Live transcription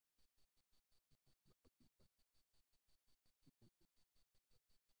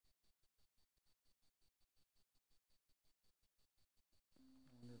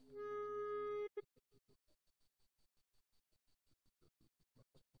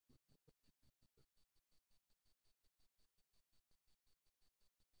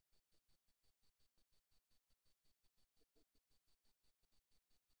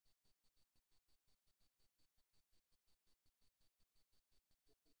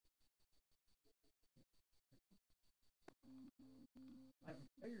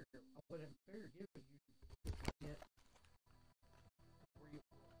I figured I wouldn't figure give it you yet.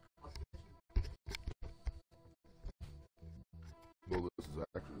 Well, this is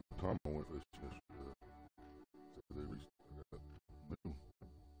actually the time I went fishing yesterday. So they new.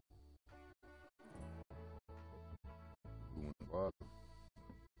 We went live.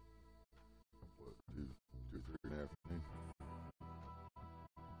 What, two, 3.5 minutes?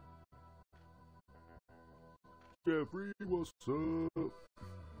 Jeffrey, what's up?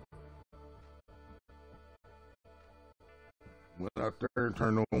 Went out there and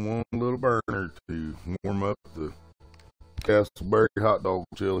turned on one little burner to warm up the Castleberry hot dog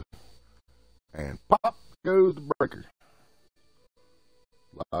chili. And pop goes the breaker.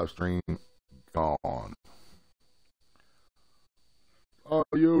 Live stream gone.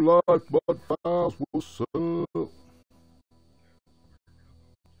 Audio Lifeblood Files, what's up?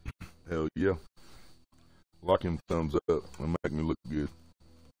 Hell yeah. Like him thumbs up and make me look good.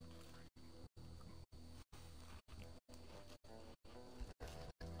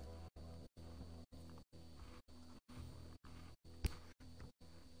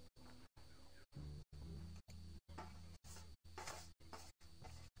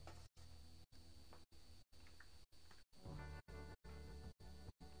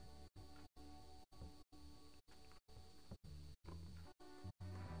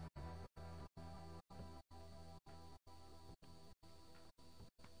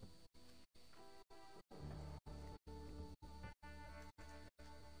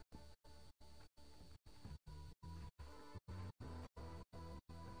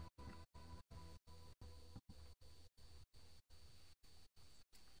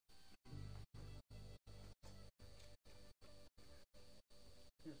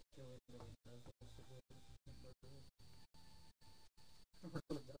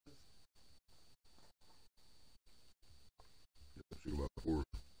 Shoot about four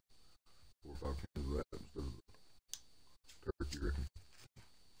or 5 cans of that instead of the turkey, I reckon.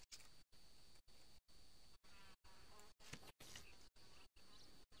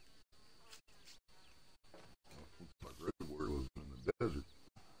 Like Reservoir lives in the desert.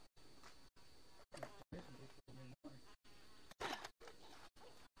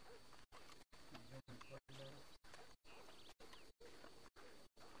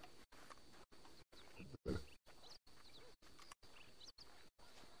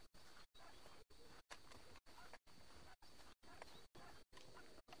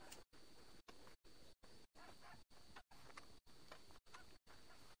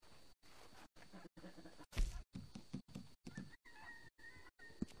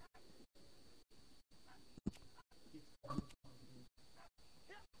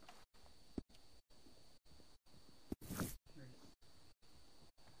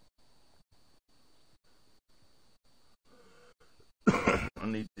 I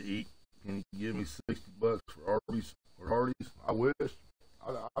need to eat. Can you give me $60 for Arby's or Hardee's? I wish. If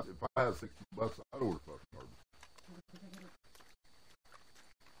I had $60, I'd order fucking Arby's.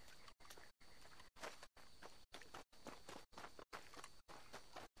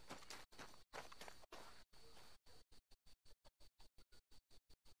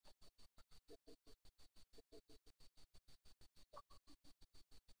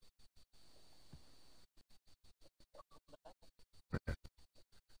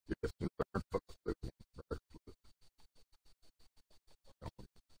 Yes,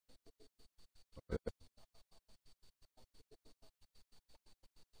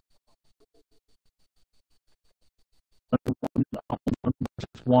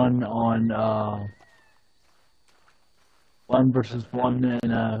 One on 1 versus 1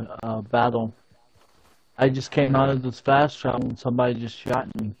 in a battle. I just came out of this fast travel and somebody just shot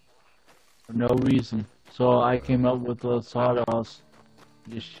me for no reason. So I came up with a sawdust,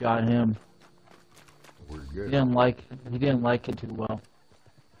 just shot him. He didn't like it too well.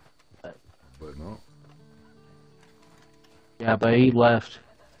 But no. Yeah, but he left.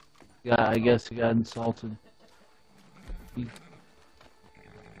 Yeah, I guess he got insulted.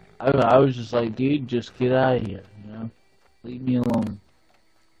 I was just like, dude, just get out of here, you know? Leave me alone.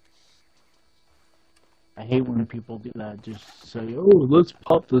 I hate when people do that. Just say, oh, let's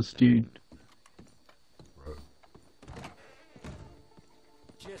pop this dude. Right.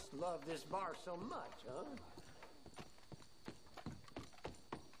 Just love this bar so much, huh?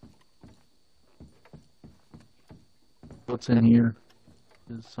 What's in here?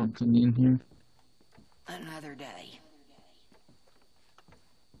 Is something in here? Another day.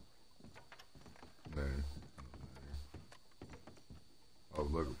 Nah. I was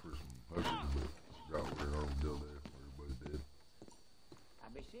looking for some hookers, but got where I was still there. Everybody did. I'll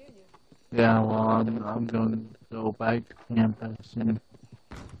be seeing you. Yeah, well, I'm going to go back to campus and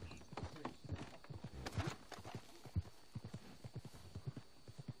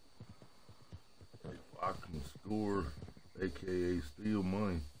If I can score, aka steal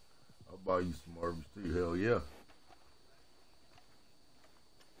money, I'll buy you some Arby's too. Hell yeah.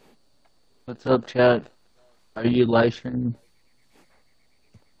 what's up, chat? Are you live streaming?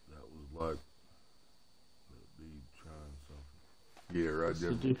 That was like that dude trying something. Yeah, right What's the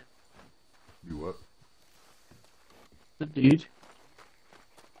there. dude? You what? The dude?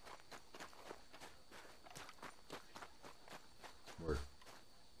 Where?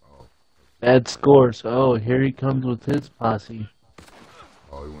 Oh, Bad scores. Oh, here he comes with his posse.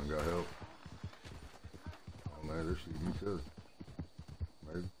 oh, he went and got help. Oh man, they're shooting each other.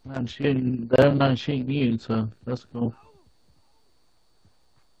 Maybe. They're not shooting you, so that's cool.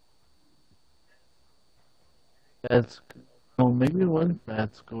 Oh, maybe it wasn't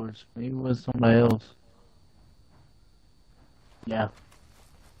bad scores. Maybe it was somebody else. Yeah.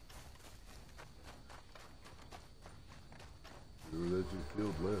 Who that just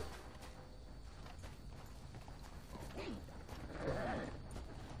killed left?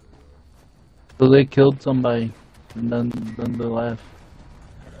 So they killed somebody, and then they left.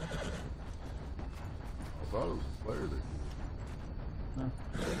 I thought it was a player that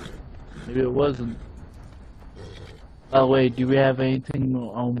Maybe it wasn't. By the way, do we have anything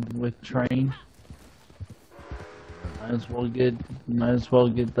with train? Might as well get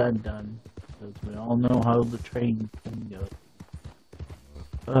that done, because we all know how the train can go.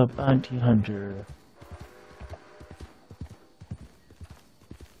 A bounty hunter.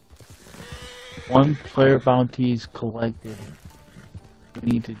 One player bounties collected.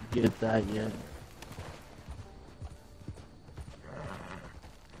 We need to get that yet.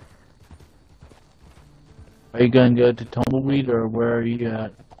 Are you gonna go to Tumbleweed, or where are you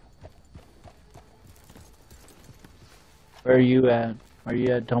at? Where are you at? Are you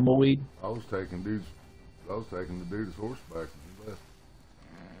at Tumbleweed? I was taking the dude's horseback and he left.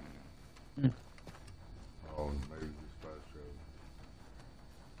 Hmm. Oh, and maybe this fast travel.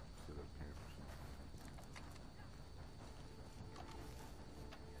 Set up camp or something.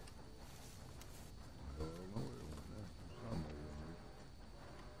 I don't know where it went now. Somewhere in there.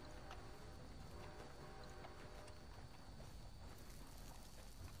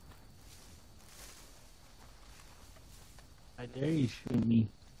 I dare you shoot me.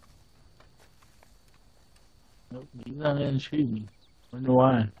 Nope, he's not gonna shoot me. Wonder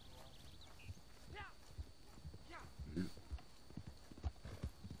why.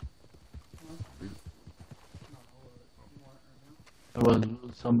 There was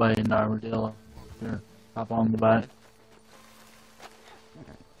somebody in Armadillo. Here, hop on the back.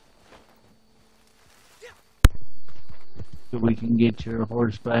 So we can get your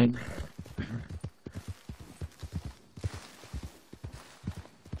horse back.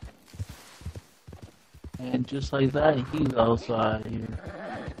 And just like that, he's also out of here.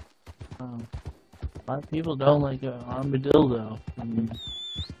 A lot of people don't like an armadillo. I mean,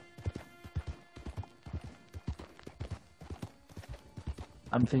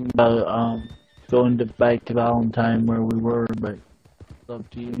 I'm thinking about going back to Valentine where we were, but it's up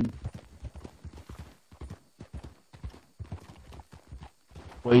to you.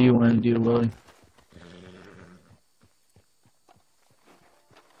 What do you want to do, Willie?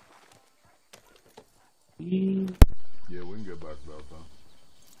 Yeah, we can get back to Valentine.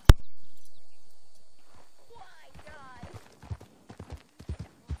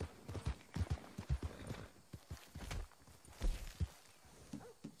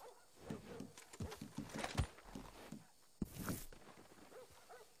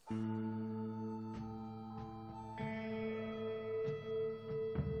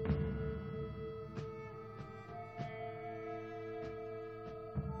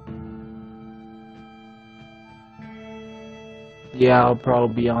 Yeah, I'll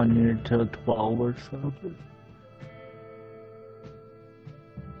probably be on here till 12 or something.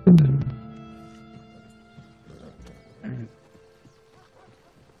 I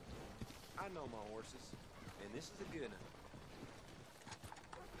know my horses, and this is a good one.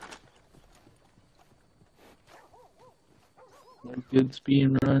 Like good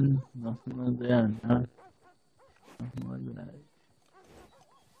speed run, nothing like that, huh? Nothing like that.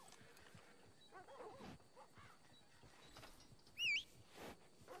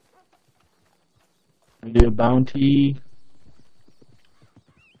 We do a bounty.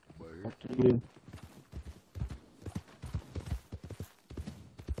 After you.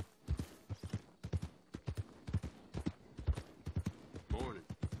 Morning.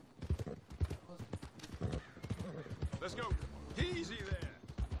 Let's go. Easy there.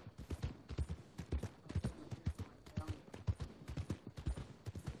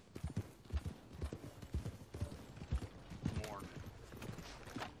 Morning.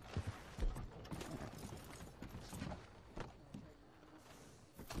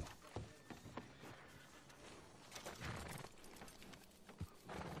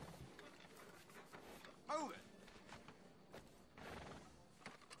 Move it.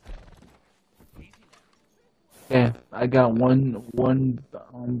 Okay, I got one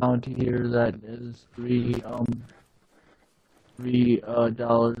bounty here that is $3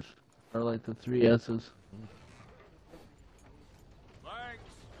 or like the 3 S's. Thanks.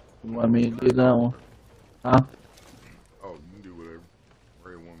 You want me to do that one? Huh? Oh, you can do whatever.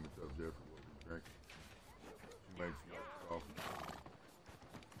 Ray wanted me to tell Jeffrey what he drank. She makes some coffee.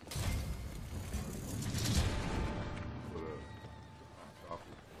 Put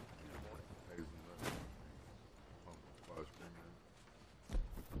chocolate, hazelnut, pumpkin spice cream in it.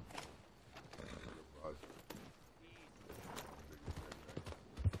 Rice.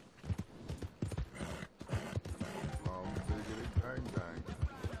 Biggity bang bang.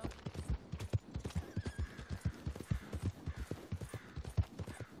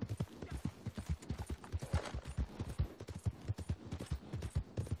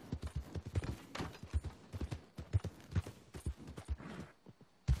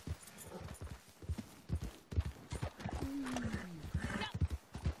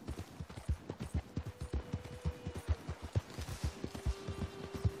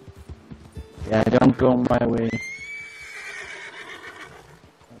 Yeah, don't go my way.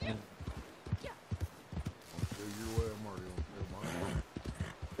 Don't stay your way, Marty. Don't stay my way.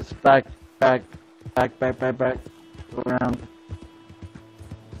 It's back. Go around.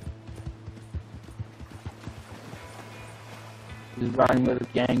 He's riding with a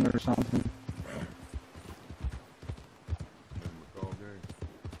gang or something. Then McCall gang.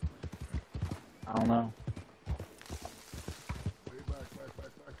 I don't know. Way back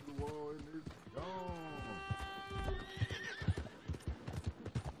to the wall, and it's gone.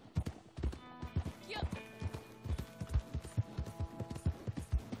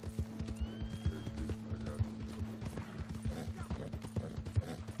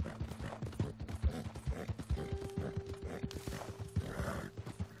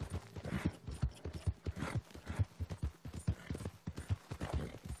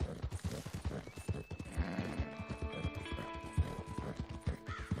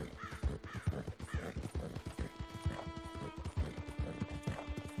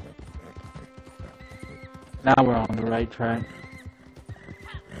 Now we're on the right track.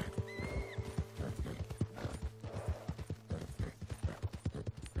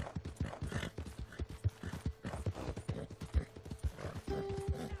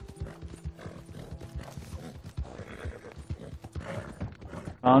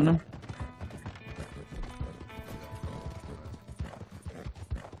 Found him?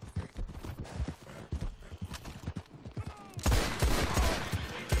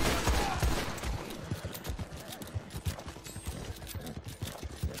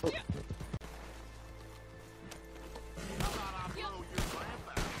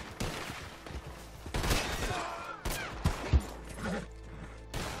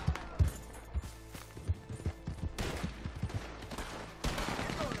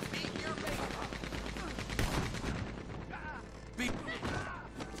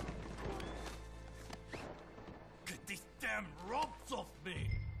 Get these damn ropes off me!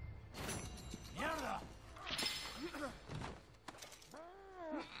 Mierda!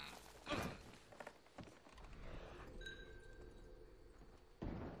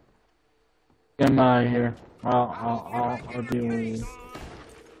 Get him out of here. I'll deal with you.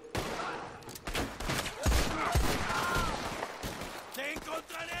 Te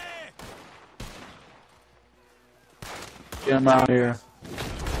encontraré! Get him out of here.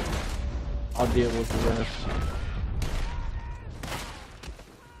 I'll deal with the rest.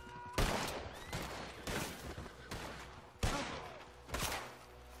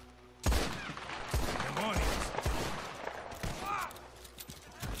 Demonios!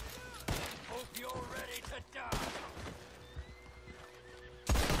 Hope you're ready to die!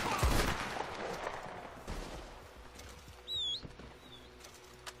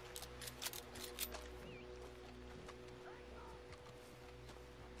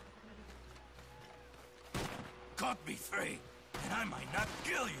 Cut me free, and I might not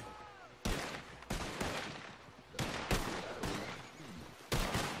kill you!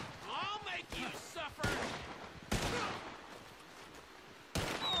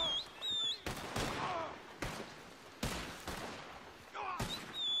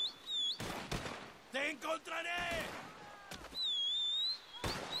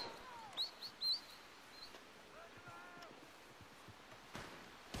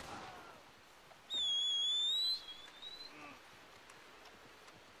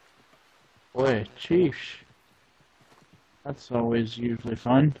 Boy, sheesh. That's always usually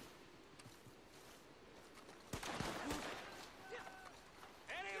fun.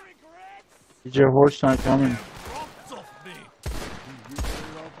 Any regrets? Is your horse not coming? Rocks off me. You get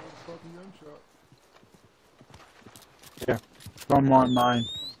carried off with a fucking gunshot. Here, come on mine.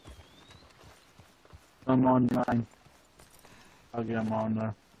 Come on mine. I'll get him on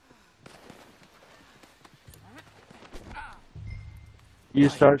there. You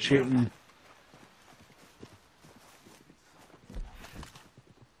start shooting.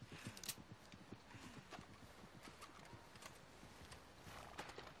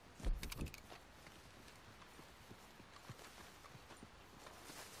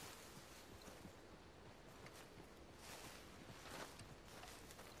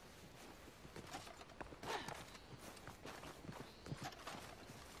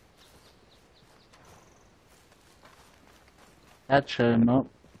 That shut him up.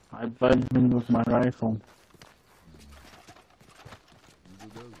 I buzzed him with my rifle.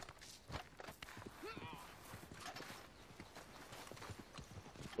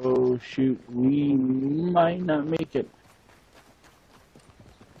 Oh shoot, we might not make it.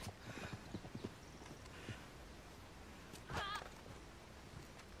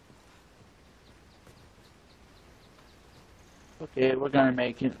 Okay, we're gonna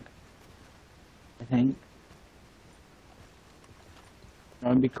make it. I think.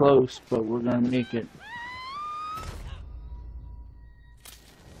 Gonna be close, but we're gonna make it.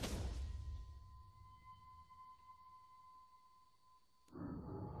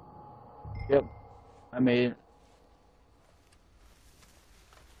 Yep, I made it.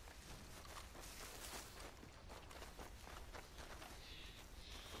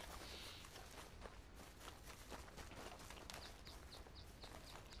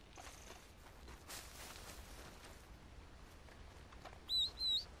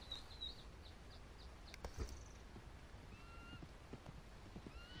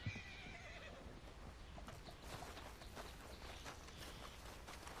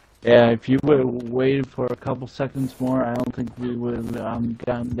 Yeah, if you would have waited for a couple seconds more, I don't think we would have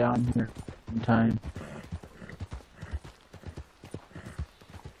gotten down here in time.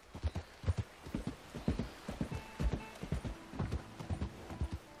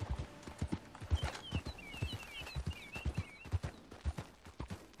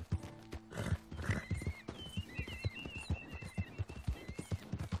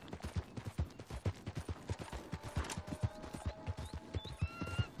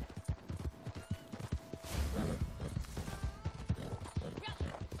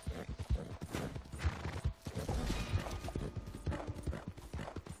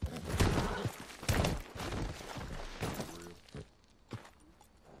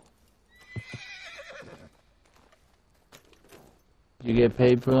 You get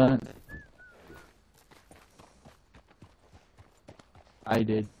paid for that? I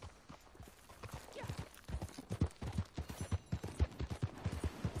did.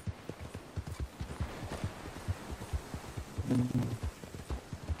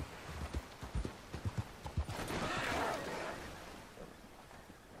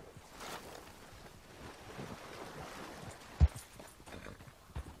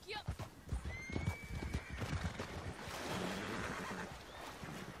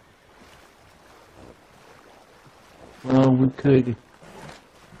 Well, we could.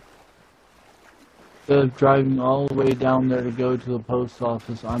 Instead of driving all the way down there to go to the post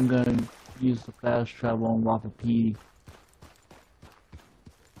office, I'm going to use the fast travel on Wapapee.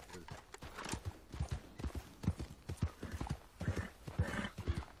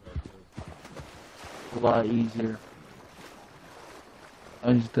 A lot easier.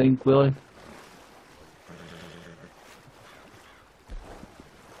 I just think, Willie.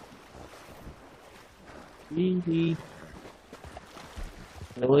 Easy.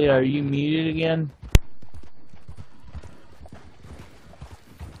 Willie, are you muted again?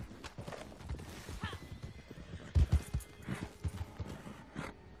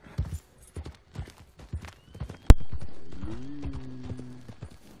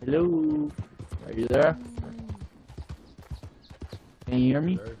 Hello? Are you there? Can you hear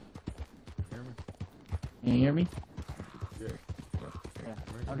me? Can you hear me?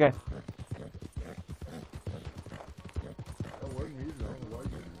 Yeah. Okay.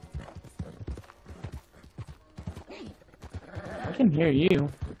 I can hear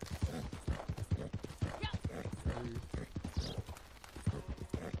you.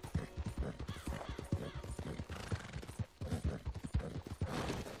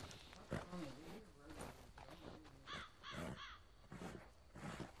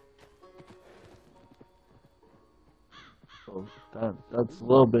 Oh. That's a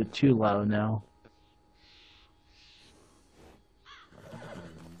little bit too loud now.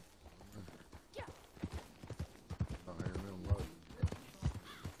 Not hearing them loud.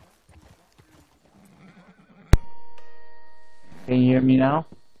 Can you hear me now?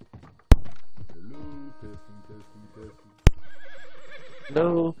 Hello, testing.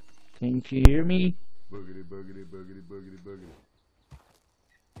 Hello? Can you hear me? Boogity, boogity, boogity, boogity, boogity.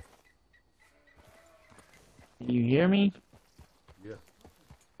 Can you hear me? Yeah.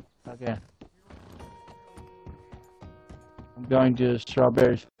 Okay. I'm going to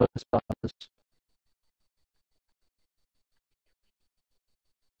Strawberry's post office.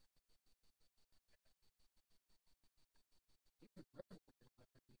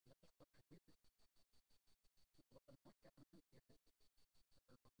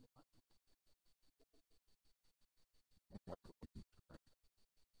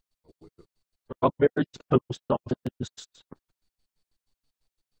 Strawberry's post office.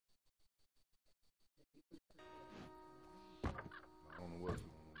 I don't know what's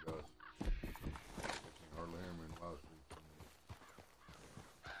going on, guys. I can hardly hear me in live stream.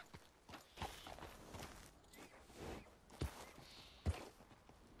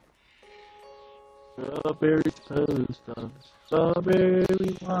 Strawberry's post office. Strawberry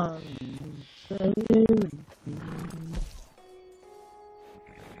wine. Strawberry.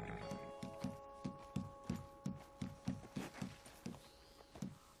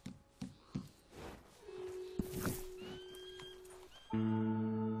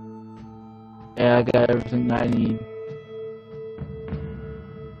 Yeah, I got everything I need.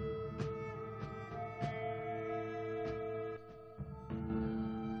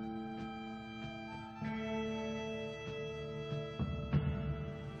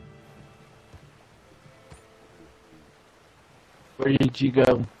 Where did you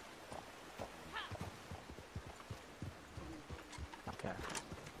go? Okay.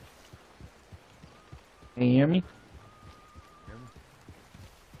 Can you hear me?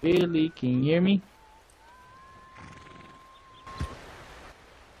 Billy, can you hear me?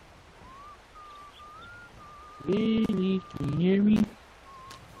 Billy, can you hear me? Been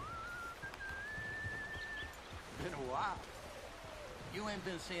a while. You ain't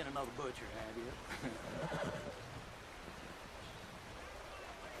been seeing another butcher, have you?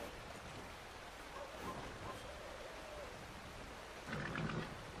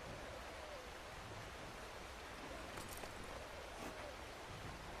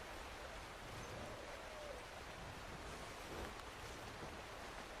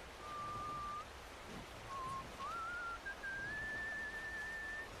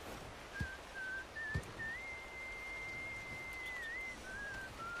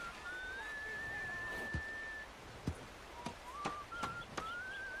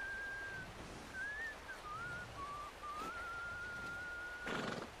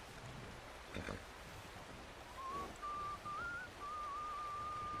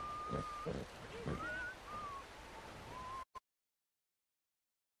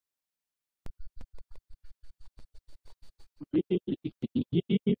 Billy, can you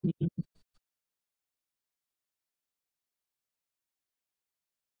hear me?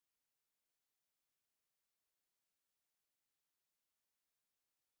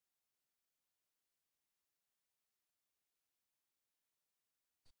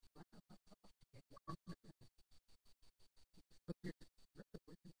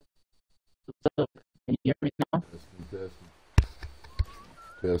 What's up? Can you hear me now?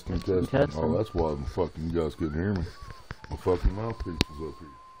 Testing. Testing. Oh, that's why the fucking you guys couldn't hear me. My fucking mouthpiece was up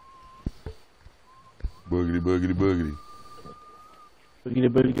here. Boogity, boogity, boogity. Boogity,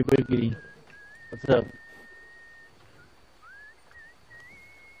 boogity, boogity. What's up?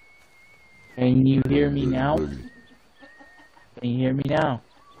 Can you hear me Boogity, now? boogity. Can you hear me now?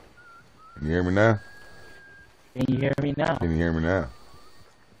 Can you hear me now? Can you hear me now? Can you hear me now?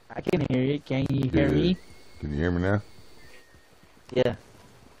 I can hear you. Can you hear Good. me? Can you hear me now? Yeah.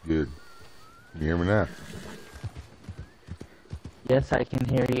 Good. Can you hear me now? Yes, I can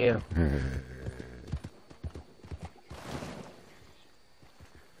hear you.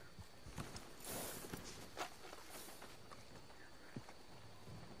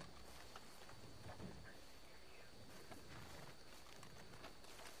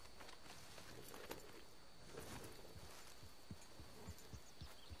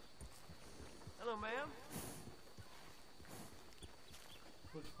 Hello, ma'am.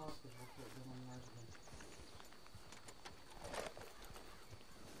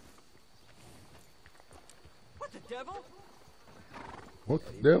 What the devil? What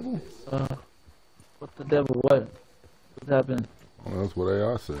the devil? What the devil? What? What's happening? Well, that's what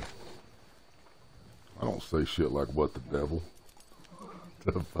AI said. I don't say shit like what the devil.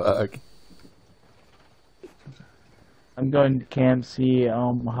 The fuck? I'm going to camp, see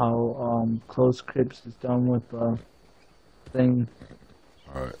how close Crips is done with the thing.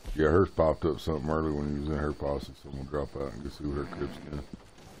 Alright. Yeah, hers popped up something early when he was in her posse, so we'll drop out and go see what her Crips did.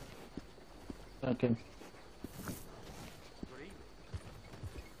 Okay.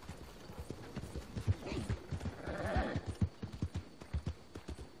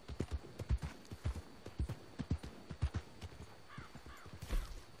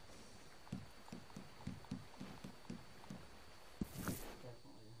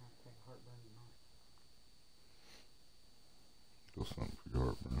 Feel something for your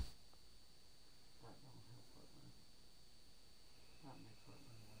heartburn.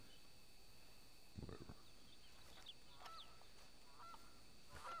 Whatever.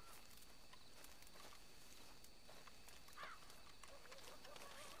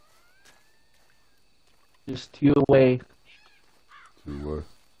 Just 2 away. To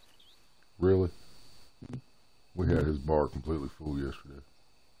really? We had his bar completely full yesterday.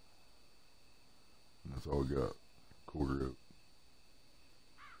 And that's all we got. Quarter up.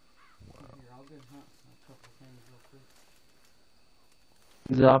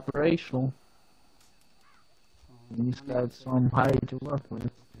 He's operational. He's got some height to work with.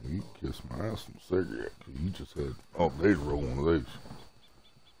 You can kiss my ass and cigarette. 'Cause you just had all day to roll one of these.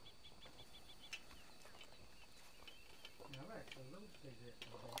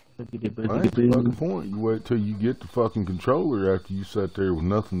 That's the fucking point. You wait till you get the fucking controller after you sat there with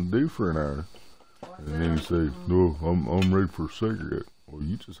nothing to do for an hour. And then you say, no, I'm ready for a cigarette. Well,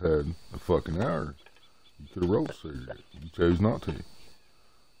 you just had a fucking hour. You could have rolled a cigarette. You chose not to.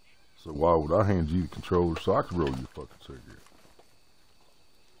 So why would I hand you the controller so I could roll you a fucking cigarette?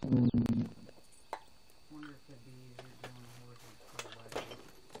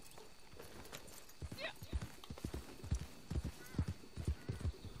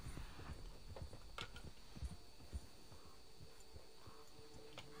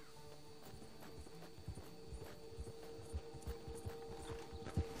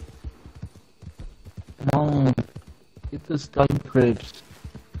 Come on. Get this done, Crips.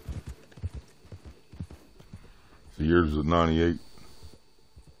 So yours is a 98.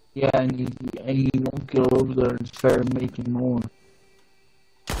 Yeah, and you won't go over there and start making more.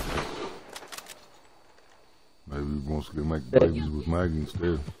 Maybe he wants to go make babies with Maggie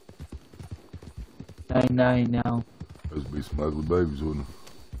instead. 99 now. Those would be some ugly babies, wouldn't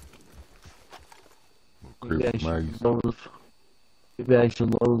they? Maybe I Crip Maggies. should lower maybe I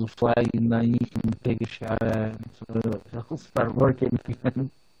should lower the flag and then you can take a shot at it so it'll start working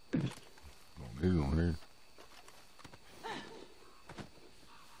again. Don't need it on here.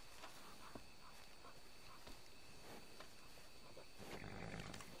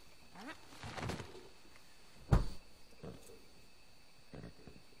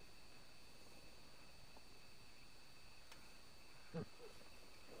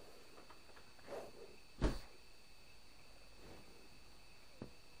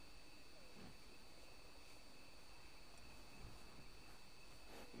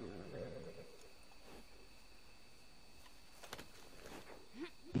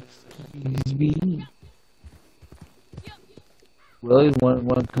 Excuse me. Willie, want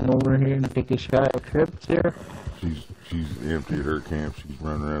to come over here and take a shot at Crips here? She's empty at her camp. She's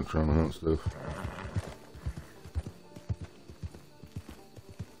running around trying to hunt stuff.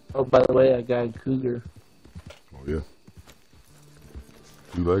 Oh, by the way, I got a cougar. Oh yeah.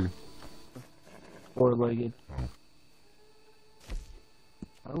 Two-legged? 4-legged. Oh.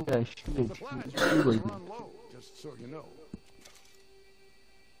 Oh, gotta shoot it. Supply She's train 2-legged. run low, just so you know.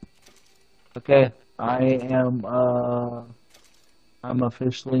 Okay, I'm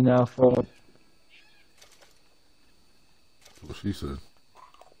officially now full. That's what she said.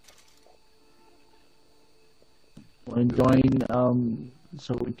 Want to join,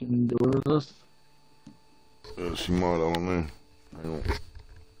 so we can deliver this? She might, I don't know. Hang on.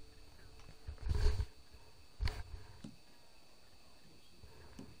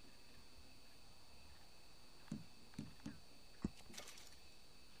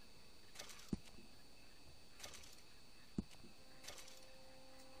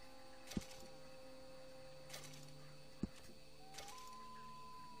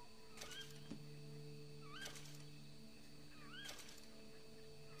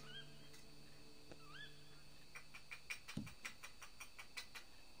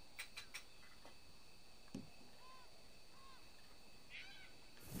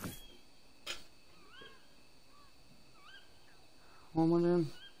 Woman in?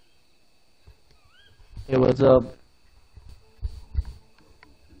 Hey, what's up?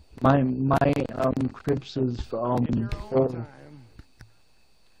 My Crips is, full.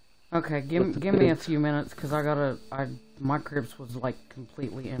 Okay, give me a few minutes, cause my crypts was like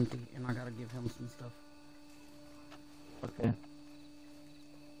completely empty, and I gotta give him some stuff. Okay.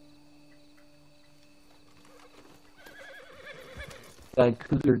 Got a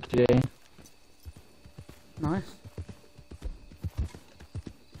cougar today. Nice.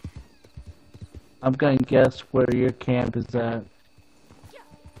 I'm gonna guess where your camp is at.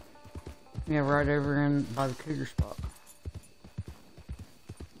 Yeah, right over in by the cougar spot.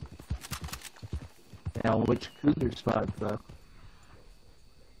 Now, which cougar spot, though?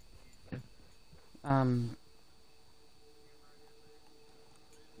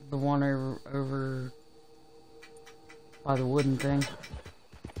 The one over by the wooden thing.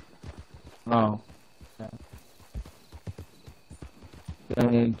 Oh. Okay.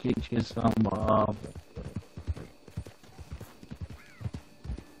 Gonna get you some,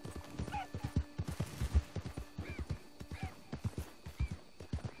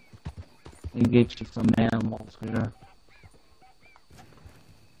 and get you some animals here.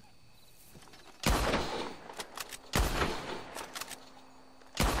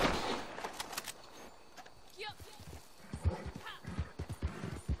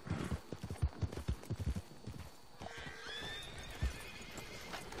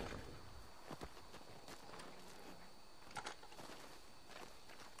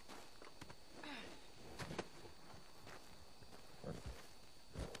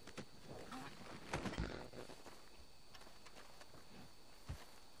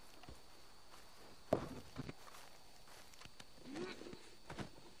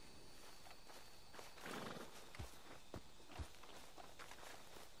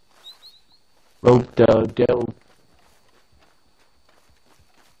 Rope dough.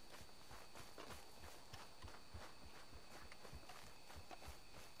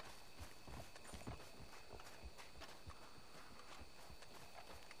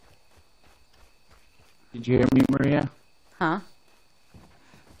 Did you hear me, Maria? Huh?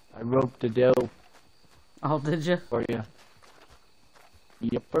 I roped the dough Oh, did you? for you.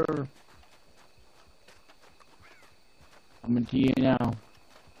 Yepper. Coming to you now.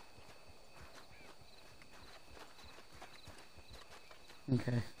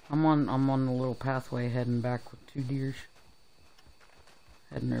 Okay. I'm on the little pathway heading back with 2 deers.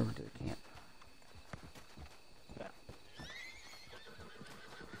 Heading over to the camp.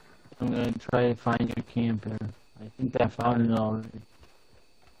 I'm gonna try to find your camper. I think I found it already.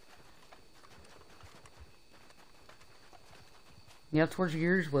 Yeah, that's where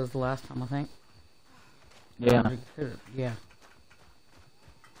yours was the last time, I think. Yeah. Yeah.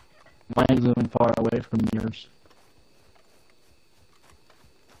 Mine's even far away from yours.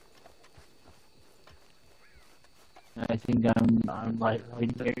 I think I'm like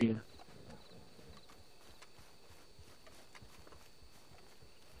right near you.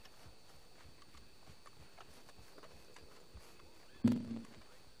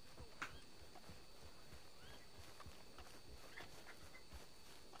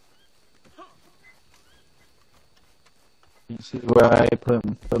 You see where I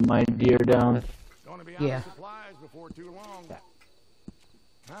put my deer down? Gonna be out Yeah. of supplies before too long.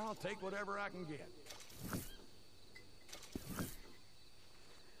 I'll take whatever I can get.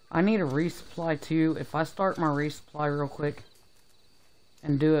 I need a resupply too. If I start my resupply real quick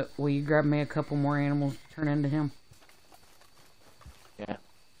and do it, will you grab me a couple more animals to turn into him? Yeah.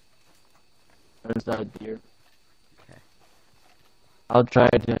 There's that deer. Okay. I'll try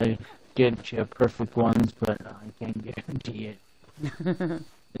to get you perfect ones, but I can't guarantee it.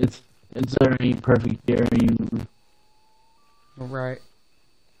 It's there any perfect deer you Right.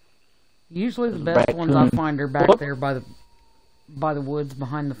 Usually the best ones I find are back there by the woods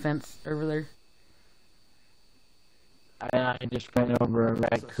behind the fence over there. I just ran over a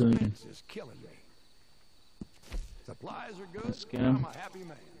raccoon. Suspense is killing me. Supplies are good. Let's get 'em. I'm a happy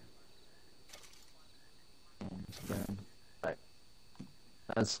man.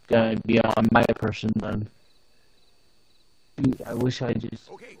 That's gonna be on my person then. I wish I just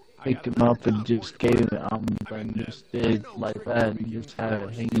Okay, I picked got him up another and job just for you. gave it and just did like that and just had it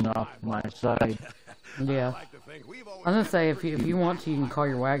hanging off my side. Yeah. I like to think we've always I was gonna had say, a if you pretty want to, you can call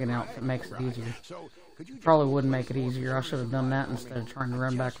your wagon out if it makes it easier. So, could you just Probably would make it easier. I should have done that instead of trying to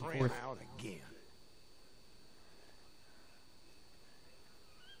run back and ran forth. out again.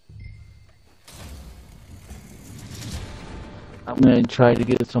 I'm gonna try to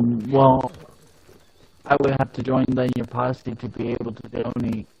get some. Well, I would have to join then your posse to be able to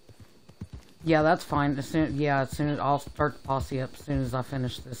donate. Yeah, that's fine. As soon as I'll start the posse up as soon as I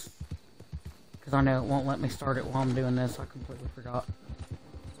finish this, because I know it won't let me start it while I'm doing this. I completely forgot.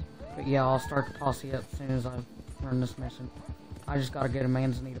 But yeah, I'll start the posse up as soon as I run this mission. I just gotta get a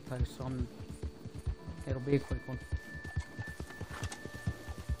manzanita post, so it'll be a quick one.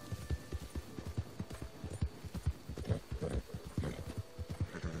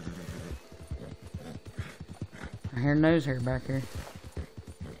 I hear nose hair back here.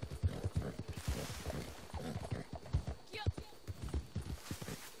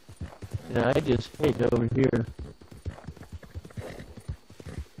 Yeah, I just hid over here.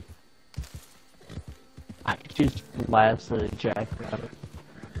 I just blasted a jackrabbit.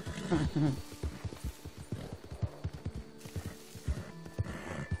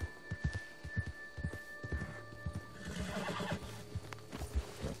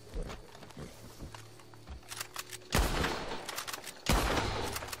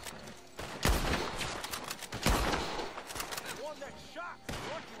 One that shot,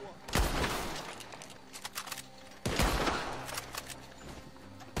 lucky one.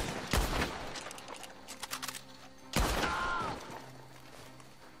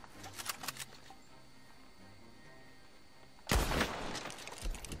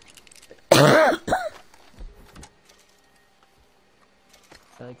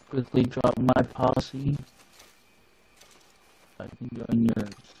 I quickly drop my posse. I can join yours.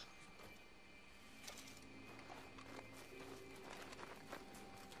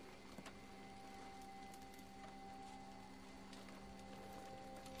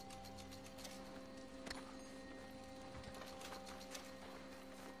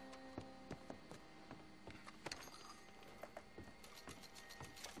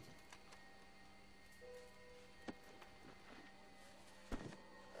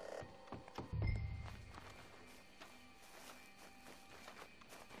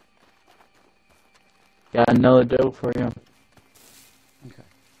 Got another dope for you. Okay.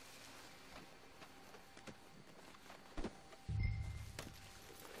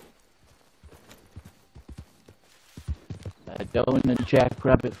 A dope and a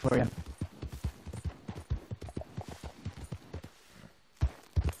jackrabbit for you.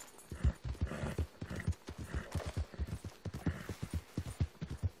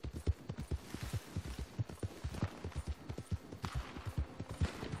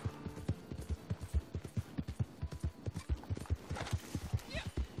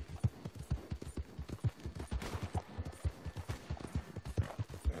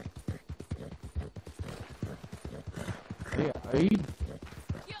 Yeah, are you?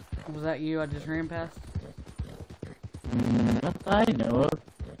 Was that you I just ran past? Not that I know of.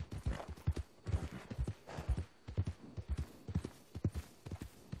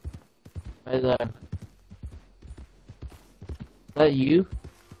 Right there. Is that you?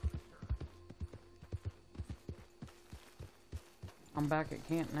 I'm back at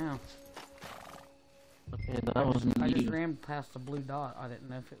camp now. Okay, that wasn't I just you. ran past the blue dot. I didn't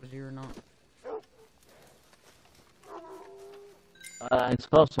know if it was you or not. I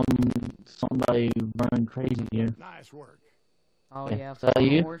saw somebody running crazy here. Nice work. Oh Yeah, yeah, is that on the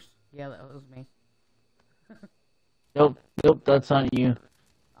you? horse? Yeah, that was me. Nope, that's not you.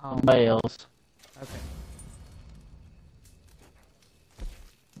 Oh, Somebody else. okay.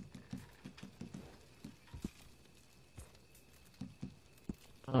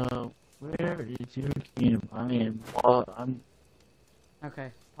 Where is your camp? I'm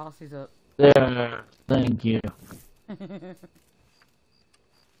Okay, posse's up. there. Thank you. I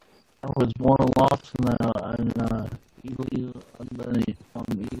was more lost than Ely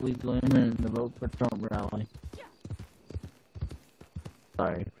Glen and the Vote for Trump rally.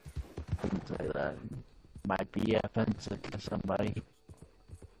 Sorry, couldn't say that. Might be offensive to somebody.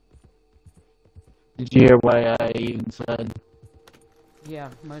 Did you hear what I even said? Yeah,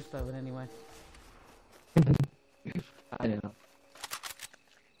 most of it anyway. I know.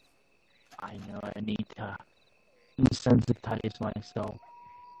 I need to desensitize myself.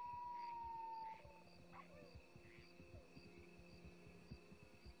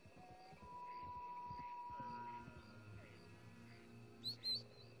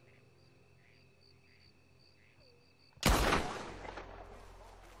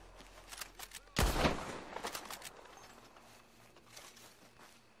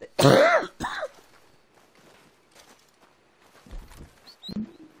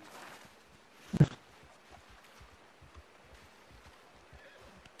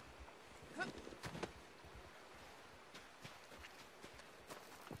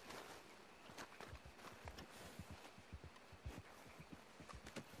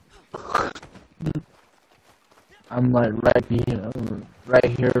 I'm like right here,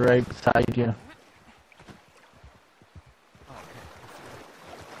 right beside you.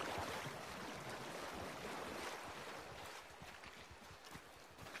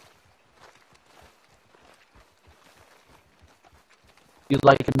 You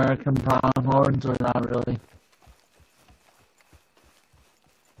like American pronghorns or not really?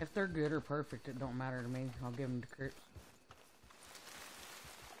 If they're good or perfect, it don't matter to me. I'll give them to Crips.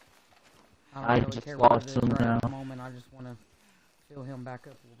 I don't I really just care what lost it is him right at the now. moment. I just want to fill him back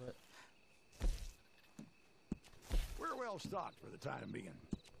up a little bit. We're well stocked for the time being.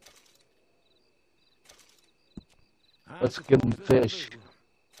 I Let's give 'em suppose this'll fish. do.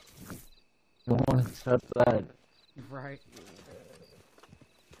 You won't accept that. Right.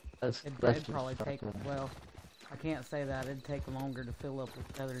 That's It'd just probably take, fucking- well, I can't say that. It'd take longer to fill up with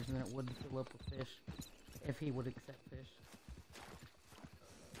feathers than it would to fill up with fish. If he would accept fish.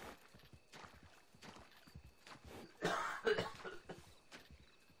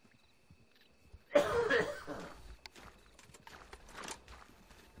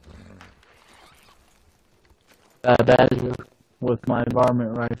 badger with my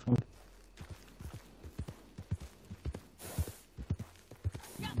varmint rifle.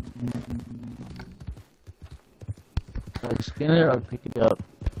 Should I skin it or pick it up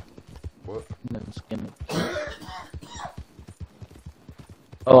What? and then skin it?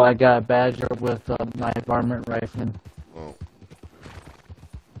 Oh, I got a badger with my varmint rifle. Oh,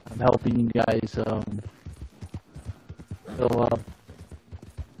 I'm helping you guys fill up.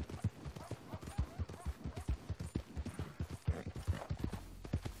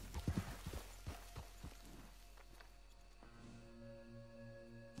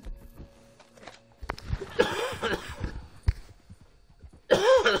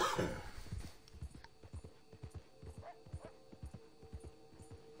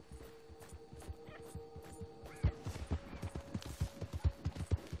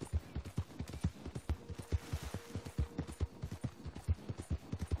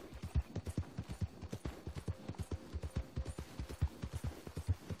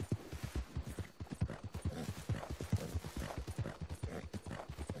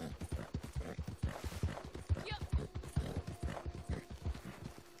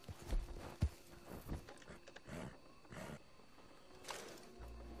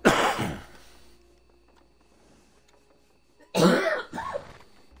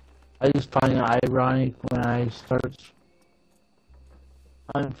 I just find it ironic when I start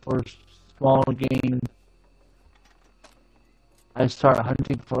hunting for small game. I start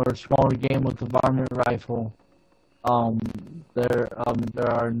hunting for smaller game with the varmint rifle. There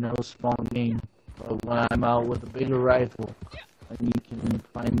are no small game. But when I'm out with a bigger rifle, and you can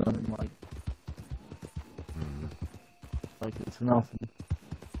find them like it's nothing.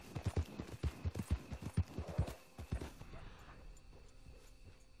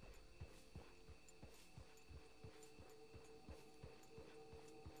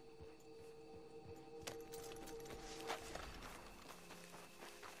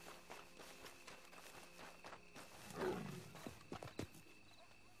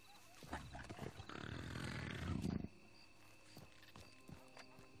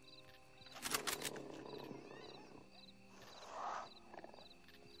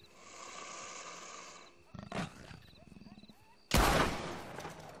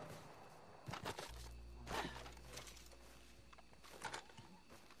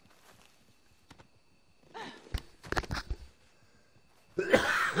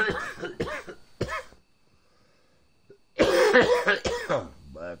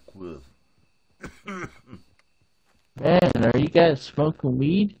 back with. Man, are you guys smoking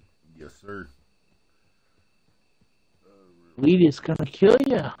weed? Yes, sir. Weed is gonna kill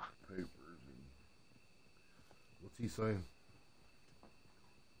you. Papers and what's he saying?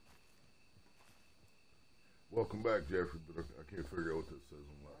 Welcome back, Jeffrey, but I can't figure out what this says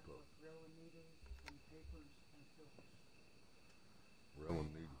on the laptop. Relin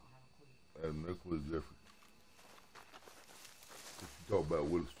needles. I have no clue, Jeffrey. What you talk about,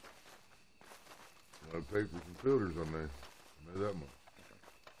 Willis? No papers and filters on there. I know that much.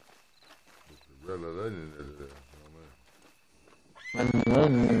 But the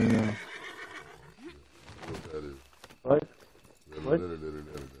what that is. What? What?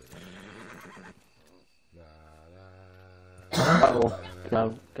 Uh-oh.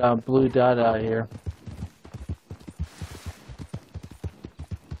 Got a blue dot out here.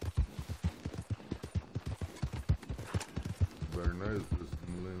 Better know this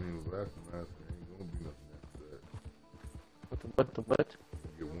millennium of aftermath ain't gonna be nothing after that. What?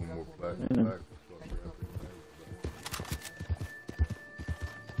 Get one more plastic back.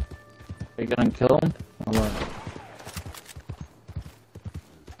 Are you gonna kill him? Or what?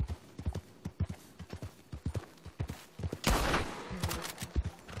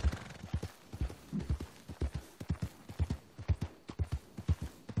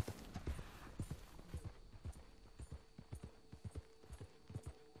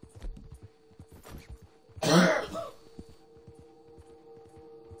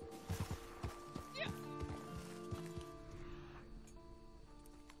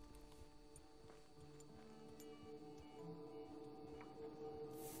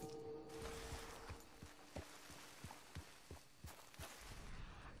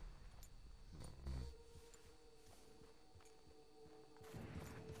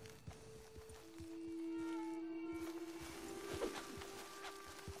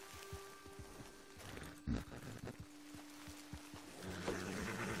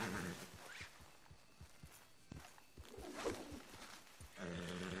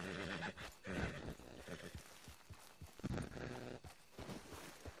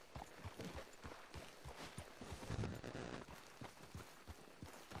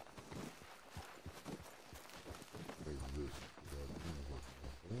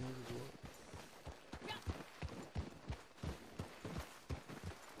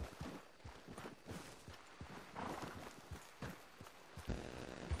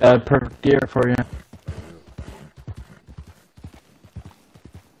 Perfect deer for you.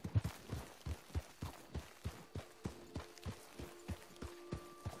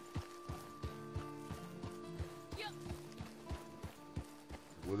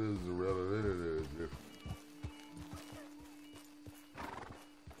 What is the relative there?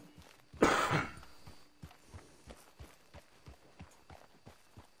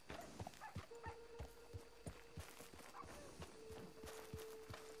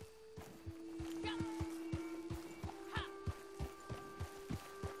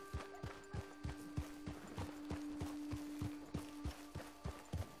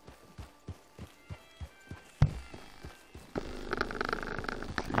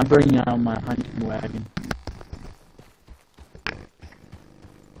 I'm bringing out my hunting wagon.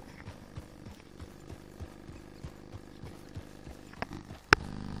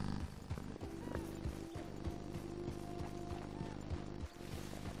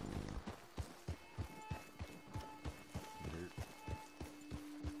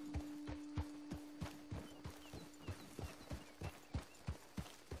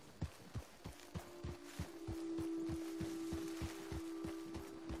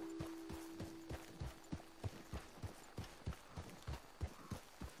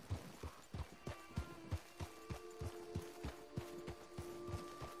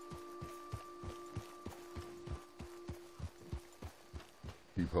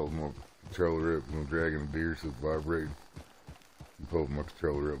 Keep holding my controller up, I'm dragging the deer so it's vibrating. Keep holding my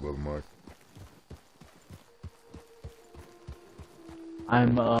controller up by the mic.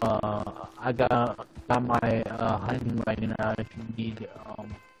 I got my hunting wagon out if you need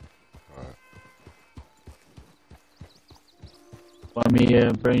Alright. Want me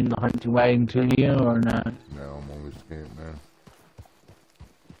to bring the hunting wagon to you or not? Now I'm on this camp now.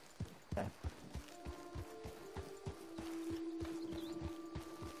 Okay.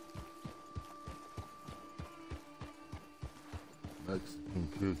 Mexican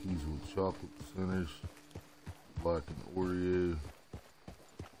cookies with chocolate centers, like an Oreo.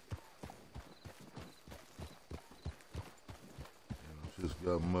 And I just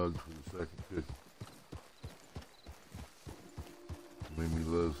got mugged for the second cookie. Mimi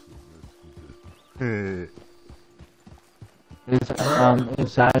loves the Mexican cookie.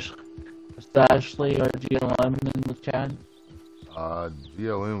 Is Ashley or GLM in the chat?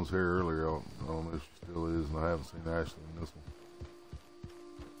 GLM was here earlier. I don't know if she still is, and I haven't seen Ashley in this one.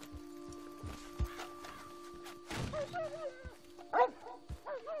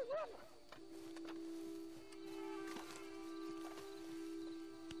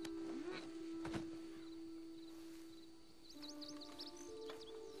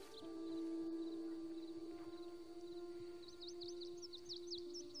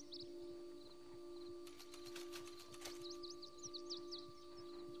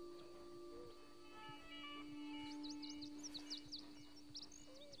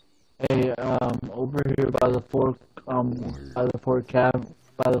 Hey, over here by the four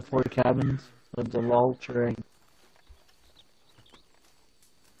cabins of the vulture.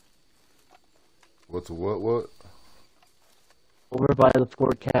 What's a what? Over by the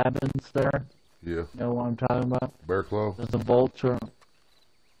four cabins there. Yeah. You know what I'm talking about? Bear claw? There's a vulture.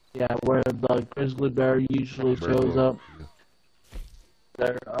 Yeah, where the grizzly bear usually Bear shows claw. up.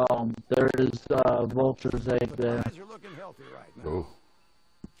 Yeah. There is vulture's egg there. Guys are looking healthy right now. Oh.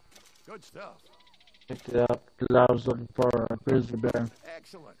 Good stuff. Picked it up because I was looking for a grizzly bear.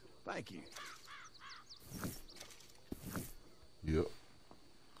 Excellent. Thank you. Yep.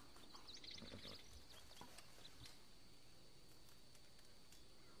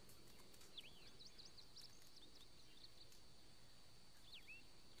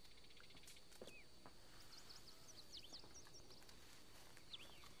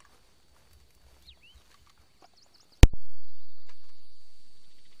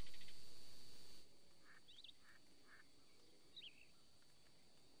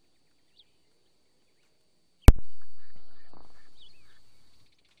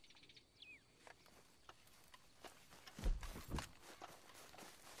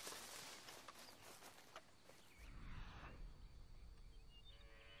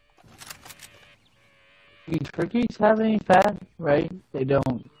 Do turkeys have any fat? Right? They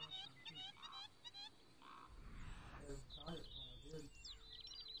don't.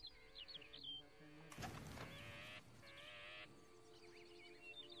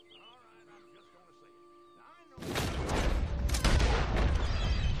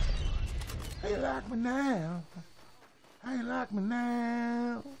 How you like me now? How you like me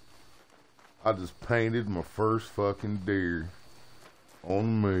now? I just painted my first fucking deer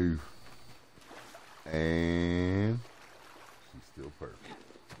on the move. And she's still perfect.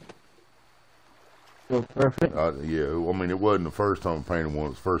 Feel perfect. Yeah, I mean, it wasn't the first time I painted one. It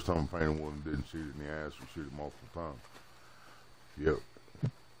was the first time I painted one and didn't shoot it in the ass or shoot it multiple times. Yep.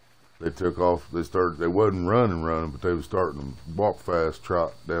 They took off. They wasn't running, but they was starting to walk fast,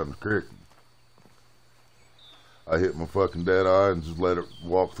 trot down the creek. I hit my fucking dead eye and just let it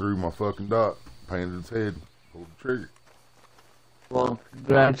walk through my fucking dot. Painted its head, pulled the trigger. Well,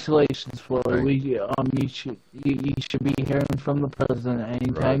 congratulations, Floyd. Thank You should be hearing from the president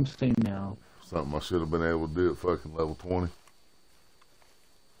anytime soon now. Something I should have been able to do at fucking level 20.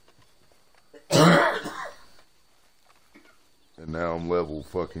 And now I'm level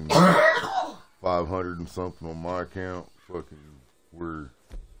fucking 500 and something on my account. Fucking, we're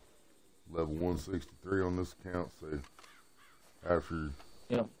level 163 on this account. So after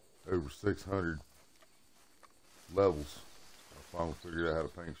over 600 levels, I finally figured out how to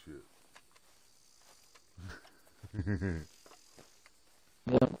paint shit.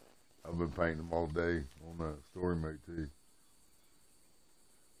 Yep. I've been painting them all day on StoryMate too.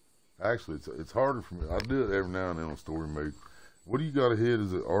 Actually, it's harder for me. I do it every now and then on StoryMate. What do you got to hit?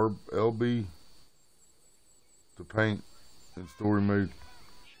 Is it LB to paint in StoryMate?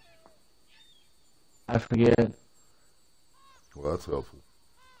 I forget. Well, that's helpful.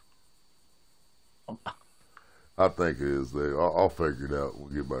 I think it is there. I'll figure it out when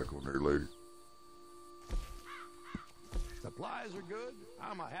we get back on there later. Supplies are good.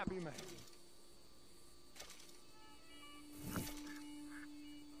 I'm a happy man.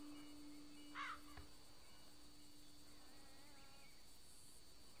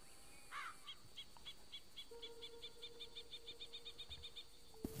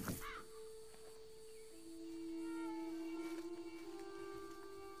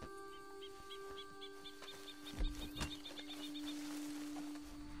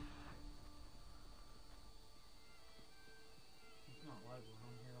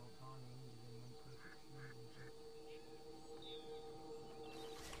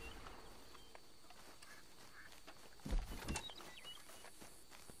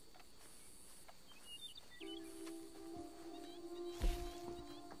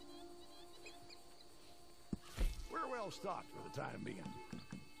 Well stocked for the time being.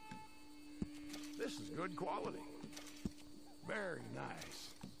 This is good quality. Very nice.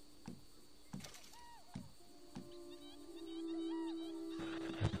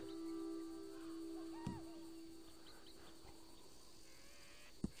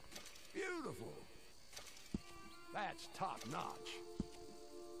 Beautiful. That's top notch.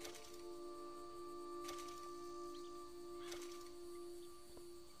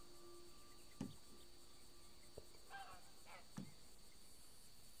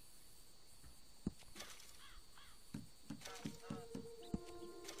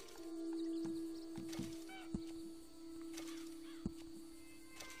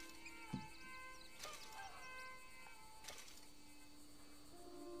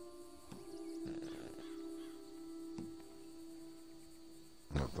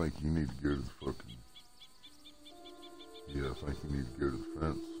 I think you need to go to the fucking... Yeah, I think you need to go to the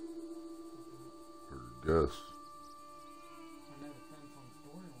fence. Or Gus.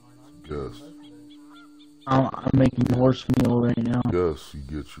 Gus. I'm making horse meal right now. Gus, you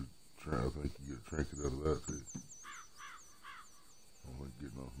get your... I think you get a trinket out of that too. I don't think you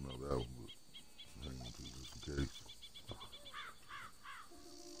get nothing out of that one, but hang on to it just in case.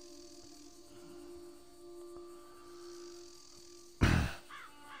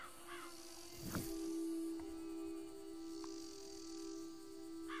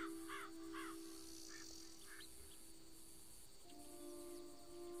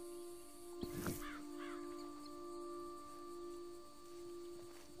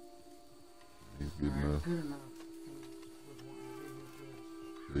 Good enough.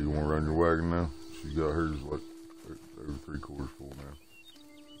 So you want to run your wagon now? She's got hers like over 3/4 full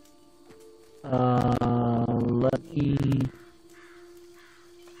now. Let me.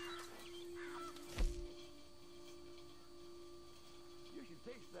 You should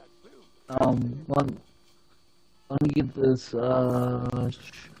taste that food. Let me get this.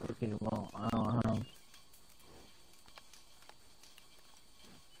 Okay, well, I don't have.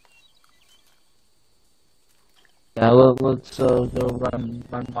 Yeah, let's go run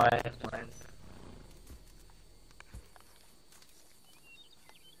my line.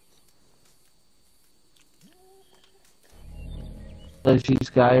 So she's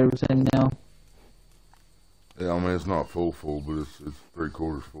got everything now? Yeah, I mean it's not full, but it's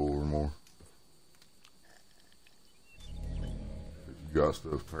 3/4 full or more. If you got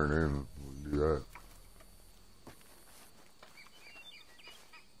stuff turned in, we can do that.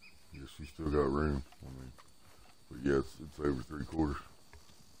 Yeah, she's still got room. I mean. But yes, it's over 3/4.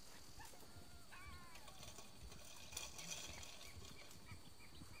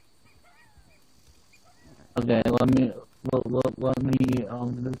 Okay, let me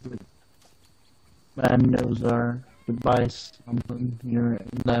visit Mando's to buy something here,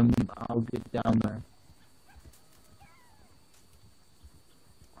 and then I'll get down there.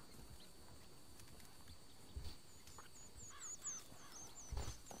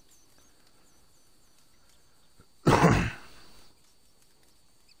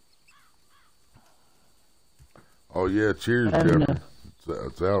 Oh yeah, cheers, And, Jeffrey.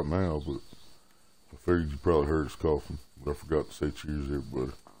 It's out now, but I figured you probably heard us coughing. But I forgot to say cheers,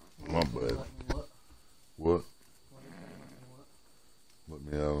 everybody. My bad. What? Let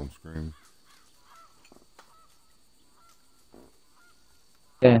me out on screen.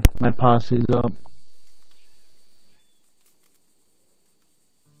 yeah, my posse's up.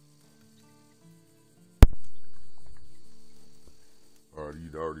 Alright,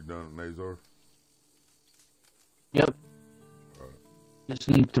 you'd already done it, Nazar? Yep. Alright. Just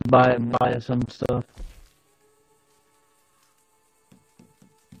need to buy some stuff.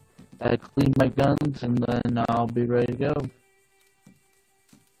 I clean my guns and then I'll be ready to go.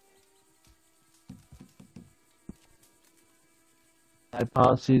 My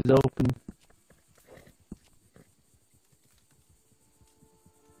posse's open.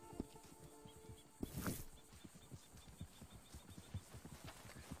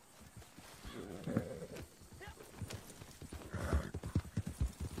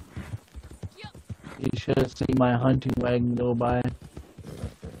 You should have seen my hunting wagon go by.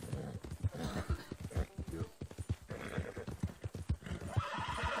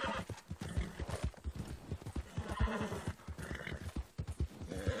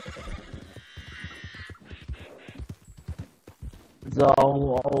 It's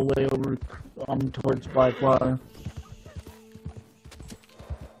all the way over towards Blackwater.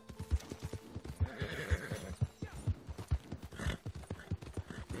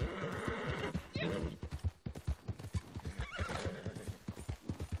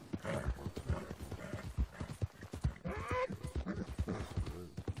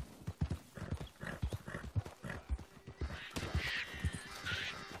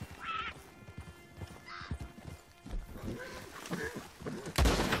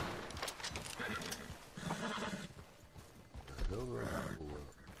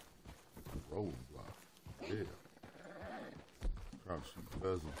 Rolling block. Yeah. Trying to shoot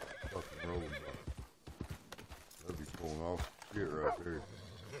pheasant. Fucking rolling block. That'd be pulling off shit right there.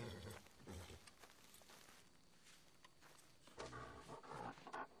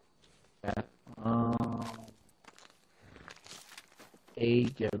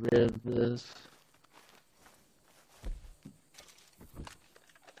 Get rid of this.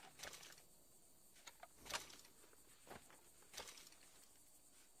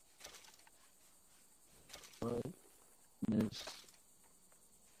 This.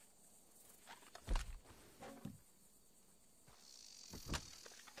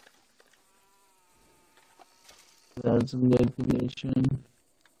 That's in good condition.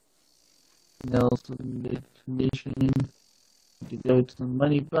 Else in good condition. To go to the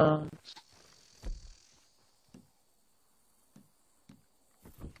money box.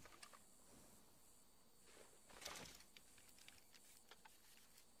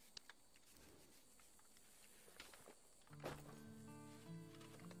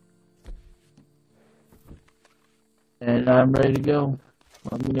 And I'm ready to go.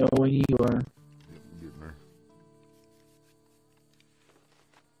 Let me know when you are. Yep, we're getting there.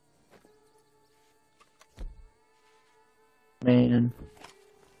 Man,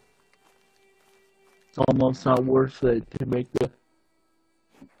 it's almost not worth it to make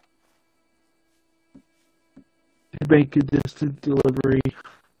a distant delivery.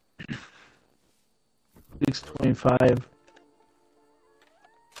 625.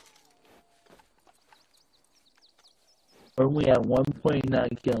 We're only at one point, not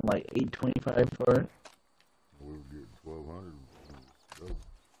getting like 825 for it. We were getting 1,200.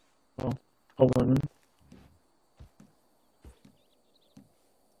 Oh, hold on.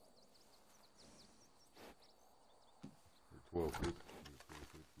 1,250.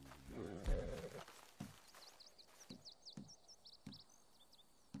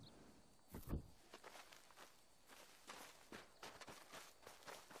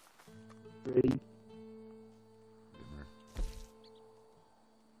 Ready?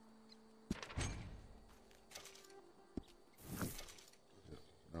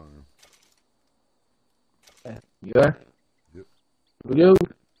 You are? Yep. Here we go.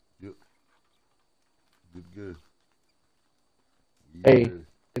 Yep. Good. Hey,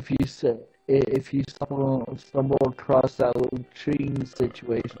 if you stumble across that little cheating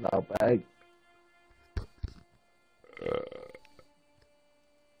situation out back,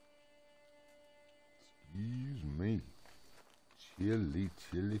 Excuse me. Chili,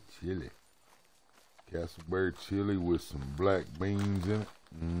 chili, chili. Castleberry chili with some black beans in it.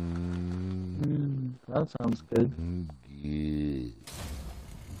 That sounds good. Good.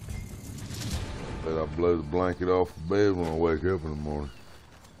 Bet I blow the blanket off the bed when I wake up in the morning.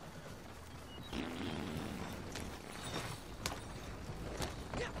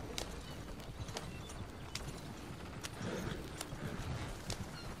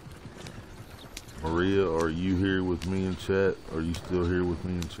 Maria, are you here with me in chat? Are you still here with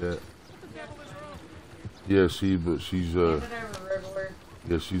me in chat? Yeah, she's she's on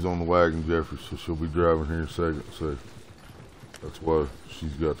the wagon, Jeffrey, so she'll be driving here in a second. So that's why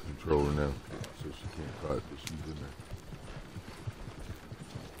she's got the controller now, so she can't fight, but she's in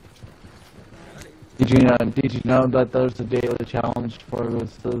there. Did you know that there's a daily challenge for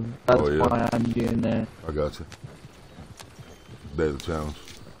this? So that's why I'm doing that. I got you. Daily challenge.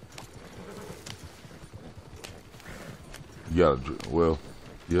 You gotta, well,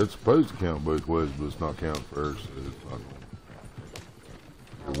 yeah, it's supposed to count both ways, but it's not counting for her, so it's not going.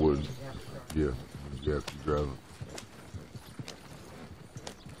 It wouldn't. Yeah, you have to be driving.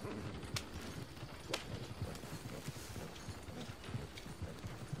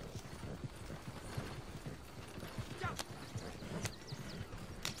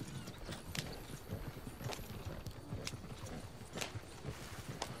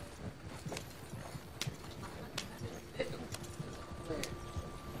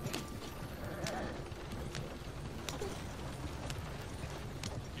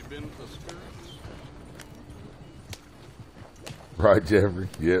 Right, Jeffrey?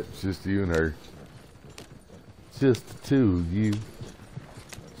 Yep, it's just you and her. Just the two of you.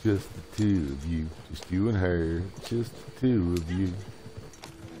 Just the two of you. Just you and her. Just the two of you.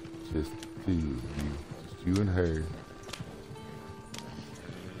 Just the two of you. Just you and her.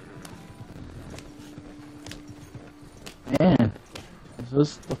 Man, is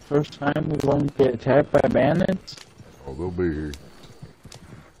this the first time we won't get attacked by bandits? Oh, they'll be here.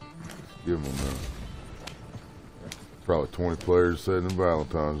 Give them a minute. Probably 20 players sitting in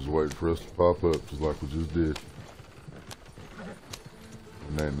Valentine's waiting for us to pop up, just like we just did.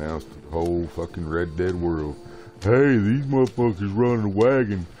 And they announced to the whole fucking Red Dead world, hey, these motherfuckers running a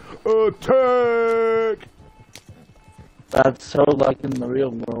wagon. Attack! That's so like in the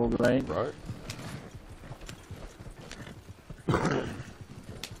real world, right? Right. Could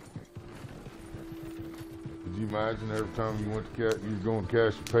you imagine every time you went to you were going to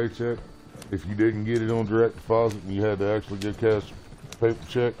cash your paycheck? If you didn't get it on direct deposit and you had to actually get cash paper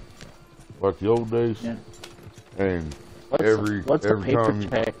check, like the old days, yeah. And every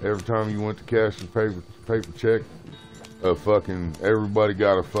time you went to cash the paper check, everybody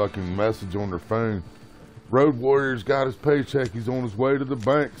got a fucking message on their phone. Road Warrior's got his paycheck. He's on his way to the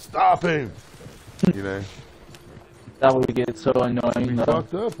bank. Stop him! You know. That would get so annoying. It'd be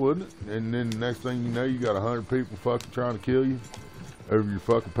fucked up, wouldn't it? And then the next thing you know, you got 100 people fucking trying to kill you over your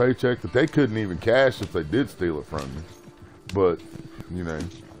fucking paycheck that they couldn't even cash if they did steal it from you. But, you know.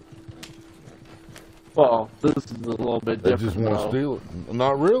 Well, this is a little bit different. They just want to steal it.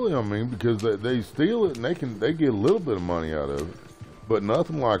 Not really, I mean, because they steal it and they get a little bit of money out of it. But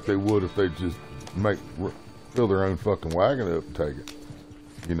nothing like they would if they just fill their own fucking wagon up and take it.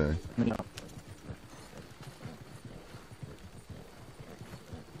 You know. Yeah.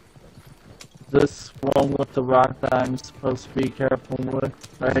 This one with the rock that I'm supposed to be careful with,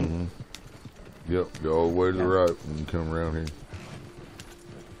 right? Mm-hmm. Yep, go all the way to the right when you come around here.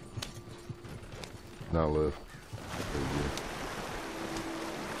 Not left. There you go.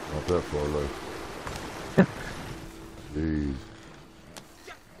 Not that far left. Jeez.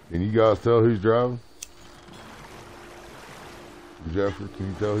 Can you guys tell who's driving? Jeffrey, can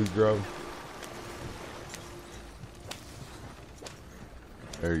you tell who's driving?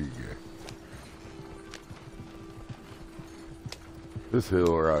 There you go. This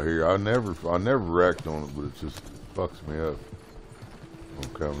hill right here, I never wrecked on it, but it just fucks me up. I'm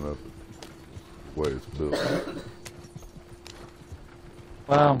coming up the way it's built.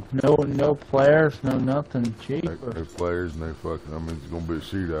 Wow, no players, no nothing. Cheaper. No players, no fucking. I mean, it's gonna be a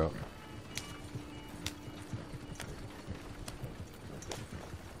shootout.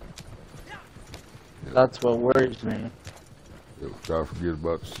 That's what worries me. Yeah, we'll forget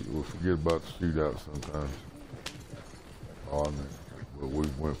about the shootout sometimes. Oh, man. But we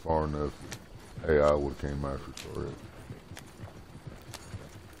went far enough. AI would have came after us already.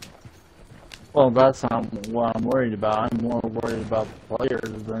 Well, that's not what I'm worried about. I'm more worried about the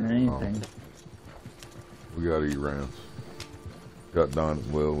players than anything. We gotta eat rounds. Got Don.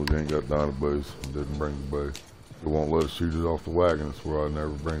 Well, we ain't got Donna bows. Didn't bring the bow. They won't let us shoot it off the wagon. That's why I never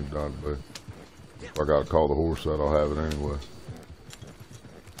bring Donna bow. If I gotta call the horse out, I'll have it anyway.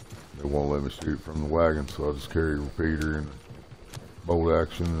 They won't let me shoot from the wagon, so I'll just carry a repeater and bolt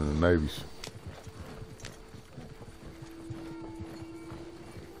action and the Navy's.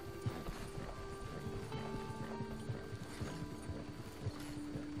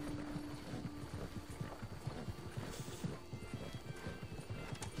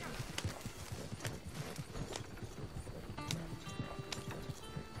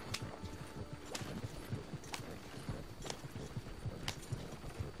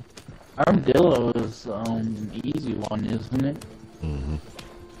 Armadillo is an easy one, isn't it? Mm-hmm.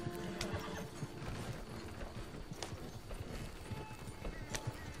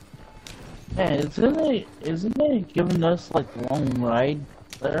 Yeah, isn't it giving us like a long ride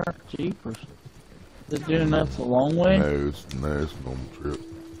there, Jeepers? Is it doing us a long way? No, it's a normal trip.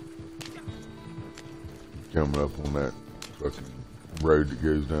 Coming up on that fucking road that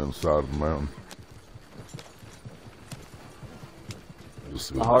goes down the side of the mountain. You'll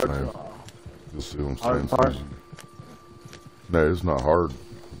see The what hard, I'm saying. You'll see what I'm hard saying. part. No, it's not hard.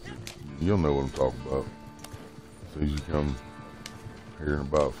 You'll know what I'm talking about. As soon as you come hearing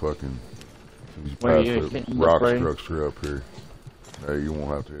about fucking, as soon as you Where pass you're that hitting the rock brake. structure up here, no, you won't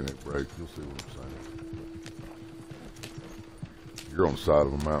have to hit any brake. You'll see what I'm saying. You're on the side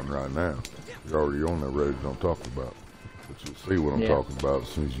of a mountain right now. You're already on that road that I'm talking about. But you'll see what I'm Yeah. talking about as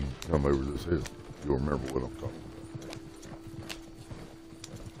soon as you come over this hill. You'll remember what I'm talking about.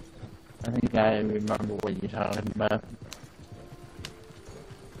 I think I remember what you're talking about.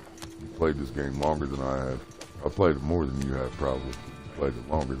 You played this game longer than I have. I played it more than you have, probably. You played it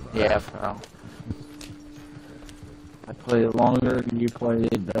longer than I Yeah, have. bro. I played it longer and you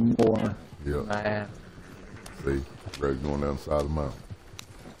played it more Yeah. than I have. See? Road going down the side of the mountain.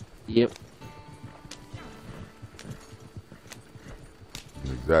 Yep.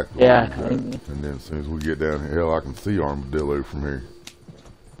 Exactly. Yeah. Exactly. And then as soon as we get down here, hell, I can see Armadillo from here.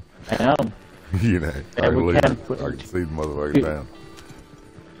 I know. You know, Yeah, we I can. can see the motherfucker You- down.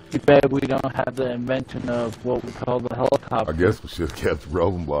 Too bad we don't have the invention of what we call the helicopter. I guess we should have kept the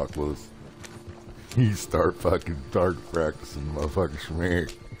rolling block with us. You start practicing motherfucking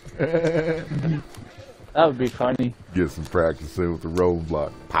schmear. That would be funny. Get some practice in with the rolling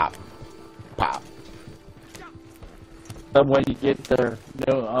block. Pop. Pop. But when you get there,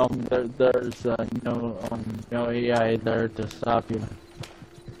 there's no AI there to stop you.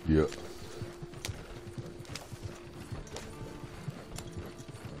 Yep.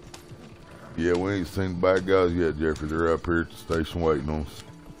 Yeah, we ain't seen the bad guys yet, Jeffrey. They're up here at the station waiting on us.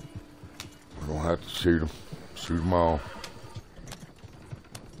 We're gonna have to shoot them. Shoot them all.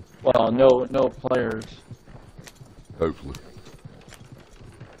 Well, no players. Hopefully.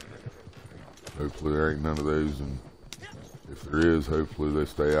 Hopefully there ain't none of those, and if there is, hopefully they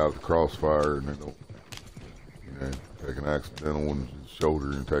stay out of the crossfire and they don't, take an accidental one to the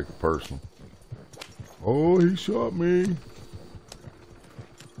shoulder and take it personal. Oh, he shot me.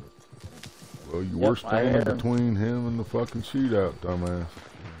 Well, you were Yep, I standing am. between him and the fucking shootout, dumbass.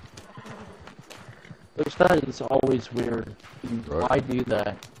 Which that is always weird. Right. Why do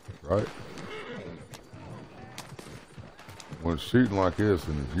that? Right? When it's shooting like this,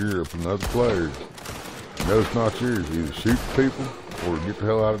 and if you're up another player, you know it's not yours. Either shoot the people or get the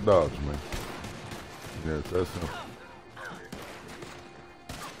hell out of Dodge, man. Yeah, it's that simple.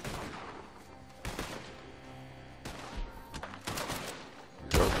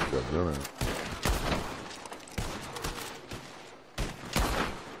 Yep, got done it.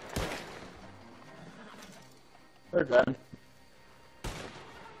 They're done.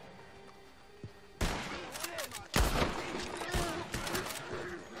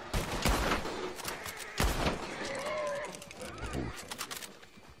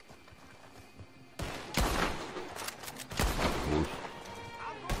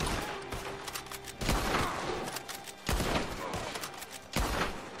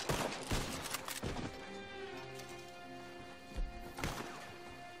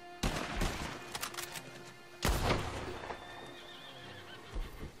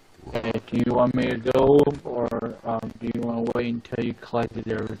 Okay, do you want me to go, or do you want to wait until you collected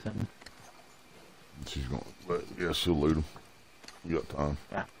everything? She's going, but yeah, she'll loot him. You got time.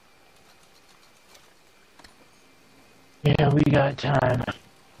 Yeah, we got time.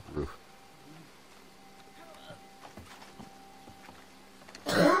 Roof.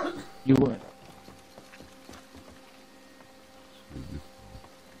 You went.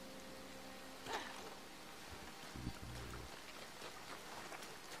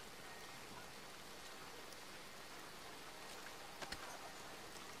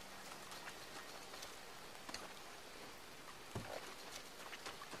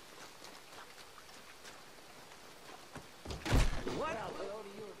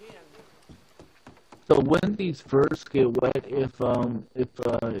 So when these first get wet, if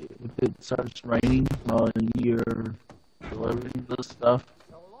it starts raining while you're delivering this stuff,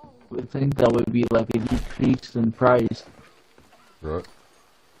 I would think that would be like a decrease in price. Right.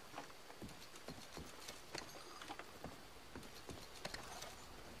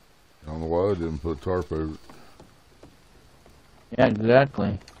 I don't know why I didn't put tarp over it. Yeah,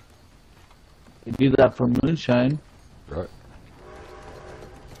 exactly. They do that for moonshine. Right.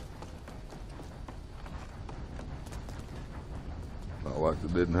 Not like they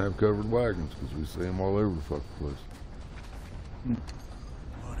didn't have covered wagons, because we see them all over the fucking place.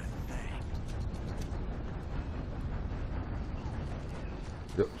 What a thing.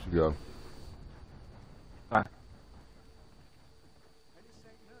 Yep, she got 'em. Alright. This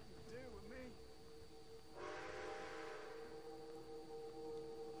ain't nothing to do with me.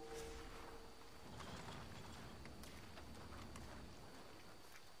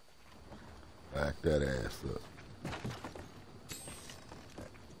 Back that ass up.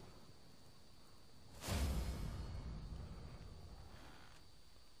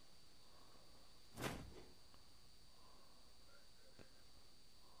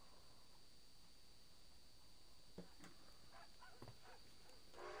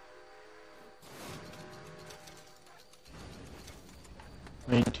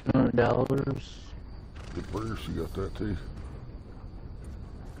 $200. Good burger, she got that too.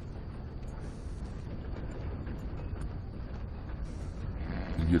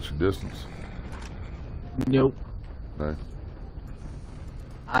 You get your distance. Nope. No.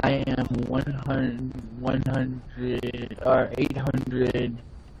 I am 100 or 800,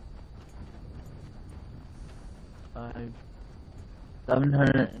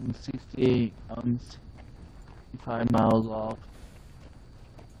 768, 65 miles off.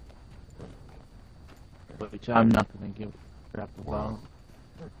 Which I'm not going to give a crap about. Wow.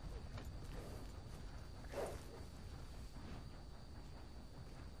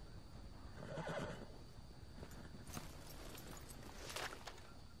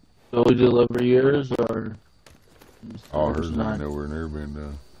 So we deliver yours or? All hers not? ain't nowhere near been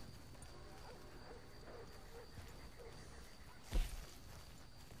done.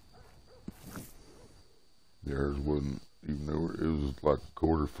 Yeah, hers wasn't even nowhere. It was like a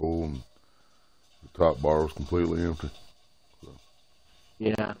quarter full and the top bar was completely empty.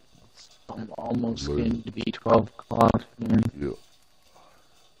 Yeah. I'm almost Lose. getting to be 12 o'clock again. Yep.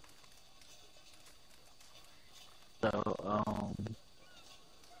 So,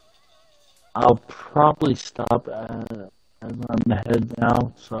 I'll probably stop as I'm heading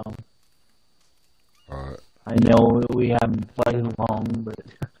out, so Alright. I know we haven't played long, but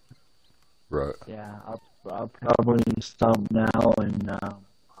Right. yeah, I'll probably stop now and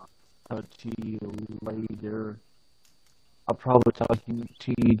talk to you later. I'll probably talk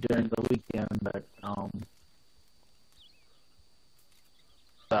to you during the weekend, but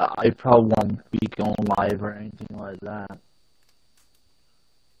I probably won't be going live or anything like that.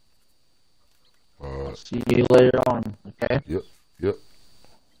 Alright. See you later on, okay? Yep. Yep.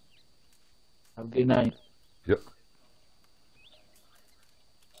 Have a good night. Yep.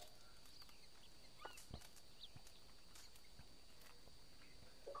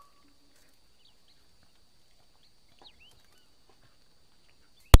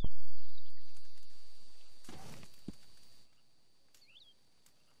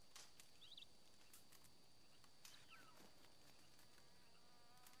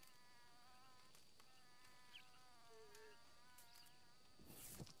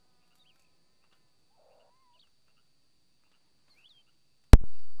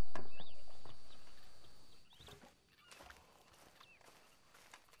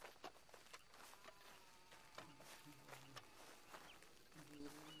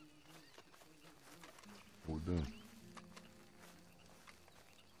 What we doing?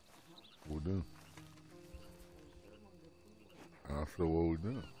 What we doing? I said, what we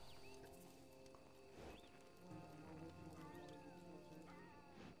doing?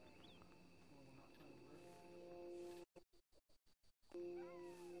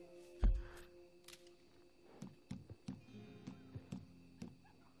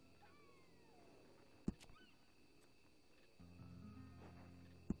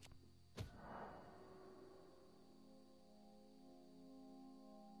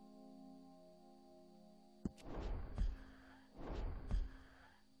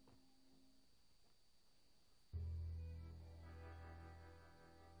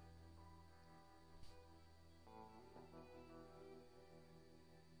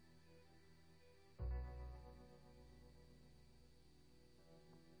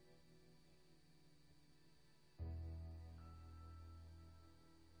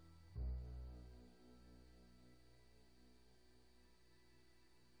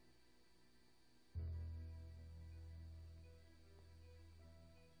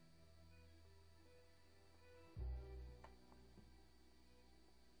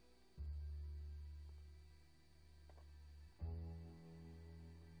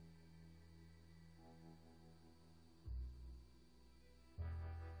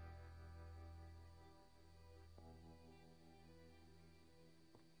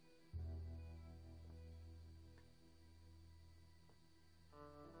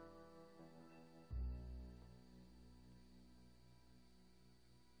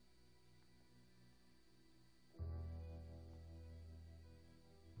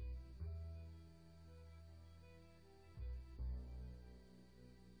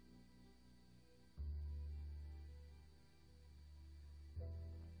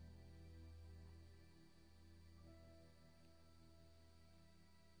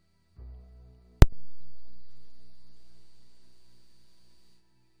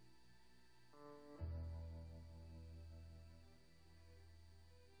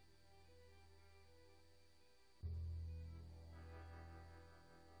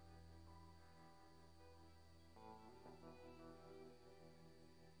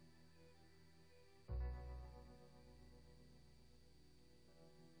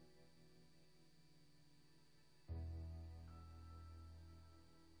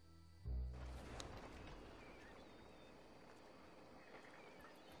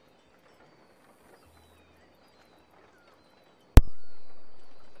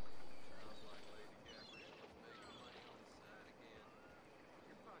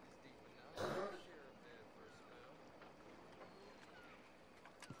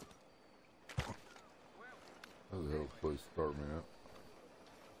 hell of a place to start me out.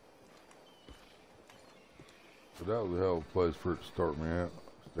 But that was a hell of a place for it to start me out.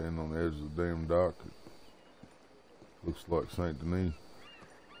 Standing on the edge of the damn dock. It looks like Saint Denis.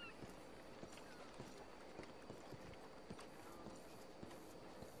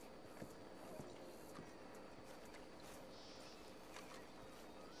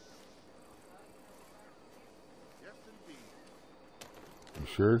 You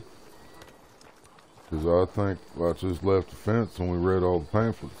sure? Because I think I just left the fence and we read all the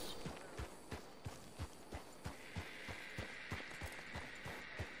pamphlets.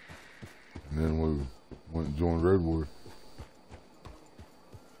 And then we went and joined Redwood.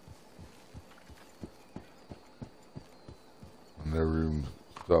 I never even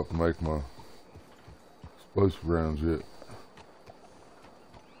stopped to make my explosive rounds yet.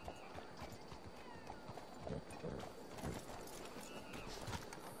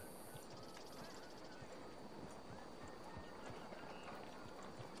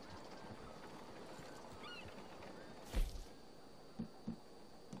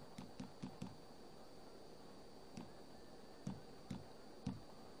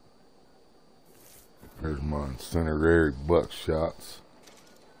 There's my incendiary buckshots. That's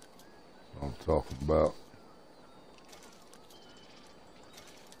what I'm talking about.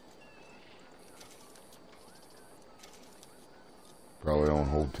 Probably on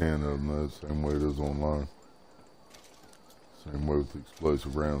hold 10 of them, the same way it is online. Same way with the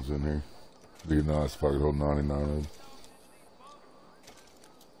explosive rounds in here. Be nice if I could hold 99 of them.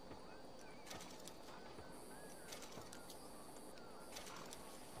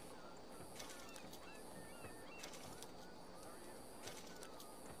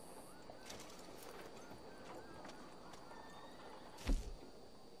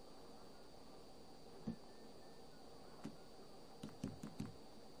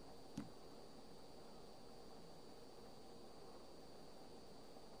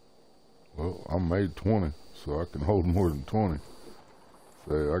 Well, I made 20, so I can hold more than 20.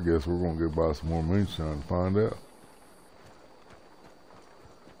 So I guess we're going to go buy some more moonshine and find out.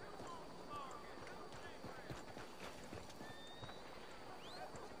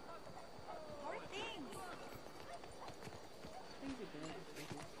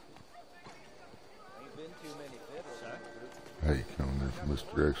 Ain't been too many fiddles. Hey, coming in from this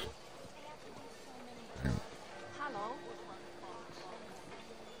direction. Damn. Hello.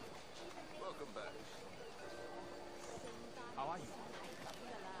 Welcome back. How are you?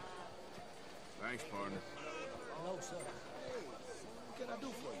 Thanks, partner. Hello, sir. What can I do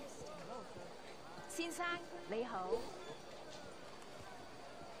for you? 先生，你好。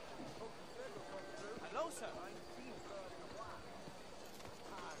 Hello, sir.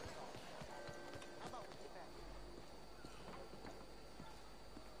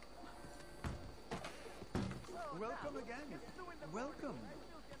 Welcome again. Welcome.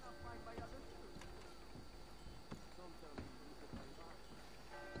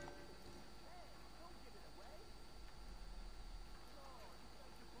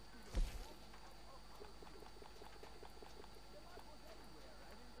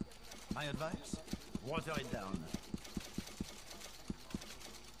 My advice? Water it down.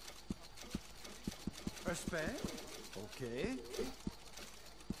 A spare? Okay.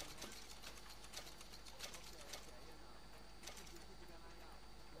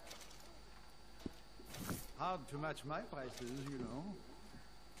 Hard to match my prices, you know.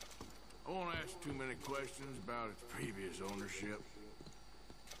 I won't ask too many questions about its previous ownership.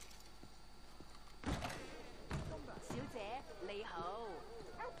 小姐，你好。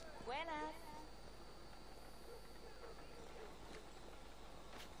Buenas。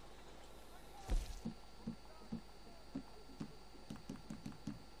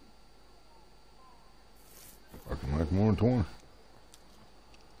 I can make more than 20.¿Cómo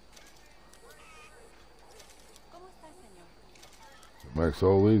está, señor? If it makes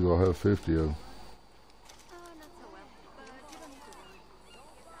all these, I'll have 50 of them. Oh, not so well, but you don't need to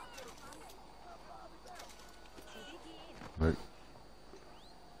worry. Hey.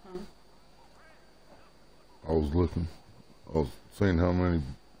 I was looking. I was seeing how many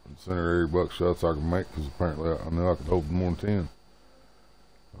incendiary buckshots I could make because apparently I knew I could hold more than 10.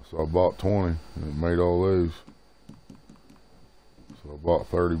 So I bought 20 and it made all those. So I bought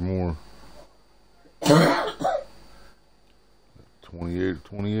 30 more. 28 or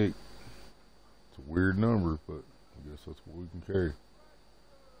 28. It's a weird number, but I guess that's what we can carry.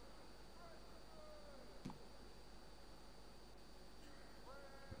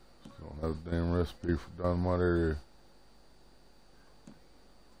 Still don't have a damn recipe for dynamite area.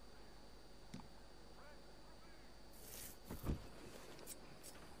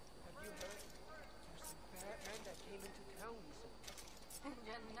 Batman that came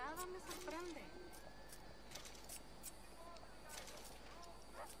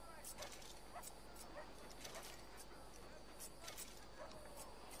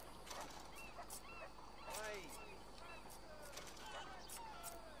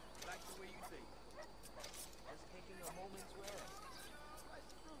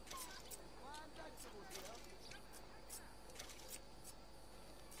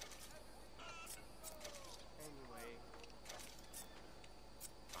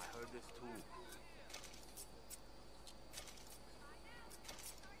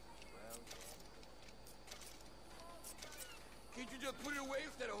way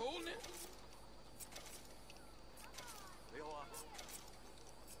instead of holding it? 你好啊，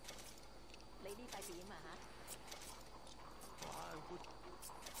你呢塊點啊嚇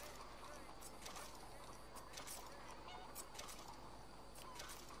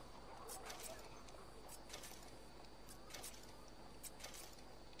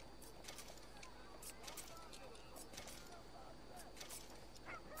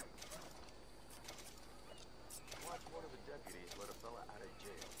？Watch one of the deputies let a fella out of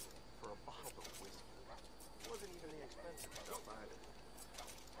jail for a bottle of whiskey. Wasn't even the expensive stuff either.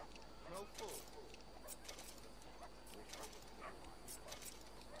 No fool.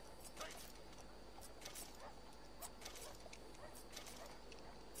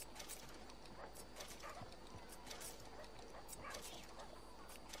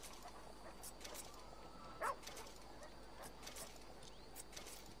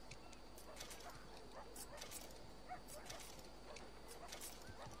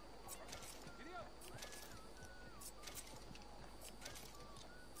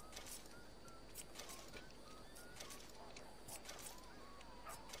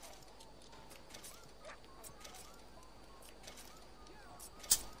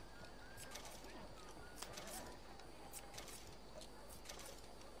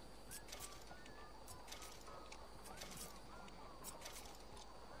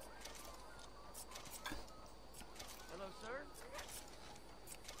 Hello, sir.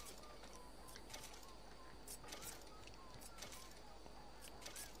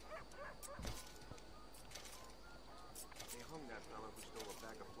 They hung that fella who stole a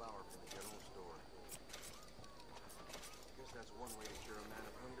bag of flour from the general store. Guess that's one way to cure a man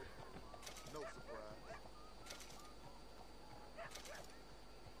of hunger. No surprise.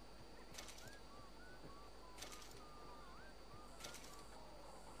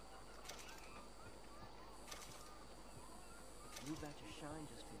 You got your shine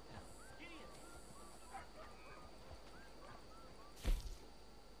just picked out.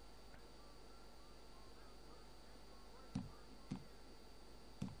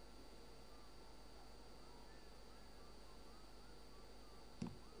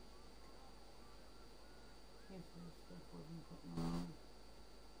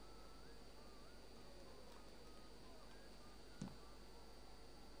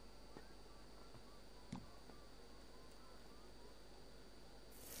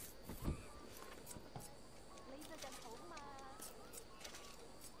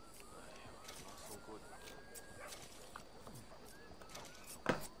 Not so good.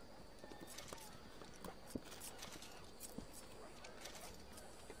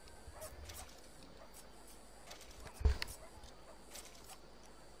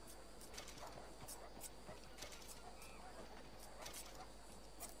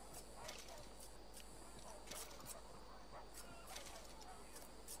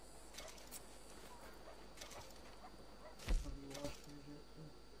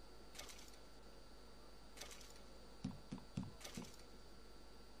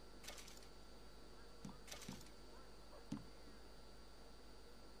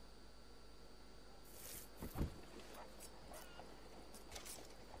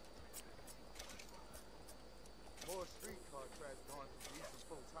 More streetcar traffic going to these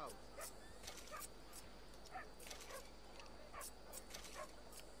folks' houses.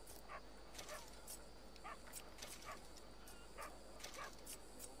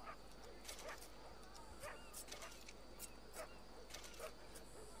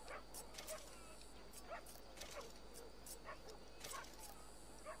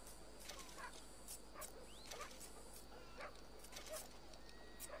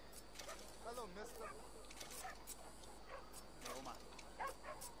 Hello, mister.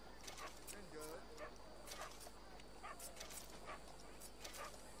 Been good.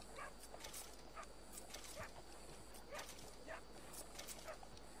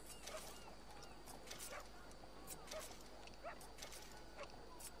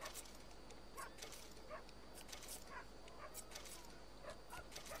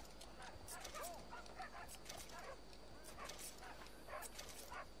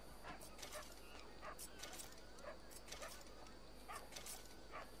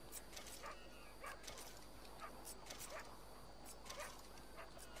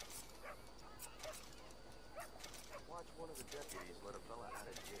 Watch one of the deputies let a fella out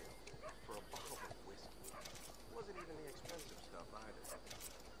of jail for a bottle of whiskey. Wasn't even the expensive stuff either.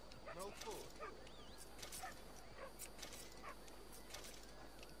 No fool.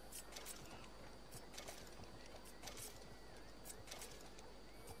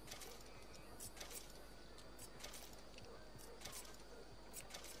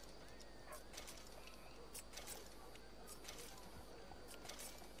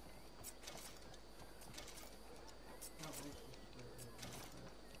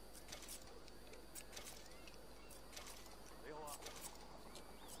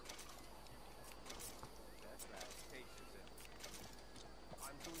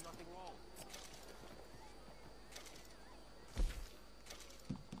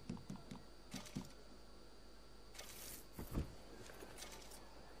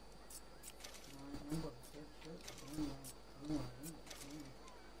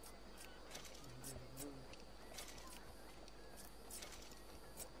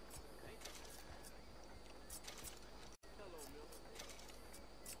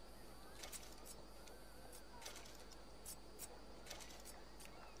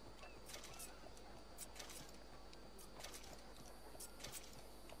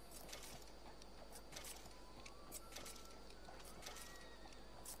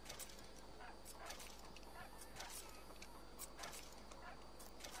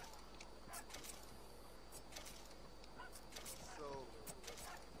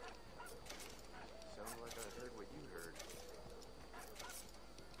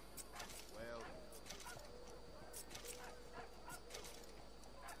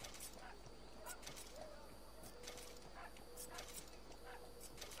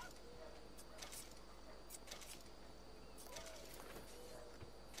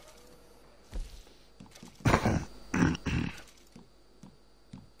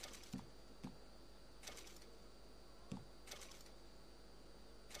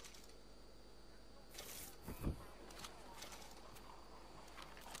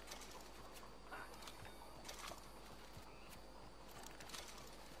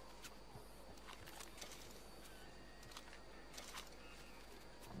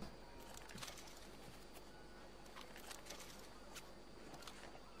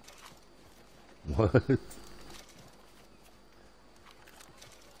 What? That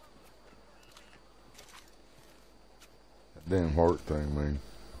damn heart thing, man.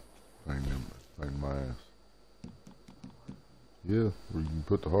 Pain my ass. Yeah, where you can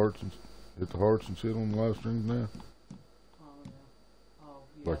put the hearts and hit the hearts and shit on the live streams now. Oh, yeah. Oh,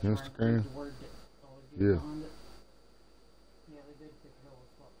 yeah. Like trying to Instagram? read the word that always gets Yeah. behind it. Yeah, they did pick it all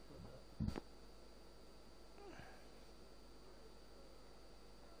up for that.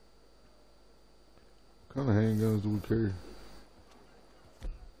 What kind of handguns do we carry?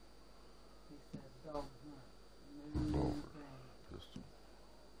 He said dog hunt. New Revolver. thing. Pistol.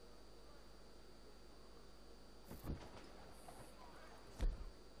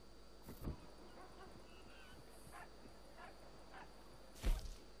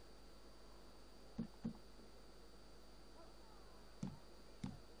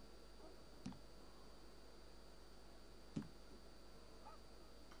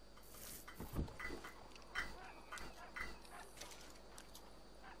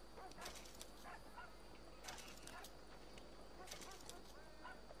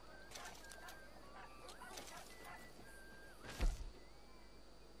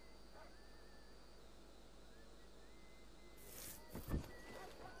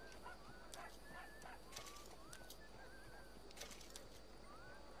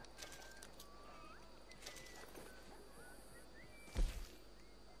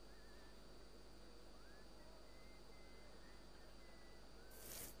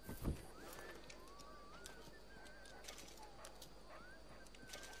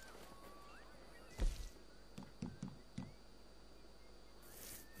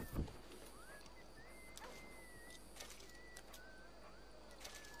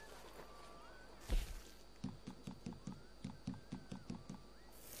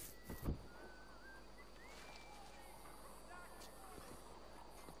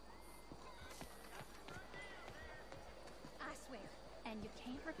 I swear, and you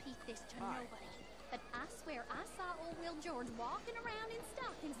can't repeat this to nobody, but I swear I saw old Will George walking around in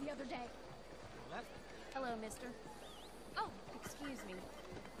stockings the other day. Hello, mister. Oh, excuse me.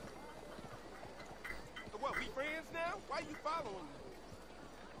 What, we friends now? Why you following me?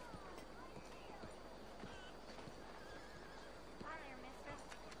 Hi there, mister.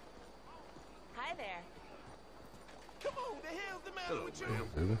 Hi there. Come on, the hell's the matter with you?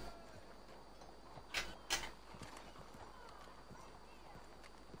 Really?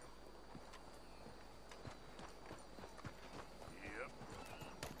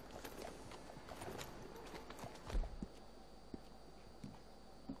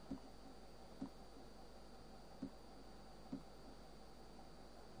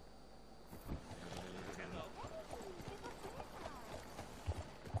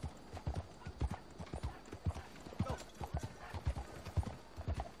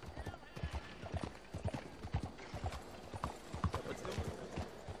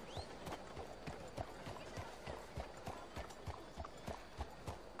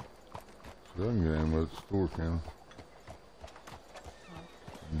 So I can get ammo at the store, can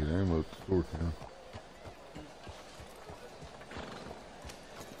I? Get ammo at the store, can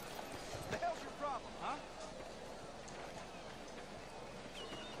The hell's your problem, huh?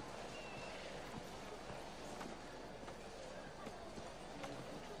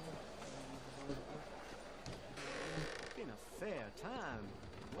 Been a fair time.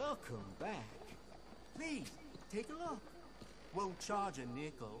 Welcome back. Please, take a look. Won't charge a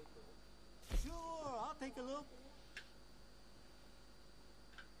nickel. Sure, I'll take a look.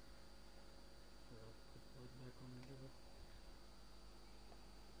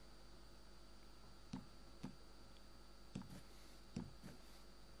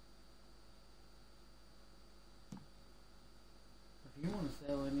 If you want to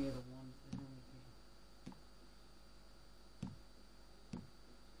sell any of the ones to him, you can.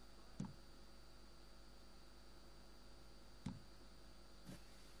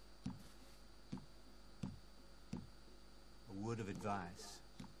 A word of advice.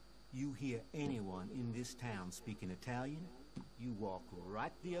 You hear anyone in this town speaking Italian, you walk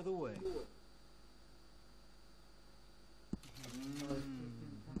right the other way.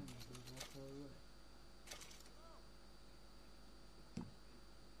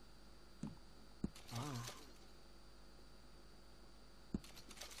 Ah.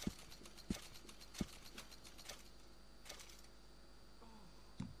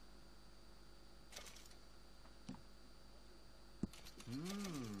 Hmm.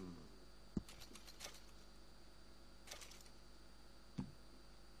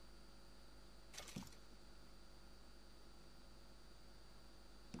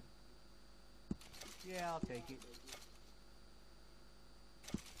 Yeah, I'll take it.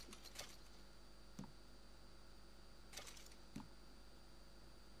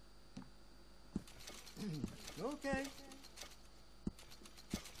 okay.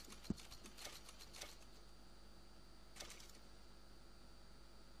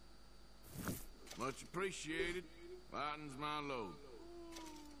 Much appreciated. Lightens my load.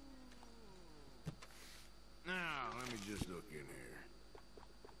 Now, let me just look in here.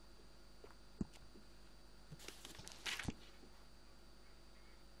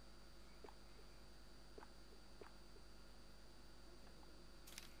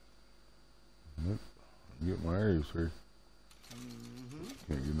 Yep. Get my areas here.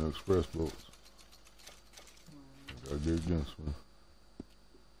 Can't get no express bolts. Gotta get against me.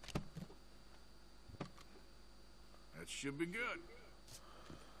 That should be good.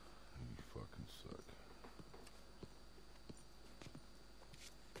 You fucking suck.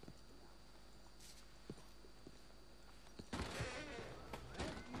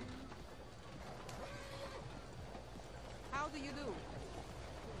 How do you do?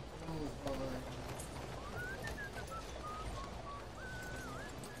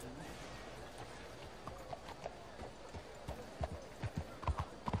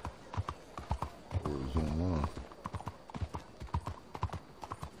 Or it's online.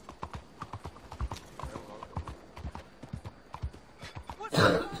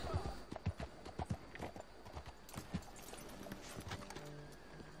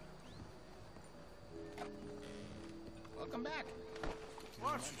 Welcome back.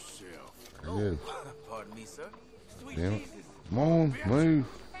 Watch yourself. There it is. Pardon me, sir. Sweet Damn it. Jesus. Come on, move.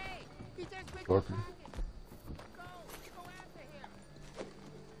 Hey, he just quick Fucker. Go after him.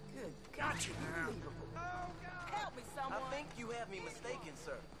 Good gotcha now. Oh, God. Help me, I someone. think you have me mistaken,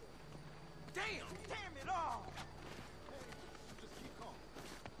 sir. Damn it all.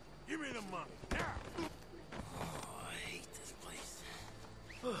 Give me the money. Now. Oh, I hate this place.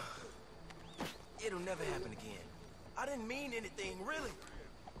 It'll never happen again. I didn't mean anything, really.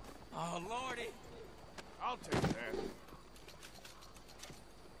 Oh, Lordy. I'll take that.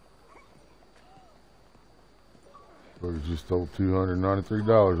 Fucker just stole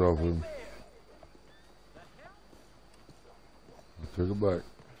 $293 off of him. I took it back.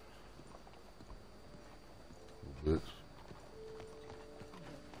 Little bitch.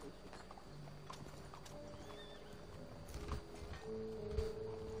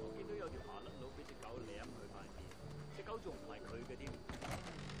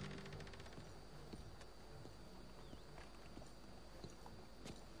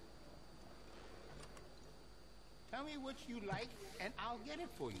 Tell me what you like, and I'll get it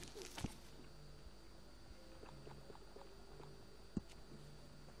for you.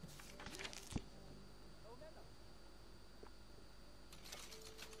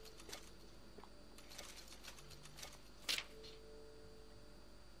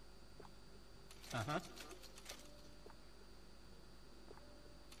 Uh-huh.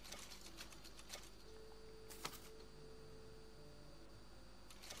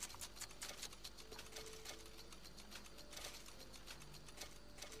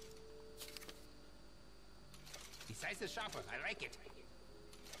 Besides the shopper, I like it.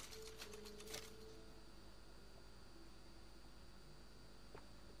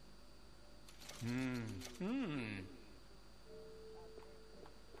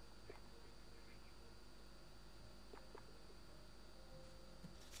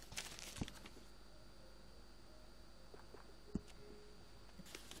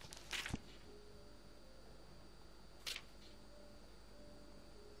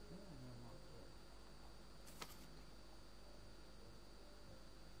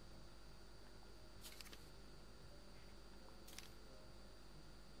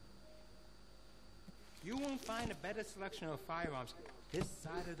 You won't find a better selection of firearms this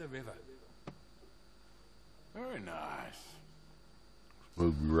side of the river. Very nice.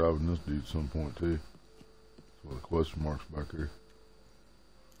 Supposed to be robbing this dude at some point too. That's why the question mark's back here.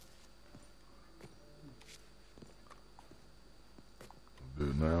 Do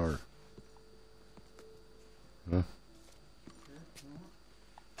it now or? Huh?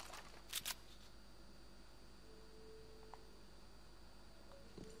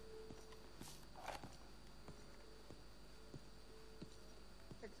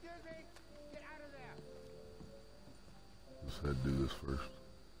 Excuse me, get out of there. Just had to do this first.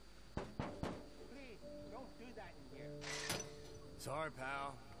 Please, don't do that in here. Sorry,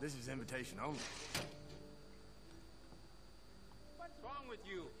 pal. This is invitation only. What's wrong with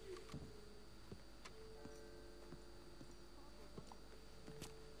you?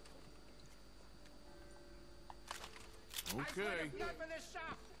 I swear Okay. to blood for this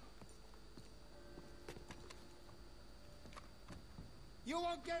shop. You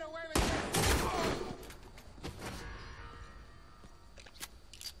won't get away with this.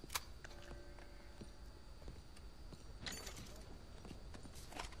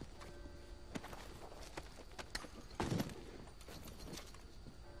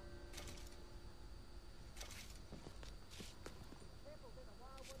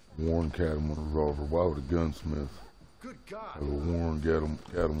 Warren Cattleman revolver. Why would a gunsmith Good God. have a Warren Cattleman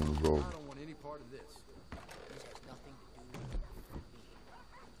revolver? I don't want any part of this.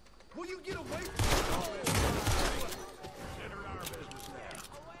 Will you get away from me? Consider our business now.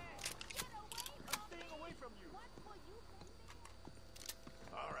 I'm staying away from you.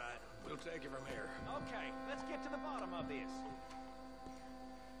 All right, we'll take it from here. Okay, let's get to the bottom of this.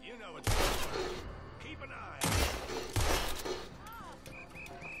 You know it's keep an eye on it.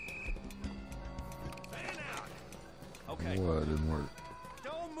 Fan out. Okay. Why it didn't work?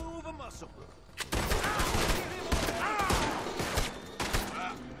 Don't move a muscle.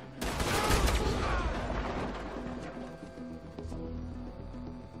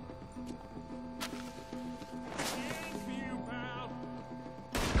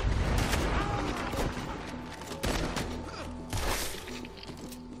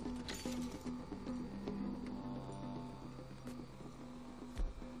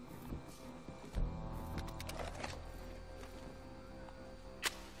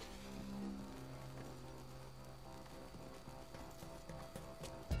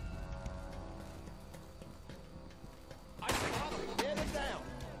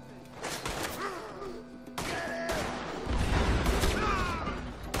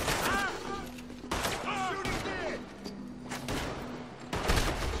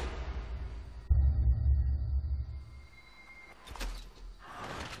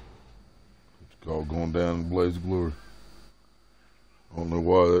 All going down in a blaze of glory. I don't know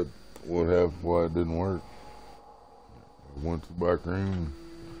why what happened, why it didn't work. I went to the back room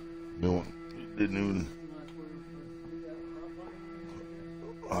and didn't even.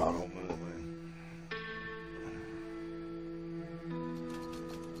 I don't know, man.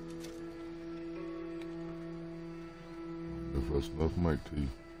 I don't know if that's enough to make tea.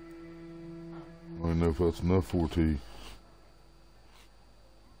 I don't know if that's enough for tea.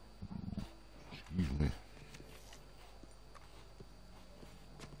 Excuse me.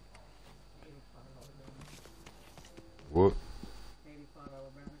 What?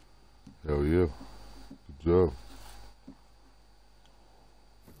 Hell yeah. Good job.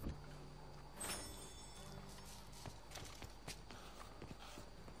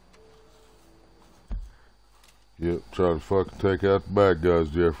 Yep, try to fucking take out the bad guys,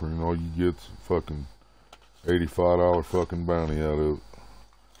 Jeffrey, and all you get's a fucking $85 fucking bounty out of it.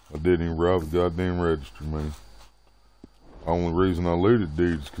 I didn't even rob the goddamn register, man. The only reason I looted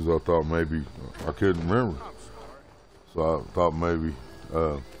dudes because I thought maybe I couldn't remember, so I thought maybe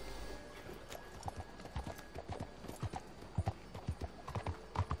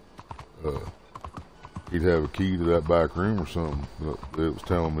he'd have a key to that back room or something. It was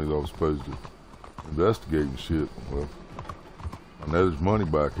telling me that I was supposed to investigate and shit. Well, I know there's money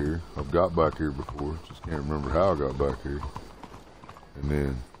back here. I've got back here before, just can't remember how I got back here. And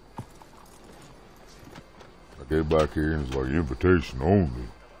then I get back here and it's like invitation only.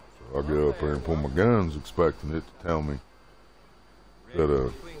 So I get up there and pull my guns, expecting it to tell me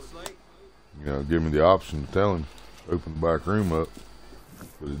that you know, give me the option to tell him open the back room up,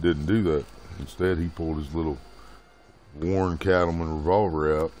 but it didn't do that. Instead, he pulled his little Warren Cattleman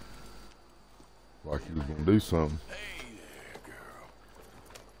revolver out like he was gonna do something.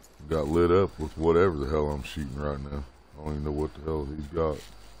 Got lit up with whatever the hell I'm shooting right now. I don't even know what the hell he's got.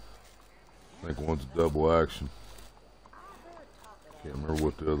 I think one's a double action. Can't remember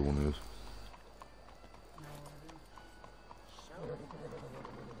what the other one is.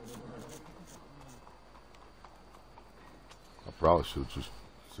 I probably should just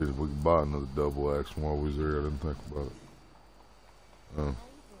see if we can buy another double action while we was there. I didn't think about it.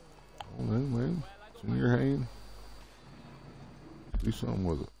 Oh man, it's in your hand. Do something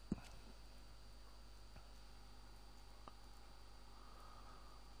with it.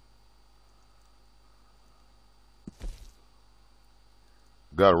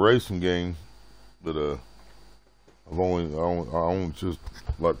 Got a racing game, but I only just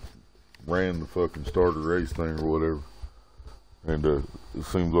like ran the fucking starter race thing or whatever, and it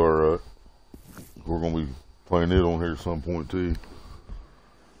seems alright. We're gonna be playing it on here at some point too.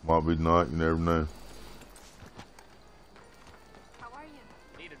 Might be tonight, you never know. How are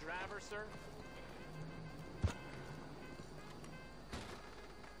you? Need a driver, sir?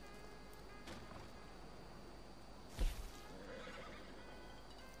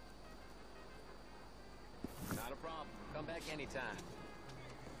 Not a problem. Come back anytime.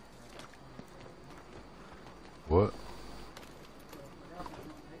 What?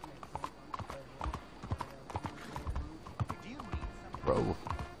 Probably.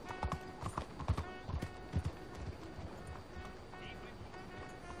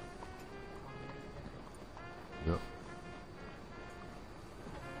 Yep.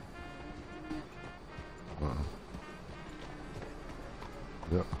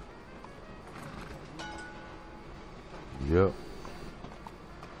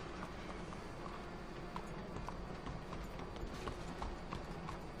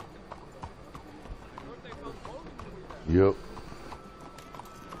 Yep.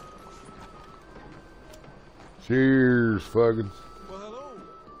 Cheers, fuckins. Well, hello.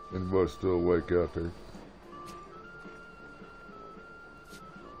 Anybody still awake out there?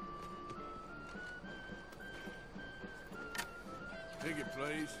 Ticket,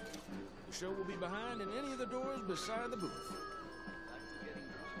 please. The show will be behind in any of the doors beside the booth.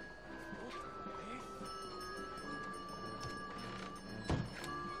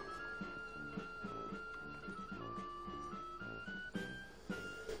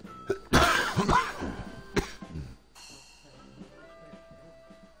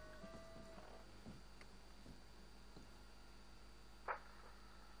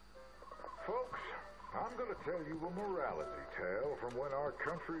 Folks, I'm going to tell you a morality tale from when our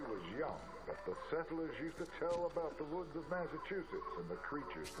country was young that the settlers used to tell about the woods of Massachusetts and the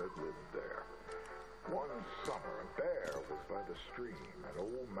creatures that lived there. One summer, a bear was by the stream, and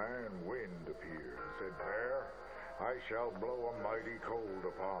Old Man Wind appeared and said, "Bear, I shall blow a mighty cold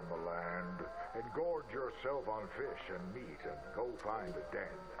upon the land, and gorge yourself on fish and meat, and go find a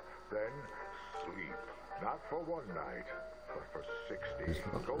den. Then sleep, not for one night, but for 60.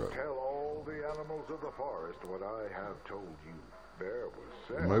 Go tell all the animals of the forest what I have told you." Bear was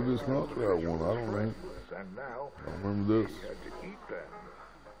sad. Maybe it's not that one. I don't know. And now I don't remember this. he had to eat them,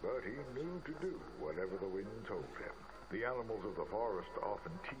 but he knew to do whatever the wind told him. The animals of the forest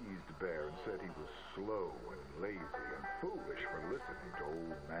often teased Bear and said he was slow and lazy and foolish for listening to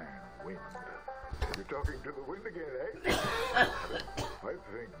Old Man Wind. You're talking to the wind again, eh? I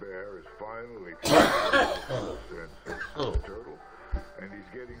think Bear is finally taking sense of the turtle, and he's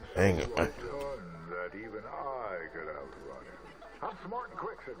getting so well done that even I could outrun him. "I'm smart and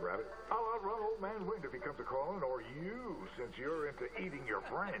quick," said Rabbit. "I'll outrun Old Man Wind if he comes a-calling, or you, since you're into eating your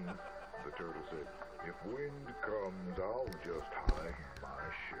friends." The turtle said, "If Wind comes, I'll just hide my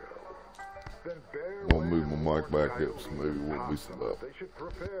shell." Then Bear I'm gonna move my mic back up so maybe it won't be so loud. They should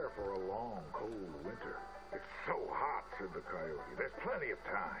prepare for a long, cold winter. "It's so hot," said the coyote. "There's plenty of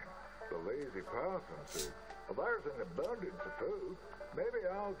time." The lazy possum said, "Well, there's an abundance of food. Maybe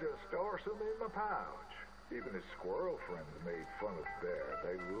I'll just store some in my pouch." Even his squirrel friends made fun of Bear.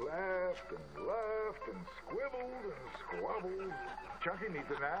 They laughed and squibbled and squabbled. "Chunky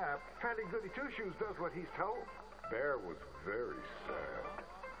needs a nap. Fatty Goody Two-Shoes does what he's told." Bear was very sad.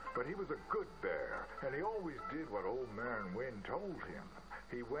 But he was a good bear, and he always did what Old Man Wind told him.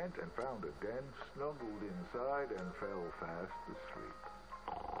 He went and found a den, snuggled inside, and fell fast asleep.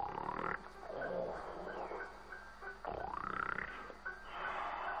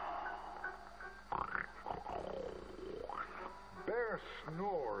 Bear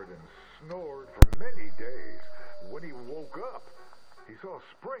snored and snored for many days. When he woke up, he saw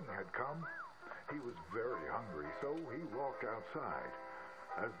spring had come. He was very hungry, so he walked outside.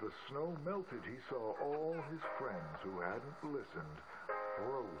 As the snow melted, he saw all his friends who hadn't listened,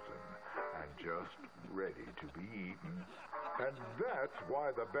 frozen and just ready to be eaten. And that's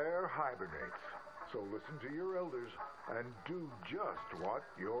why the bear hibernates. So listen to your elders and do just what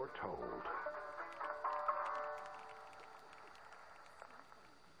you're told.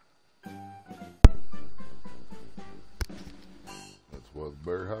 That's why the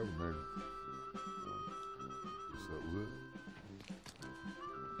bear hibernated. Guess that was it.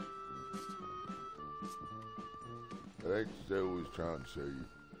 That actually Joe was trying to show you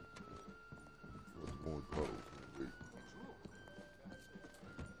what the point puddle's gonna be.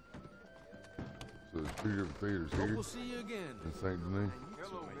 So there's two different theaters here We'll see you again. in St. Denis.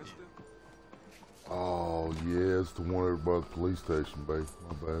 Hello, mister. Oh yeah, it's the one over by the police station, babe.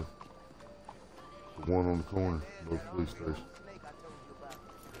 My bad. The one on the corner of the police station.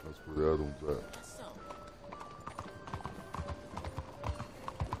 That's where the other one's at.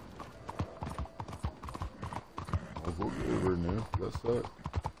 I'll vote over now. That's that.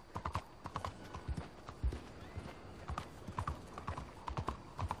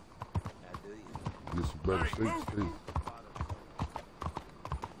 Get some better seats too.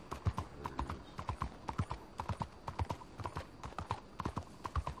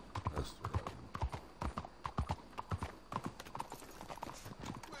 That's the right one.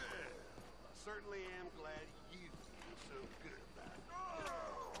 I certainly am glad you feel so good about it.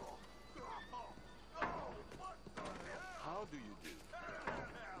 How do you do?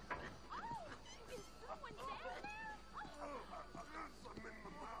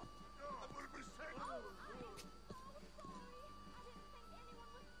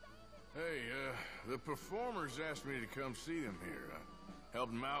 Hey, the performers asked me to come see them here. I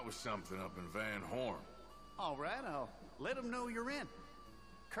helped them out with something up in Van Horn. All right, I'll let them know you're in.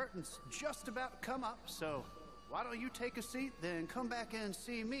 Curtain's just about to come up, so why don't you take a seat, then come back and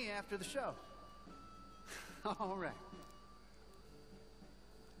see me after the show? All right.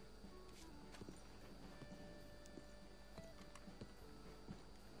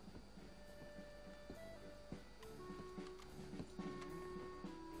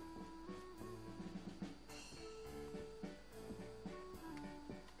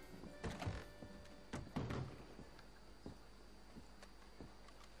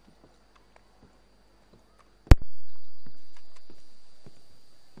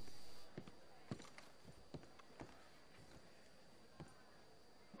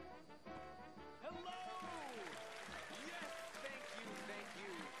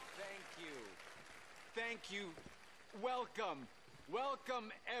 Thank you. Welcome.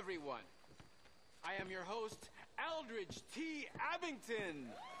 Welcome, everyone. I am your host, Aldridge T. Abington.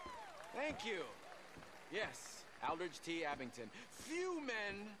 Thank you. Yes, Aldridge T. Abington. Few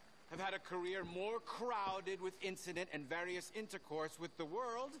men have had a career more crowded with incident and various intercourse with the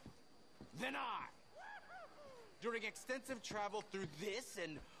world than I. During extensive travel through this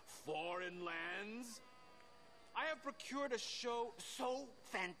and foreign lands, I have procured a show so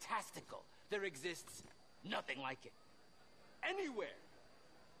fantastical there exists nothing like it anywhere.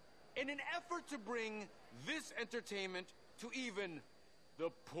 In an effort to bring this entertainment to even the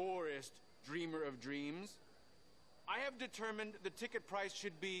poorest dreamer of dreams, I have determined the ticket price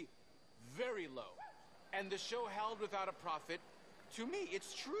should be very low, and the show held without a profit. To me,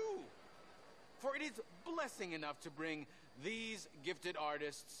 it's true. For it is blessing enough to bring these gifted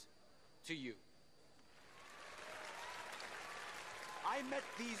artists to you. I met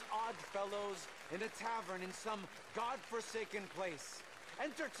these odd fellows in a tavern in some godforsaken place,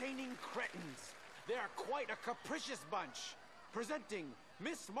 entertaining cretins. They are quite a capricious bunch, presenting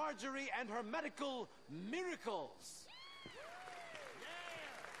Miss Marjorie and her medical miracles.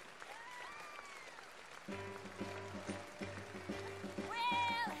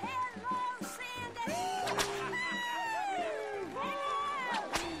 Well, hello, Sandy!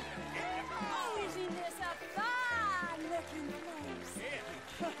 Oh, isn't this a fine-looking place?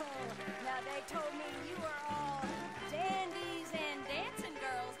 Now, they told me you were all dandies and dancing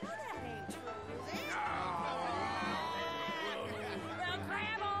girls. Well, that ain't true, is it? Well,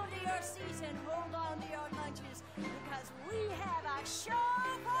 grab onto your seats and hold on to your lunches, because we have a show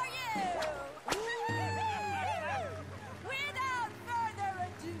for you! Without further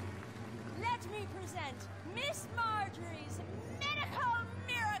ado, let me present Miss Marjorie's medical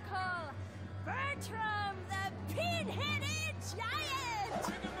miracle, Bertram the Pin-Headed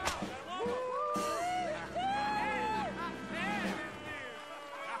Giant!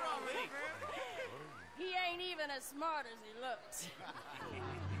 He ain't even as smart as he looks.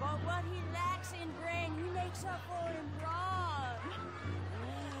 But what he lacks in brain, he makes up for in brawn.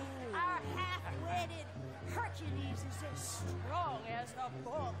 Our half-witted Hercules is as strong as a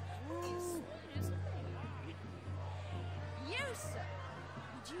bull. You, sir,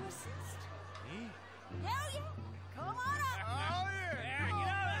 would you assist? Me? Hell yeah! Come on up! Oh, yeah! Get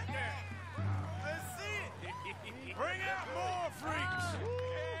out there! Let's see it! Bring out more freaks!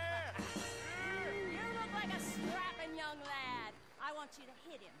 You look like a strapping young lad. I want you to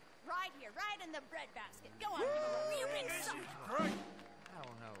hit him. Right here, right in the breadbasket. Go on, give him a real big suck. Great! I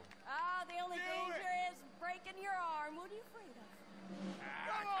don't know. Ah, the only danger is breaking your arm. What are you afraid of?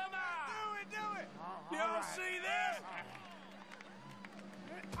 Come on now! Do it! Y'all see this?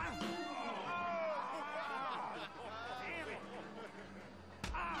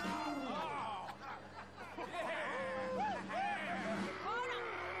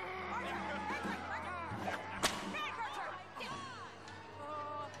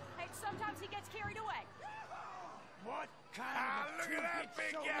 Sometimes he gets carried away. What kind of look at that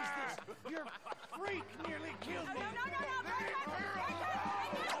big guy! Your freak nearly killed me.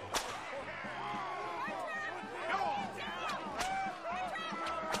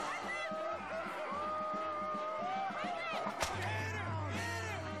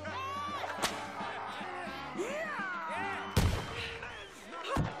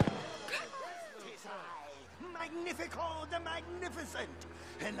 Magnifico the Magnificent,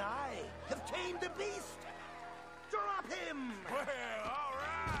 and I have tamed the beast. Drop him! Well, all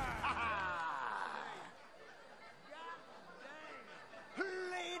right!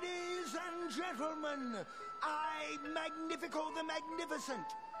 Ladies and gentlemen, I, Magnifico the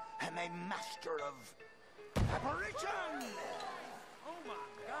Magnificent, am a master of apparition. Oh my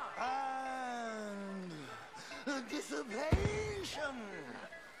God! And dissipation.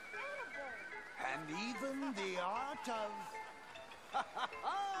 And even the art of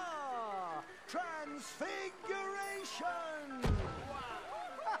transfiguration.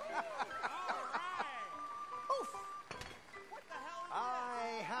 Oof.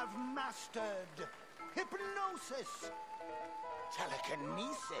 I have mastered hypnosis,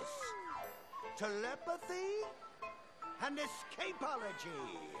 telekinesis, telepathy, and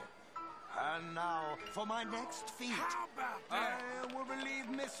escapology. And now, for my next feat, How about that? I will relieve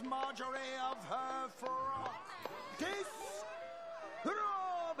Miss Marjorie of her frock. Disrobio!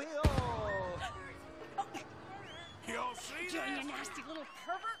 Y'all see Join that? you nasty little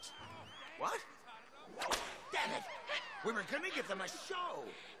pervert. What? Damn it! We were gonna give them a show.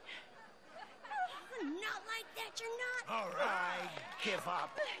 Not like that, you're not. All right. I give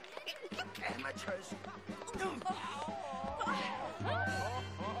up. Amateurs.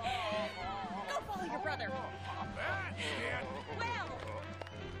 Go follow your brother. That's it. Well,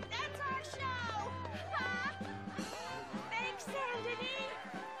 that's our show. Huh? Thanks, Sandy.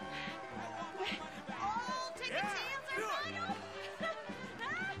 All ticket Yeah, sales are do it. final.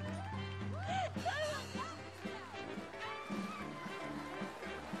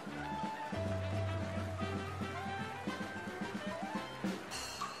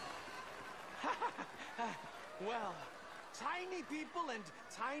 Well, tiny people and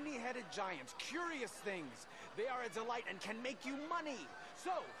tiny-headed giants, curious things. They are a delight and can make you money.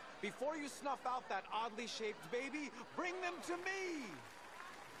 So, before you snuff out that oddly shaped baby, bring them to me.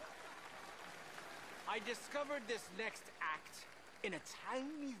 I discovered this next act in a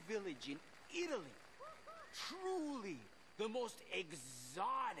tiny village in Italy. Truly the most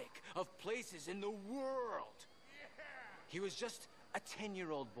exotic of places in the world. He was just a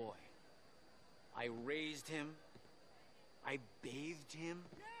 10-year-old boy. I raised him. I bathed him.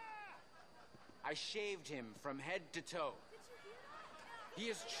 I shaved him from head to toe. He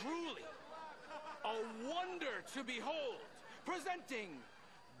is truly a wonder to behold. Presenting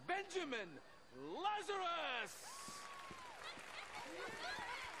Benjamin Lazarus!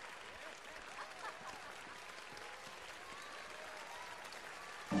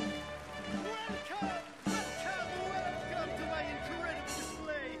 Welcome to my incredible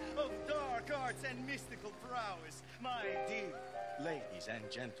display of dark arts and mystical prowess, my dear ladies and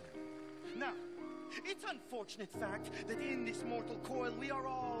gentlemen. Now, it's unfortunate fact that in this mortal coil we are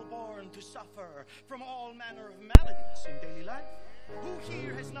all born to suffer from all manner of maladies in daily life. Who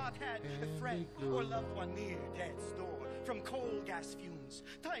here has not had a friend or loved one near death's door from coal gas fumes,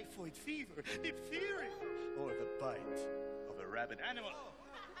 typhoid fever, diphtheria, or the bite of a rabid animal?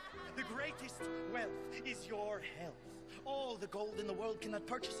 The greatest wealth is your health. All the gold in the world cannot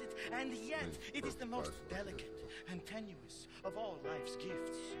purchase it, and yet it is the most delicate and tenuous of all life's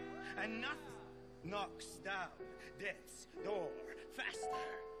gifts. And nothing knocks down death's door faster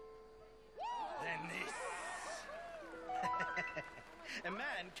than this. A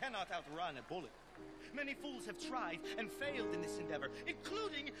man cannot outrun a bullet. Many fools have tried and failed in this endeavor,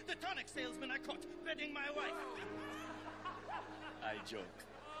 including the tonic salesman I caught bedding my wife. I joke.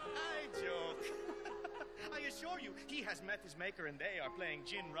 I assure you, he has met his maker and they are playing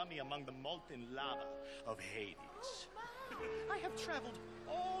gin rummy among the molten lava of Hades. I have traveled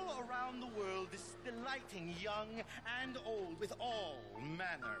all around the world, delighting young and old with all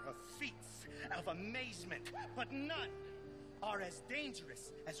manner of feats of amazement, but none are as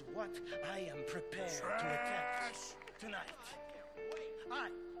dangerous as what I am prepared to attempt tonight. I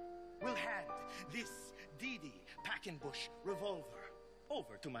will hand this Didi Packenbush revolver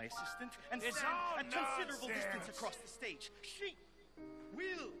over to my assistant and It's stand all at considerable nonsense. distance across the stage. She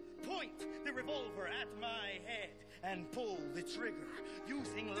will point the revolver at my head and pull the trigger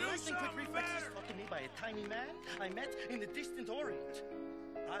using lightning quick reflexes taught to me by a tiny man I met in the distant Orient.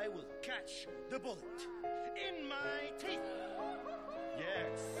 I will catch the bullet in my teeth.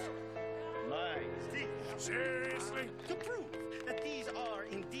 Yes, my teeth. Seriously? To prove that these are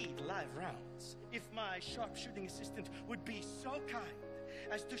indeed live rounds, if my sharpshooting assistant would be so kind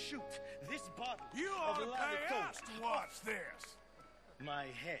as to shoot this bottle You of ought to live pay coke us to watch this. my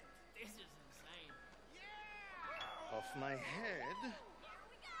head. This is insane. Off my head.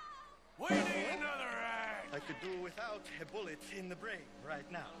 We need another act. I could do without a bullet in the brain right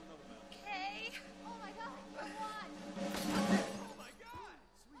now. Okay. Oh my god, go on.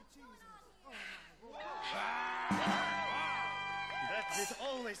 That bit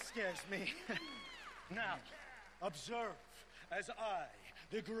always scares me. Now, observe as I,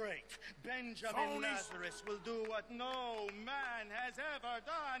 the great Benjamin Phonies. Lazarus, will do what no man has ever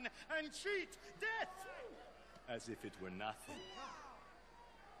done and cheat death as if it were nothing.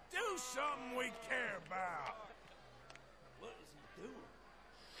 Do something we care about. What is he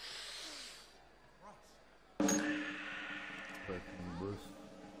doing? Back in the bus.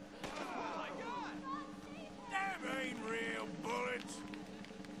 Them ain't real bullets.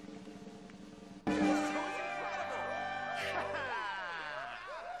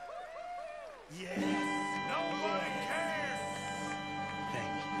 Yes.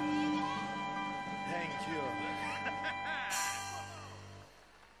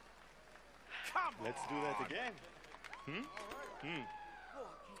 do that again? Hmm? Hmm. Oh,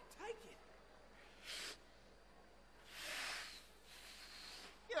 I can't take it.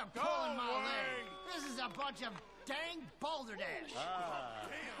 You're pulling my leg. This is a bunch of dang balderdash. Ah.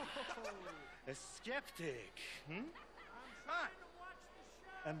 A skeptic, hmm?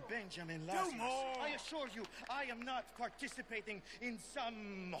 I'm Benjamin Lazarus. I assure you, I am not participating in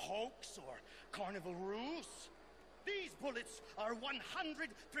some hoax or carnival ruse. These bullets are 100%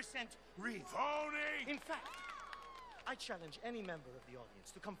 real. Phony! In fact, I challenge any member of the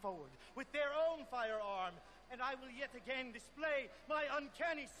audience to come forward with their own firearm, and I will yet again display my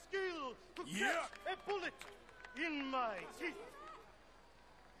uncanny skill to catch a bullet in my teeth.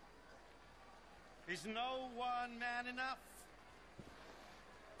 Is no one man enough?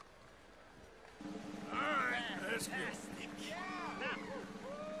 All right, let's go. Fantastic.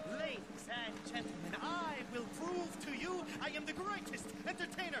 Now, ladies and gentlemen, I will prove to you I am the greatest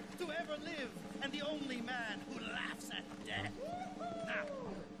entertainer to ever live and the only man who laughs at death. Now,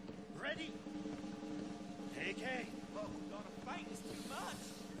 ready? Take aim. Oh, not a fight is too much.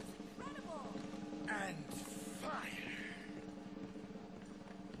 Incredible. And fire.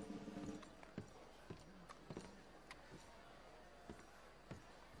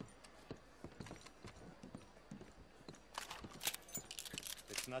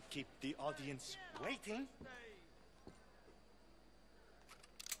 Let's not keep the audience waiting.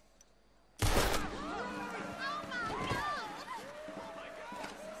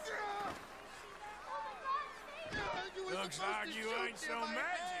 Looks like you ain't so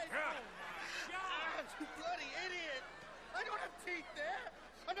magic, huh? Ah, you bloody idiot! I don't have teeth there!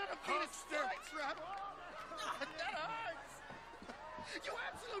 I'm not a penis flytrap! God, that hurts! You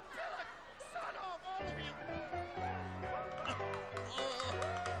absolute pillock! Son of all of you!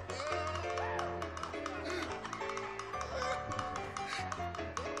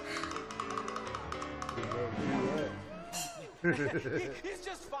 He's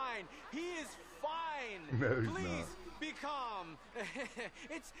just fine. He is fine. No, he's Please not. be calm.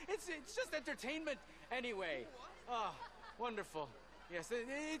 it's just entertainment anyway. Oh, wonderful. Yes,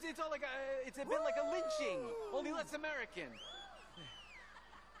 it's all like it's a bit like a lynching, only less American.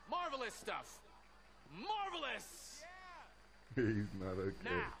 Marvelous stuff. Marvelous. He's not okay.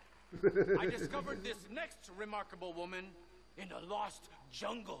 Now, I discovered this next remarkable woman in a lost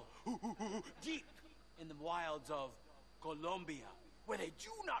jungle, deep in the wilds of Colombia, where they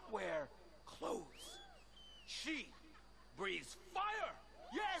do not wear clothes. She breathes fire!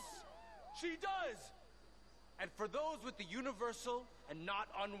 Yes, she does! And for those with the universal and not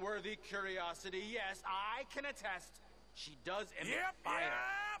unworthy curiosity, yes, I can attest, she does emit fire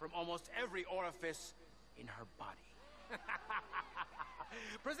from almost every orifice in her body.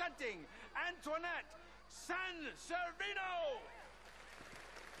 Presenting Antoinette Sanservino!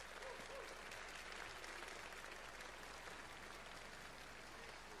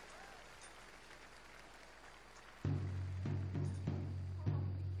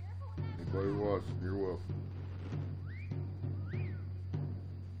 Anybody watching, you're welcome.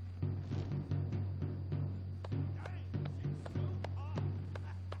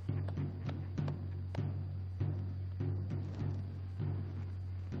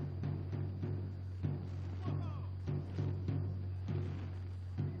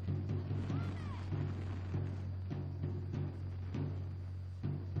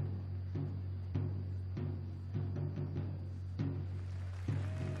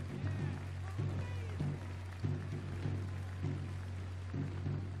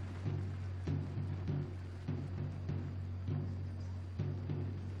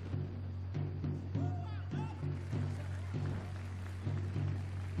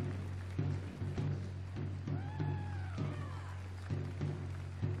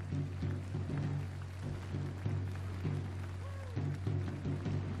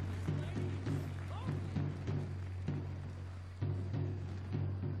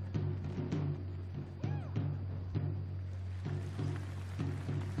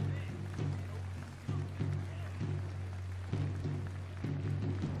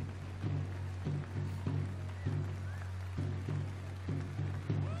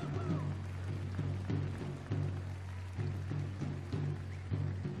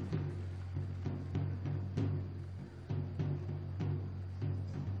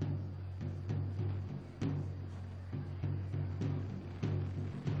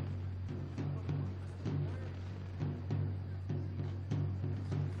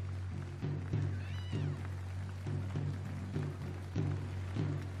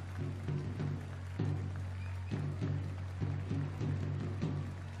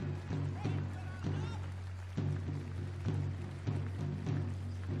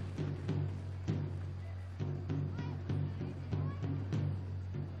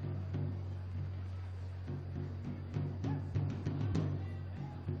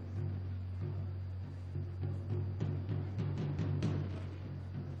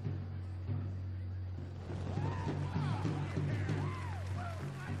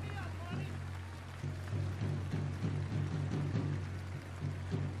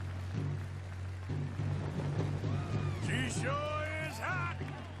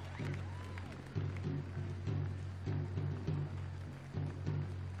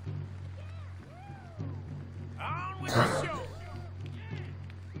 with the show.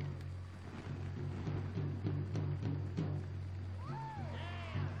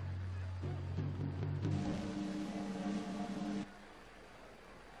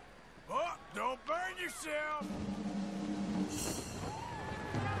 Oh, don't burn yourself.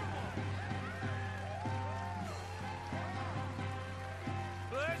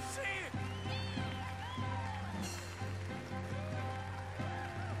 Let's see it.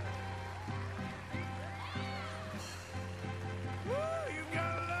 Woo, you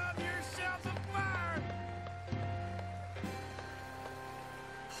gotta love yourself a fire.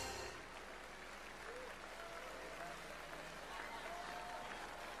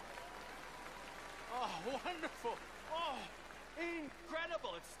 Oh, wonderful. Oh,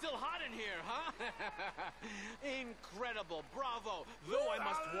 incredible. It's still hot in here, huh? Incredible. Bravo. Though I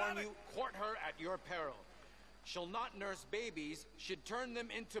must warn you, court her at your peril. She'll not nurse babies, she'd turn them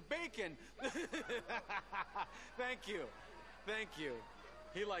into bacon. Thank you. Thank you.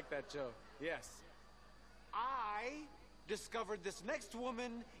 He liked that joke. Yes. I discovered this next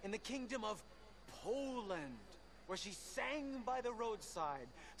woman in the kingdom of Poland, where she sang by the roadside,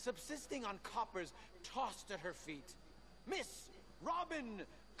 subsisting on coppers tossed at her feet. Miss Robin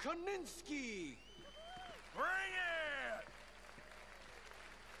Koninsky. Bring it!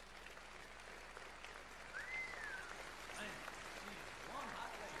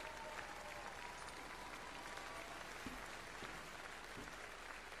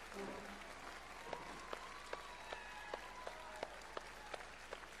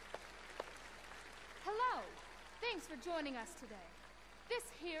 Hello. Thanks for joining us today. This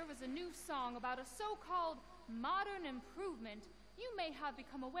here is a new song about a so-called modern improvement you may have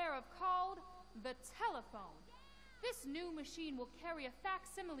become aware of called the telephone. This new machine will carry a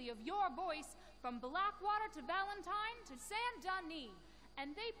facsimile of your voice from Blackwater to Valentine to Saint Denis,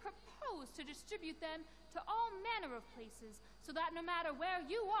 and they propose to distribute them to all manner of places so that no matter where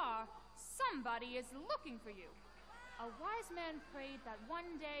you are, somebody is looking for you. A wise man prayed that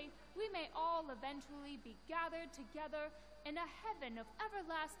one day we may all eventually be gathered together in a heaven of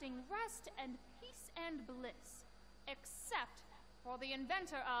everlasting rest and peace and bliss, except for the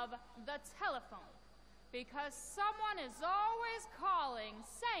inventor of the telephone, because someone is always calling,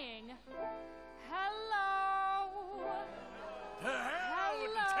 saying, hello. To hell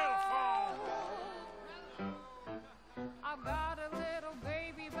with the telephone. I've got a little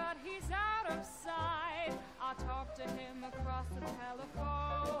baby, but he's out of sight. I talk to him across the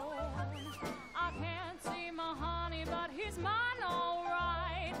telephone. I can't see my honey, but he's mine all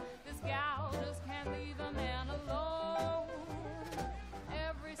right. This gal just can't leave a man alone.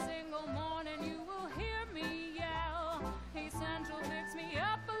 Every single morning you will hear me yell. He central picks me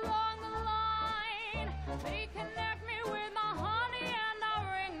up along the line. They connect me with my honey and I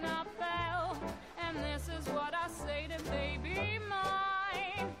ring that bell. And this is what I say to baby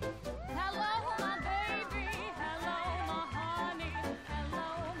mine. Hello, my baby. Hello, my honey. Hello,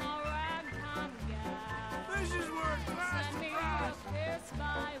 my ragtime gal. This is where it's Send me a kiss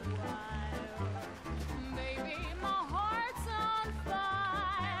by wire. Baby, my heart's on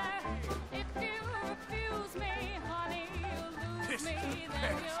fire. If you refuse me, honey, you'll lose me.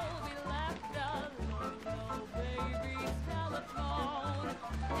 Then you'll be left alone. Oh, baby, telephone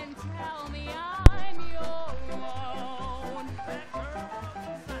and tell me I'm your own.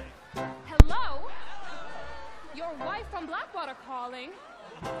 Hello? Your wife from Blackwater calling.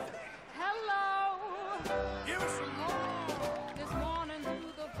 Hello? Give us some more. This morning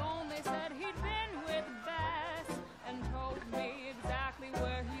through the phone they said he'd been with Bess and told me exactly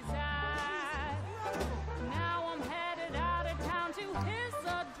where he's at. Now I'm headed out of town to his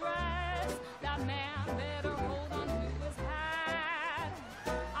address. That man better hold on to his hat.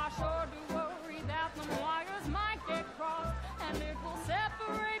 I sure do worry that the wires might get crossed and it will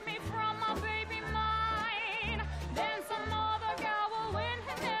separate me from my baby mine. Then some other gal will win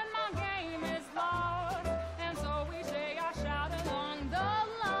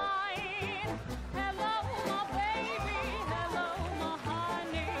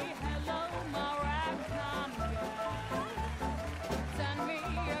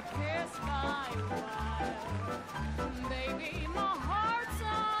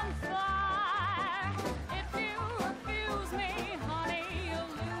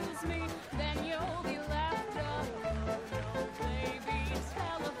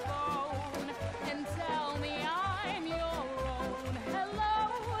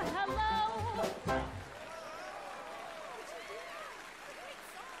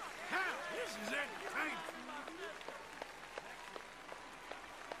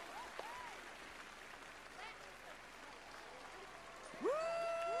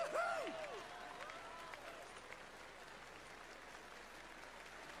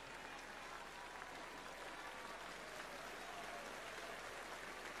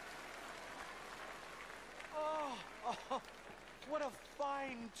What a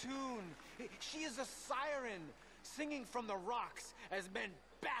fine tune. She is a siren, singing from the rocks as men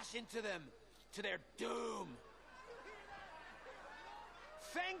bash into them to their doom.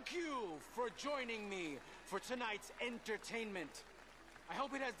 Thank you for joining me for tonight's entertainment. I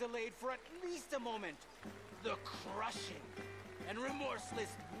hope it has delayed for at least a moment the crushing and remorseless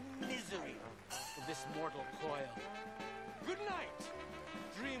misery of this mortal coil. Good night,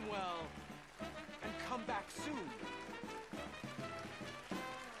 dream well, and come back soon.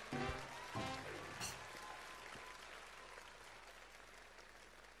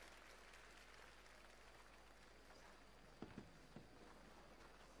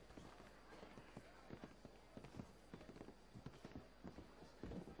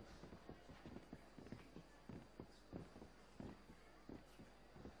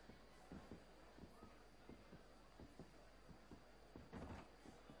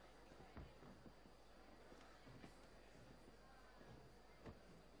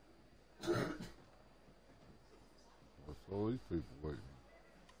 All these people waiting.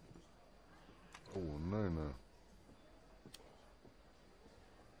 Oh, no, no.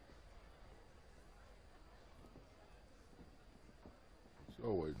 What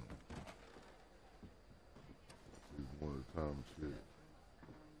y'all waiting on? See one at a time and shit.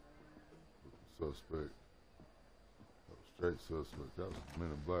 With the suspect. That was straight suspect. That was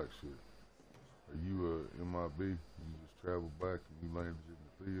Men in Black shit. Are you MIB? You just traveled back and you landed in the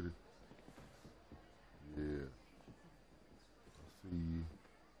theater? Yeah. See you.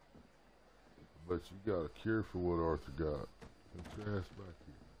 But you got a cure for what Arthur got. Get your ass back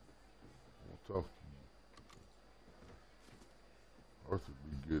here. I want to talk to you. Arthur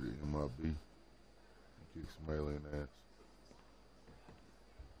be good at MIB. He kick some alien ass.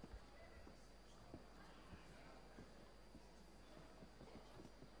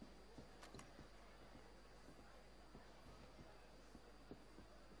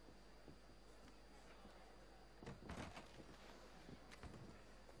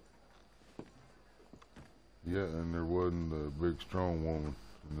 Yeah, and there wasn't a big strong woman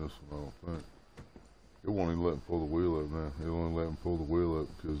in this one, I don't think. It won't even let him pull the wheel up now. It won't let him pull the wheel up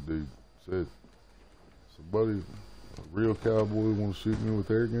because dude said, somebody, a real cowboy want to shoot me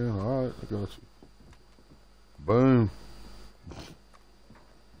with air gun? Alright, I got you. Boom.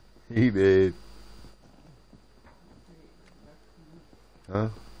 He did. Huh?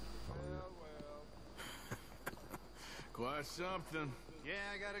 Quite something.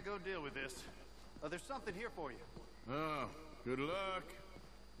 Yeah, I gotta go deal with this. There's something here for you. Oh, good luck.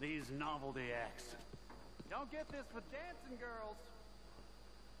 These novelty acts. Don't get this with dancing girls.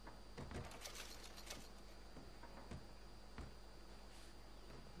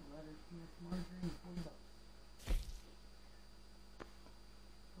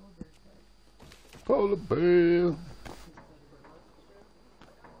 Polar bear.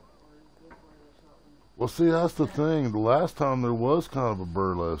 Well, see, that's the thing. The last time there was kind of a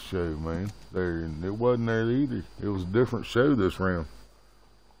burlesque show, man. There, and it wasn't there either. It was a different show this round.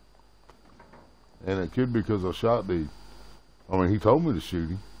 And it could be because I shot dude. I mean, he told me to shoot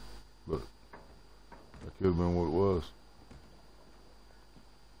him, but that could have been what it was.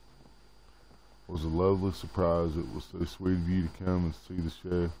 It was a lovely surprise. It was so sweet of you to come and see the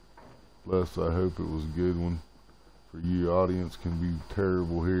show. Plus, I hope it was a good one. For you, audience can be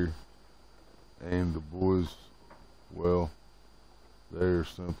terrible here. And the boys, well, they're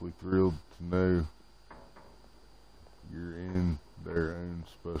simply thrilled to know you're in their own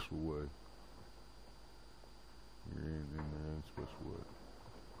special way. You're in their own special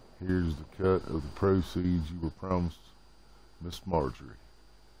way. Here's the cut of the proceeds you were promised, Miss Marjorie.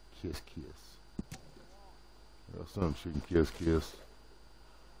 Kiss, kiss. Well, something she can kiss, kiss.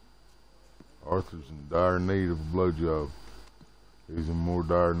 Arthur's in dire need of a blowjob. He's in more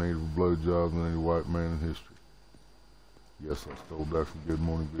dire need of a blowjob than any white man in history. Yes, I stole that from Good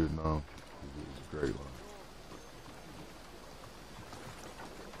Morning Vietnam. It was a great line.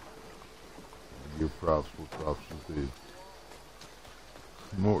 I give props where props is due.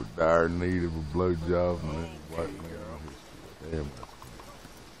 More dire need of a blowjob than any white man in history. Damn, that's cool.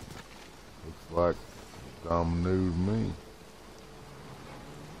 Looks like Domino to me.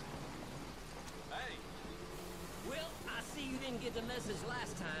 Get the message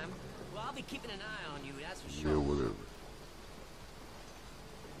last time. Well, I'll be keeping an eye on you, that's for sure. Yeah, whatever.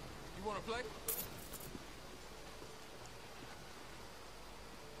 You wanna play?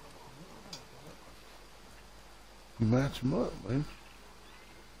 Match them up, man.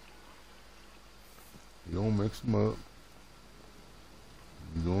 You don't mix them up.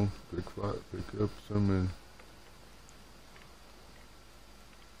 You don't pick up some.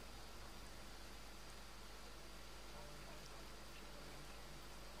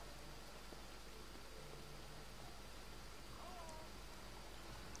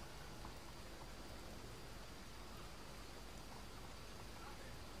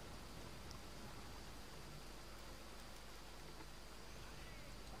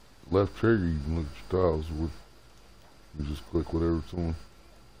 left trigger, you can look at your tiles with. You just click whatever it's on.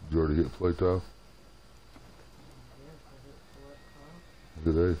 Did you already hit play tile?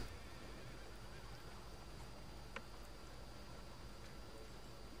 Hit A.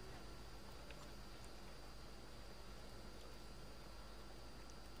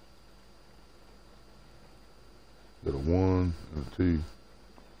 Got a 1 and a T.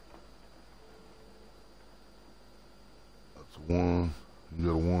 That's a 1. You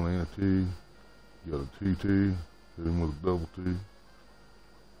got a 1 and a T. You got a TT. Hit him with a double T.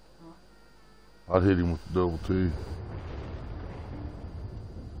 I'd hit him with the double T. There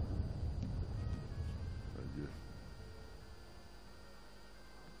you go.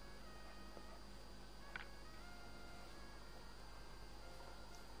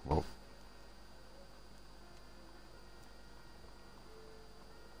 Well.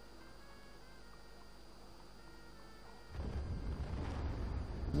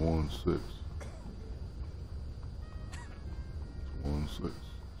 One 6. It's 1 6. So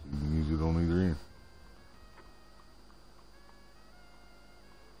you can use it on either end.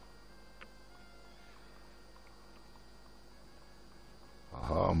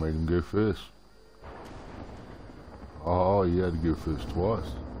 Aha, made him go fish. Oh, you had to go fish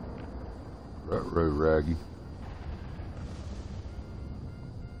twice. Right, Raggy.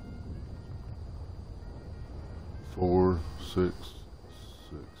 Four, 6, 6.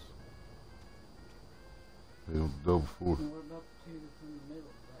 Double 4.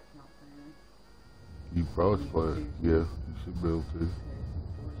 You probably play it. Yeah, you should be able to.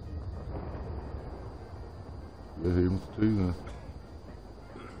 Yeah, hit him with 2 then.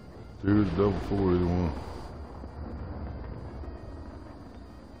 2 is double 4, either one.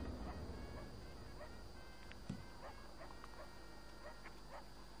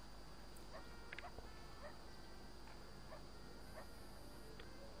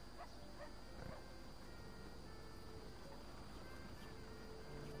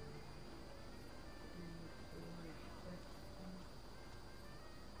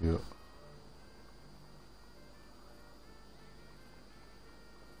 Yep.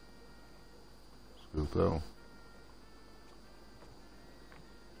 Let's go with that one.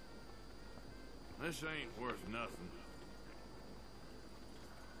 This ain't worth nothing.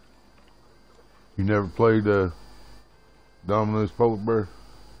 You never played Domino's Polar Bear?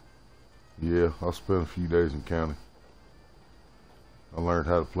 Yeah, I spent a few days in county. I learned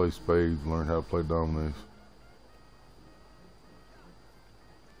how to play spades, learned how to play dominoes.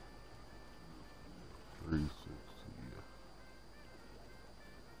 Yeah.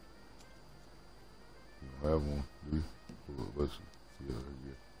 You don't have one, do you? Well, let's see. Yeah, there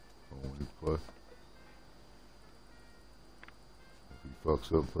you go. I don't want you to play. If he fucks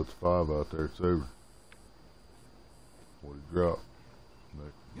up and puts 5 out there, it's over. What he dropped.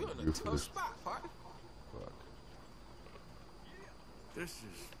 You're in a tough spot, partner. Fuck. This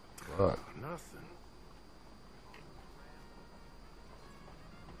is Fuck. nothing.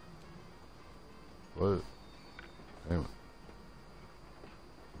 Play it. Damn it.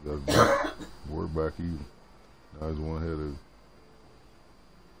 You gotta we're back even. Now he's 1 ahead of you.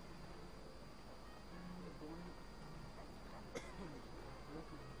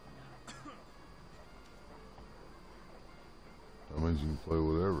 That means you can play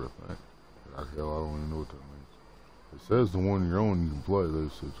whatever, I think. Hell, I don't even know what that means. It says the one you're on you can play though,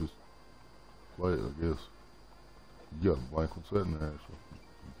 so just play it, I guess. You got a blank one setting there, actually.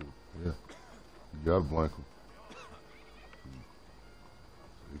 Yeah. You got a blank one.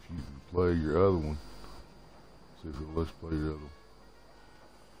 If you can play your other one, see if it'll let you play your other one.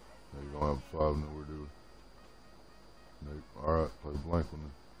 Now you don't have a 5 nowhere, do we? Nope. Alright, play the blank one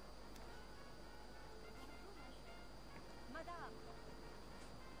then.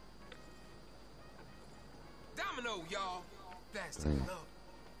 Domino, y'all. Bastard Damn. love.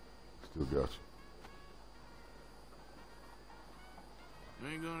 Still got you.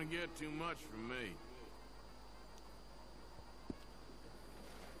 Ain't gonna get too much from me.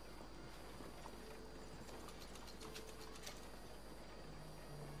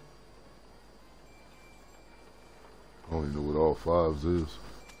 I don't even know what all 5s is.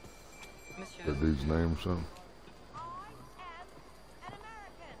 That dude's name or something?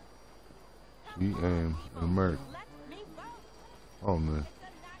 She am an American. Oh man.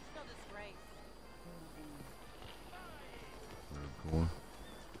 Coin.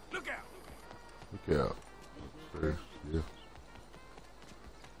 Look out! Look out. Upstairs, yeah.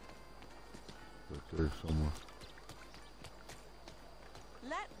 Right there somewhere.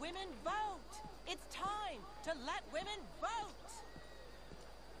 Let women vote! It's time to let women vote!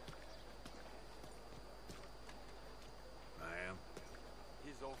 I am.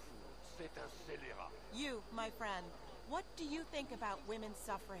 He's all fool. You, my friend, what do you think about women's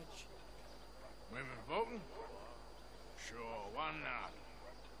suffrage? Women voting? Sure, why not?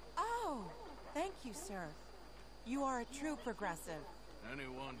 Oh, thank you, sir. You are a true progressive.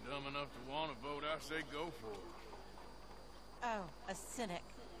 Anyone dumb enough to want to vote, I say go for it. Oh, a cynic.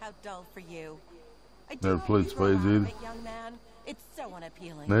 How dull for you. I Never do played hope you grow spades out of either. it, young man. It's so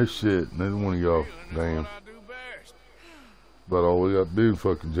unappealing. No shit, neither one of y'all. Damn. I do best. But all we got to do is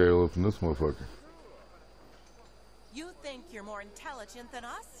fucking jail up in this motherfucker. You think you're more intelligent than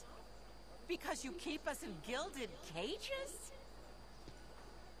us? Because you keep us in gilded cages?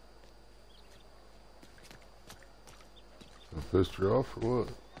 I pissed her off or what?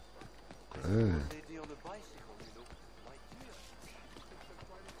 Damn.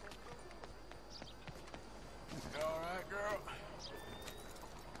 You all right, girl?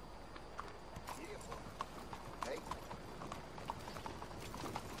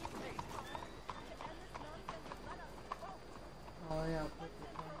 Oh yeah.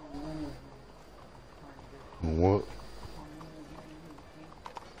 What?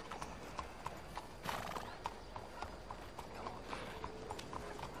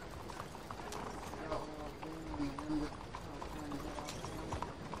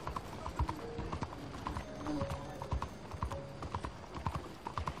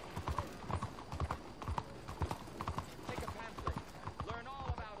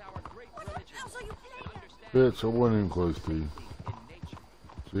 Bitch, I wasn't even close to you.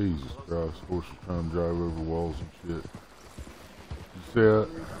 Jesus Christ, horse is trying to drive over walls and shit. You see that?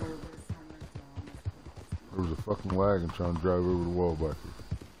 There was a fucking wagon trying to drive over the wall back here.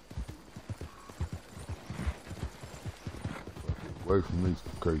 Away from these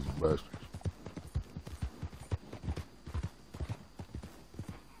crazy bastards.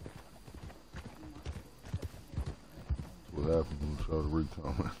 That's what happens when you try to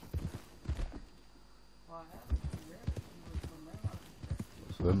recon it.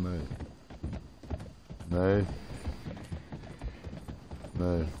 What's that name? Nay.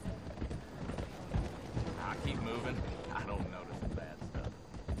 Nay. I'll keep moving. I don't notice the bad stuff.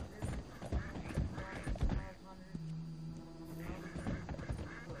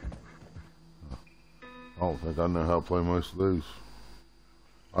 I don't think I know how to play most of these.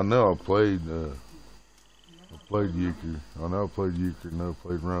 I know I played euchre. I know I played euchre. I know I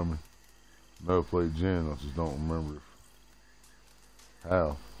played rummy. I know I played gin. I just don't remember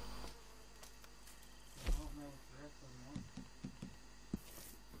how.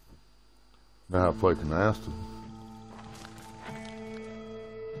 Now I play canasta.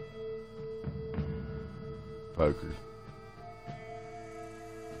 Poker.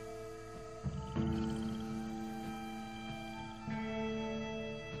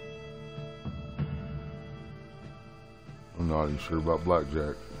 I'm not even sure about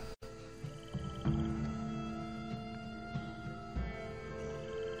blackjack.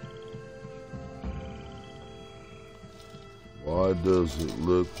 Why does it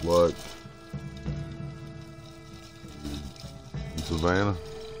look like Savannah?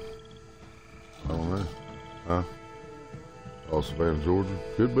 I don't know. Huh? Oh, Savannah, Georgia?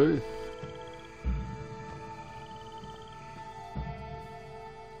 Could be.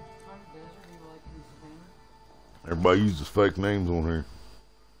 Everybody uses fake names on here.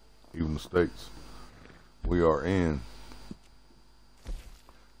 Even the states. We are in,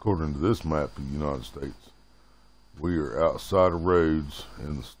 according to this map of the United States, we are outside of Rhodes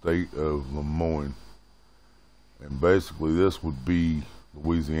in the state of Lemoyne. And basically this would be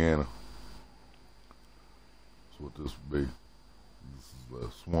Louisiana. That's what this would be. This is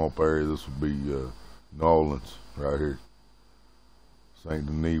the swamp area. This would be New Orleans right here. Saint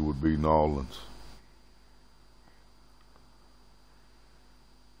Denis would be New Orleans.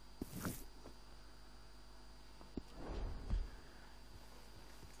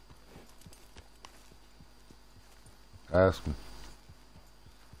 Ask me.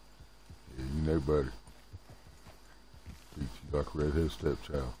 Yeah, you know better. Treat you like a redhead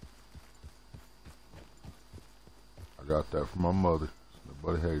stepchild. I got that from my mother. So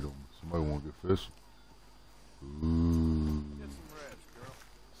nobody hate on me. Somebody want to get fishing. Ooh.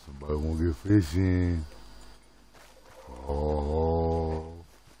 Somebody want to get fishing. Oh.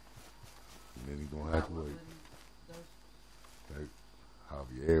 And then he gonna have to wait. Like,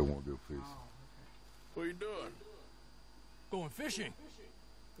 Javier want to go fishing. What are you doing? Going fishing.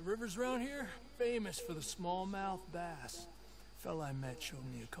 The rivers around here, famous for the smallmouth bass. Fella I met showed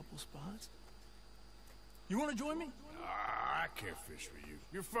me a couple spots. You want to join me? I can't fish for you.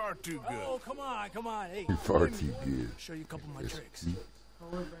 You're far too good. Oh, come on, come on. Hey, You're far join me. too good. Show you a couple of my tricks.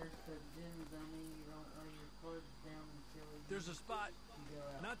 There's a spot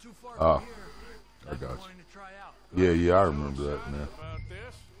not too far Ah, from here. I got Wanting to try out. you. Yeah, I remember that now. About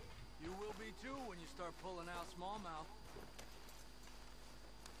this, you will be too when you start pulling out smallmouth.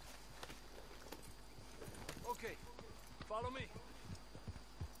 Okay, follow me.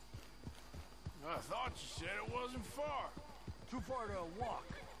 I thought you said it wasn't far. Too far to walk,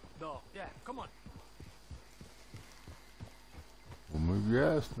 though. Yeah, come on. Well, move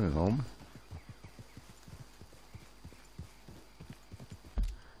your ass then, homie.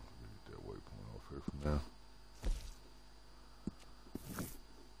 Get that waypoint off here for now.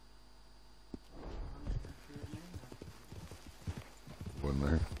 Wasn't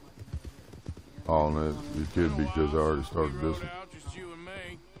there? Oh, no, it could be because I already started this one. Out just you and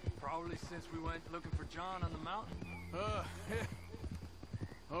me. Probably since we went looking for John on the mountain.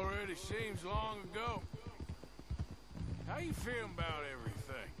 Already seems long ago. How you feeling about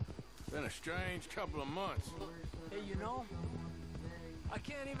everything? Been a strange couple of months. Hey, you know, I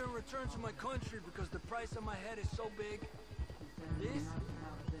can't even return to my country because the price on my head is so big. This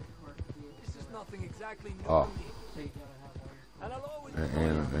is nothing exactly new to me. And I'll always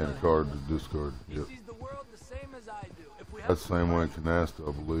And a card to discard. Yep. sees the world the same as I do. If we have That's the same way in Canasta,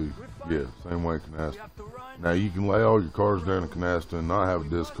 I believe. Yeah, same way in Canasta. Now you can lay all your cards down in Canasta and not have a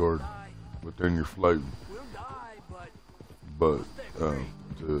discard, but then you're floating. But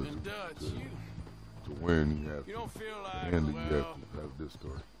to win, you have to end it. You have to have a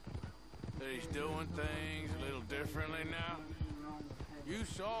discard. That he's doing things a little differently now. You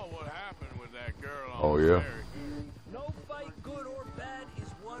saw what happened with that girl on Oh the yeah. ferry. no fight, good or bad, is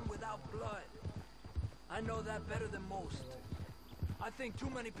won without blood. I know that better than most. I think too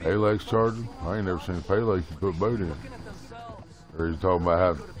many people Paylex charging? I ain't never seen a Paylex you put a boat in. Or you talking about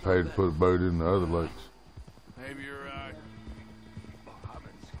having to pay to put a boat in the other lakes? Maybe you're right. I've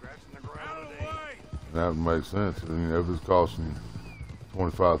been scratching the ground out of the way. That would make sense. I mean, if it's costing you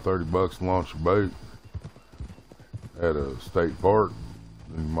 25, 30 bucks to launch your boat at a state park,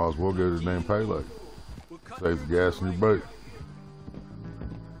 then you might as well go to the damn Paylex. Save the gas in your boat.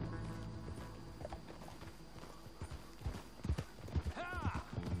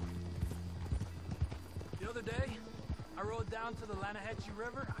 The other day, I rode down to the Lanahatchee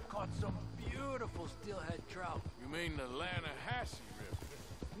River. I caught some beautiful steelhead trout. You mean the Lanahatchee River?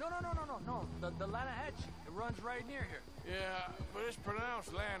 No. The Lanahatchee. It runs right near here. Yeah, but it's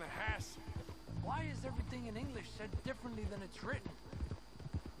pronounced Lanahatchee. Why is everything in English said differently than it's written?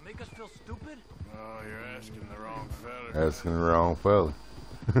 Make us feel stupid? Oh, you're asking the wrong fella. Asking the wrong fella.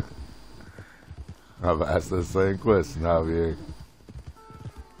 I've asked that same question, Javier.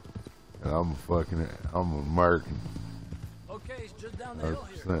 And I'm an American. Okay, it's just down the hill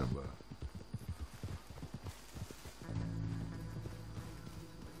here. 100%, but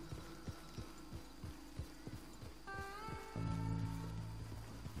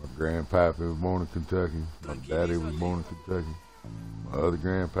my grandpappy was born in Kentucky. My daddy was born in Kentucky. My other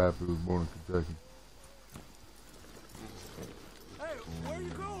grandpappy was born in Kentucky. Hey, where are you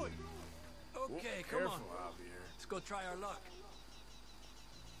going? Okay, come Careful, on. Javier. Let's go try our luck.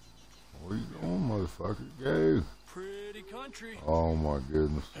 Where you going, motherfucker? Go. Pretty country. Oh my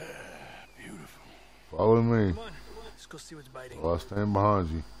goodness. Beautiful. Follow me. Come on, let's go see what's biting. I'll stand behind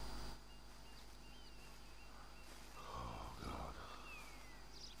you.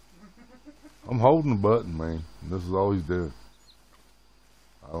 I'm holding the button, man. This is all he's doing.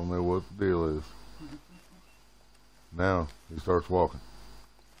 I don't know what the deal is. Now he starts walking.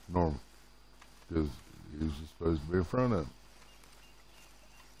 Normal. Because he was just supposed to be in front of him.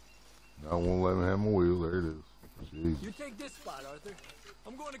 Now I won't let him have my wheel. There it is. Jesus. You take this spot, Arthur.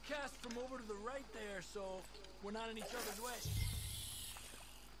 I'm going to cast from over to the right there, so we're not in each other's way.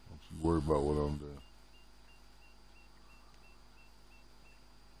 Don't you worry about what I'm doing.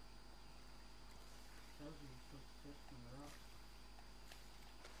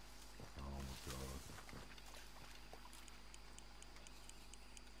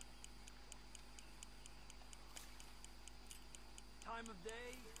 Time of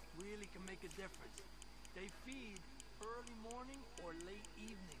day really can make a difference. They feed early morning or late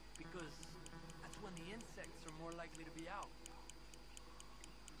evening because that's when the insects are more likely to be out.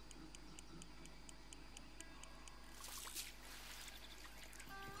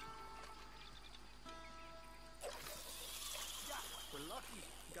 Yeah, we're lucky.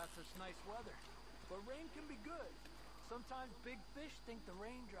 Got such nice weather. But rain can be good. Sometimes big fish think the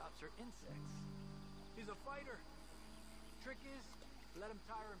raindrops are insects. He's a fighter. Trick is, let him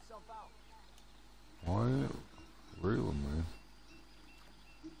tire himself out. Why ain't it real, man?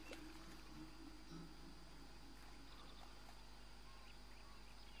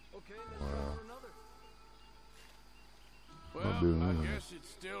 Okay, let's try for another. doing I anything. guess it's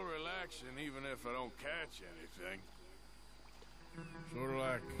still relaxing even if I don't catch anything. Sort of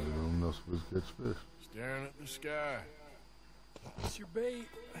like I'm not supposed to catch fish. staring at the sky. It's your bait,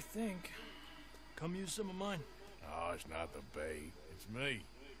 I think. Come use some of mine. Oh, it's not the bait. It's me.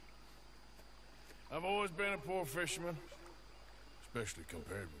 I've always been a poor fisherman, especially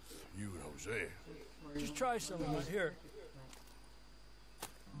compared with you and Hosea. Just try some of it. Here.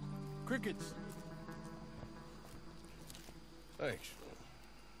 Crickets. Thanks.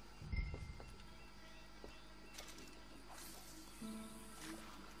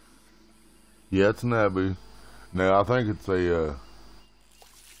 Yeah, it's an abu. Now I think it's a.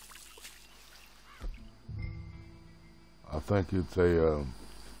 I think it's a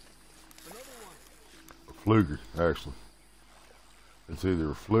fluger, actually. It's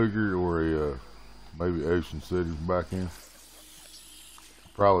either a fluger or a maybe Ocean City's back in.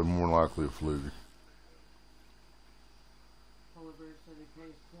 Probably more likely a fluger. Polar Bear said he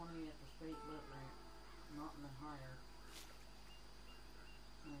pays 20 at the state boat ramp, not in the higher.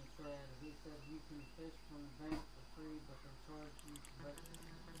 And he said you can fish from the bank for free, but they charge you for boat.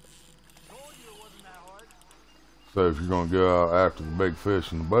 Told you it wasn't that hard. So if you're going to go out after the big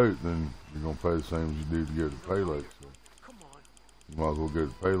fish in the boat, then you're going to pay the same as you do to go to the pay lake. So you might as well go to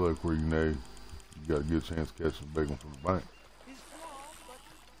the pay lake where you know you got a good chance of catching a big one from the bank. He's small, but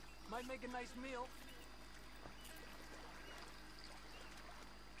might make a nice meal.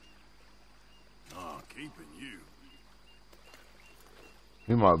 Oh, keeping you.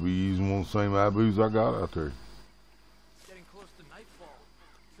 He might be using one of the same abus I got out there. It's getting close to nightfall.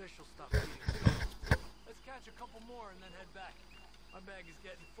 Fish will stop eating. Let's catch a couple more and then head back. My bag is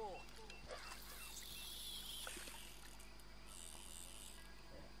getting full.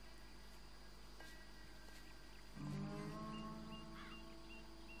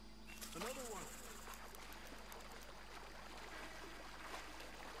 Another one.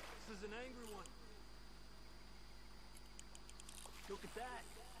 This is an angry one. Look at that.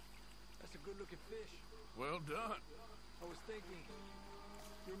 That's a good looking fish. Well done. I was thinking,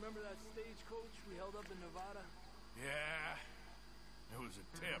 you remember that stagecoach we held up in Nevada? Yeah. It was a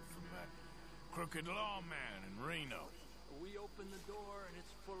tip from that crooked lawman in Reno. We opened the door and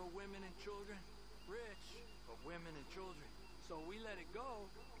it's full of women and children. Rich, but women and children. So we let it go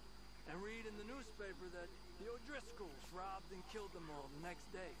and read in the newspaper that the O'Driscolls robbed and killed them all the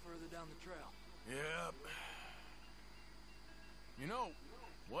next day further down the trail. Yep. You know,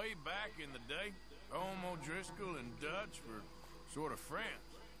 way back in the day, Home O'Driscoll and Dutch were sort of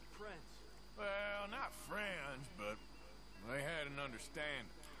friends. Friends? Well, not friends, but they had an understanding.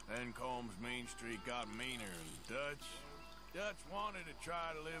 Then Combs Mean Street got meaner, and Dutch wanted to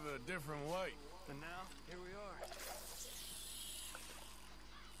try to live a different way. And now, here we are.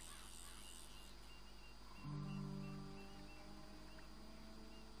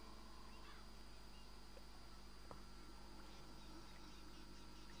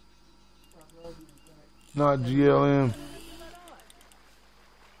 Not GLM.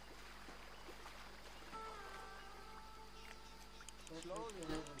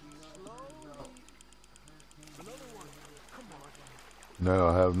 No,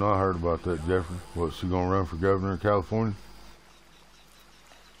 I have not heard about that, Jeffrey. What, she gonna run for governor of California?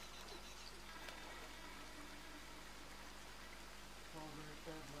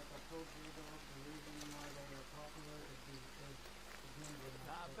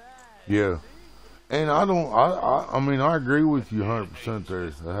 Yeah. And I mean, I agree with you 100% there.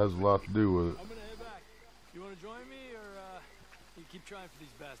 That has a lot to do with it. I'm gonna head back. You wanna join me, or you keep trying for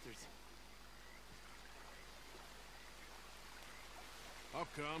these bastards? I'll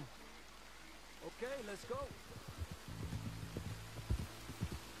come. Okay, let's go.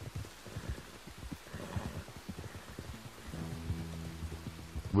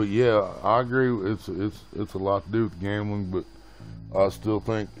 But yeah, I agree. It's a lot to do with gambling, but I still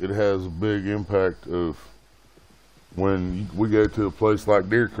think it has a big impact of when we go to a place like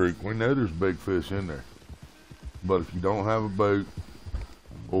Deer Creek. We know there's big fish in there, but if you don't have a boat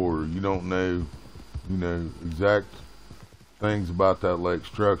or you don't know, exact things about that lake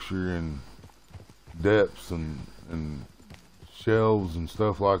structure and depths and shelves and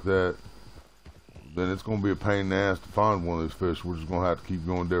stuff like that, then it's going to be a pain in the ass to find one of those fish. We're just going to have to keep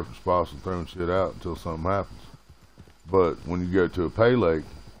going different spots and throwing shit out until something happens. But when you go to a pay lake,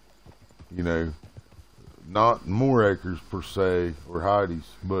 not Moore Acres per se or Heidi's,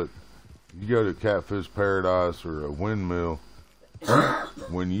 but you go to Catfish Paradise or a Windmill,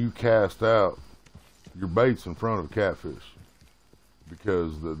 when you cast out, your bait's in front of a catfish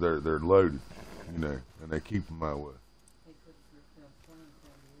because they're loaded, and they keep them that way.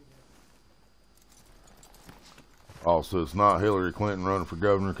 Oh, so it's not Hillary Clinton running for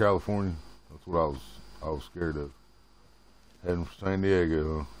governor of California? That's what I was scared of. Heading for San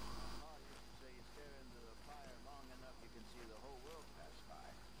Diego, huh?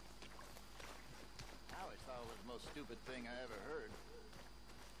 I always thought it was the most stupid thing I ever heard.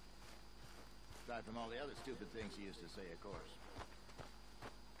 Aside from all the other stupid things he used to say, of course.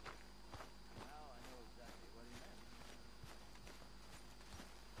 Now I know exactly what he meant.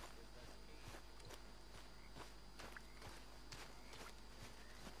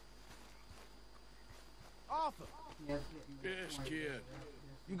 Arthur! Yes, kid.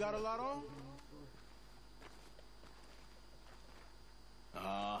 You got a lot on?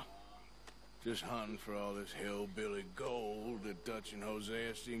 Just hunting for all this hillbilly gold that Dutch and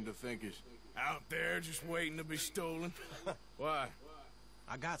Hosea seem to think is out there just waiting to be stolen. Why?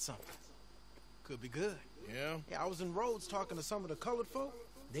 I got something. Could be good. Yeah? Yeah, I was in Rhodes talking to some of the colored folk.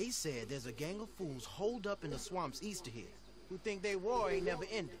 They said there's a gang of fools holed up in the swamps east of here who think their war ain't never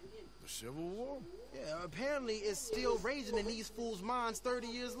ended. The Civil War? Yeah, apparently it's still raging in these fools' minds 30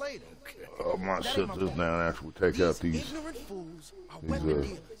 years later. Okay. I might shut this down after we take out these ignorant fools are weapon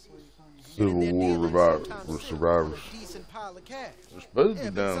dealers. Civil War survivors. There's supposed to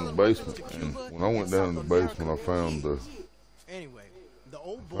be down in the basement, and when I went down in the basement, I found Anyway, the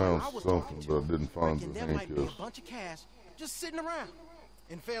old boy found I was something, talking but I to didn't find reckoned the there might be a handcuffs. bunch of cash just sitting around.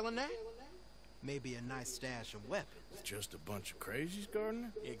 And failing that, maybe a nice stash of weapons. Just a bunch of crazies,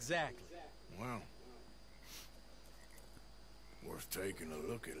 Gardner? Exactly. Wow. Worth taking a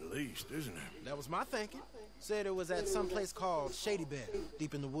look at least, isn't it? That was my thinking. Said it was at some place called Shady Bear,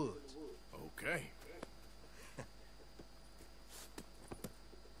 deep in the woods. Okay.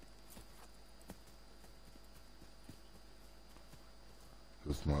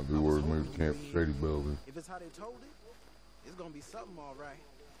 This might be where we moved camp to Shady Building. If it's how they told it, it's gonna be something all right.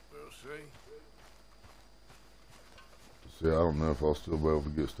 We'll see. See, I don't know if I'll still be able to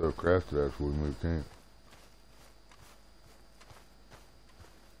get stuff crafted after we move camp.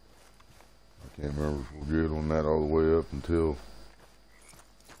 I can't remember if we're good on that all the way up until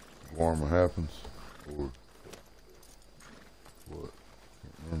warmer happens, or what.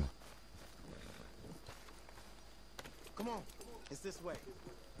 Can't remember. Come on, it's this way.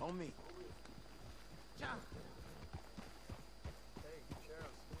 On me. John. Hey,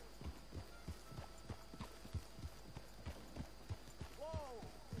 Sheriff. Whoa!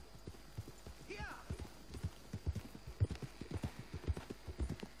 Yeah.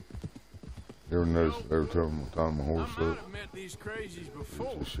 You ever notice every time I tie my horse up, I've met these crazies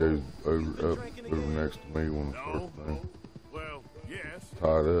before. it just shows over next to me when I start the thing. Well, yes.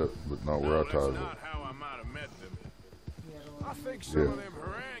 Tied up, but not where I That's tied it not up. how I might have met them. I think some of them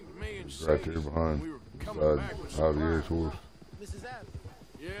harangued me and It's right there Sadie behind, when we were coming back with some Javier's horse. Mrs. Adams.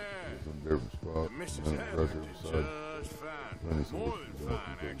 Yeah. It's in a different spot. And Mrs. And then right Adams there did beside. just fine. Then it's More in than a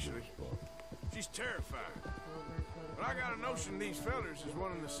fine, different actually. spot. She's terrified. But I got a notion these fellers is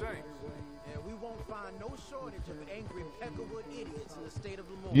one and the same. And we won't find no shortage of angry Peckerwood idiots in the state of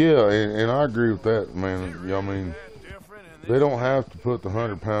Lamar. Yeah, and I agree with that, man. Yeah, I mean, they don't have to put the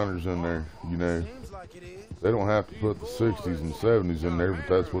 100-pounders in there, you know. They don't have to put the 60s and 70s in there, but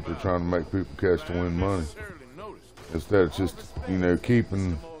that's what they're trying to make people catch to win money. Instead of just, you know,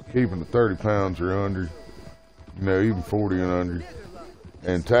 keeping the 30 pounds or under, you know, even 40 and under,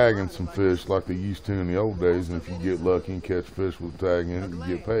 and tagging some fish like they used to in the old days. And if you get lucky and catch fish with a tag in it,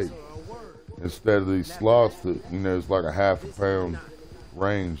 you get paid. Instead of these slots that, you know, it's like a half a pound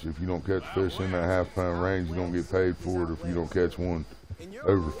range. If you don't catch fish in that half pound range, you don't get paid for it. If you don't catch one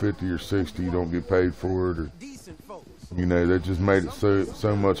over 50 or 60, you don't get paid for it. Or, you know, they just made it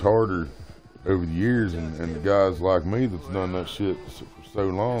so much harder over the years. And the guys like me that's done that shit for so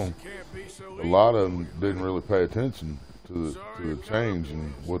long, a lot of them didn't really pay attention to the change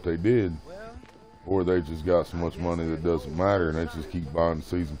and what they did. Or they just got so much money that doesn't matter, and they just keep buying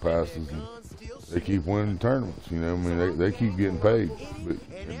season passes and they keep winning tournaments. You know, I mean, they keep getting paid, but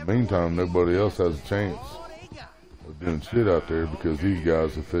in the meantime, nobody else has a chance of doing shit out there because these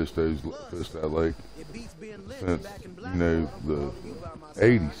guys have fished that lake since, you know, the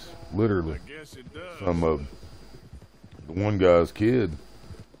 80s, literally. Some of them. The one guy's kid,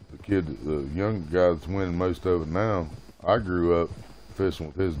 the young guy that's winning most of it now, I grew up fishing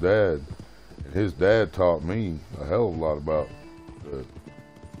with his dad. His dad taught me a hell of a lot about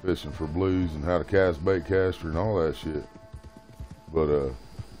fishing for blues and how to cast bait caster and all that shit. But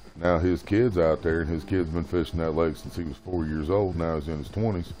now his kid's out there, and his kid's been fishing that lake since he was 4 years old. Now he's in his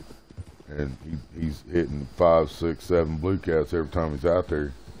 20s, and he's hitting 5, 6, 7 blue cats every time he's out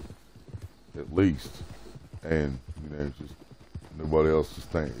there, at least. And you know, just nobody else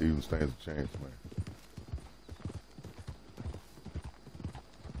just even stands a chance, man.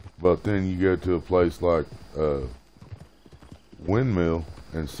 But then you go to a place like Windmill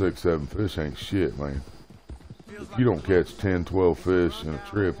and 6-7 fish ain't shit, man. If you don't catch 10, 12 fish in a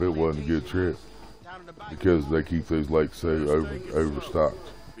trip, it wasn't a good trip. Because they keep those lakes so overstocked.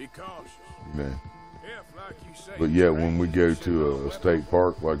 You know. But yeah, when we go to a state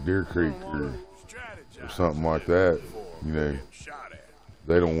park like Deer Creek or something like that, you know,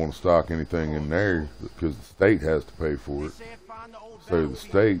 they don't want to stock anything in there because the state has to pay for it. So the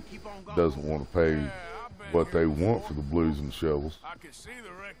state doesn't want to pay what they want for the blues and the shovels.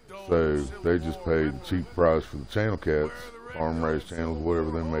 So they just pay the cheap price for the channel cats, farm raised channels,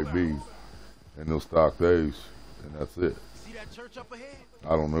 whatever they may be, and they'll stock those, and that's it.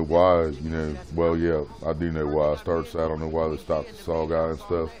 I don't know why, you know, well, yeah, I do know why I started, so I don't know why they stopped the saw guy and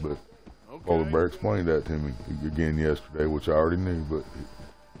stuff, but Polar Bear explained that to me again yesterday, which I already knew, but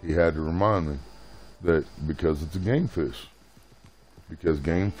he had to remind me that because it's a game fish. Because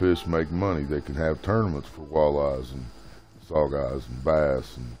game fish make money. They can have tournaments for walleyes and sawguys and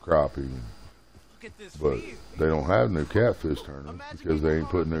bass and crappie, but they don't have no catfish tournaments because they ain't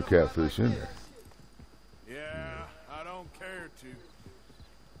putting no catfish in there. Yeah, I don't care to.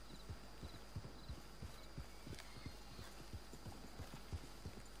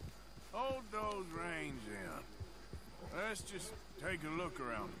 Hold those reins in. Let's just take a look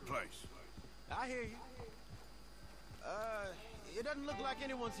around the place. I hear you. It doesn't look like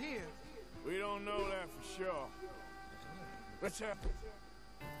anyone's here. We don't know that for sure. Let's have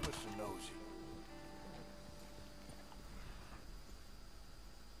listen nosy.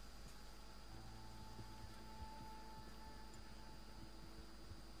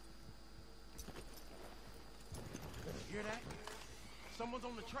 Hear that? Someone's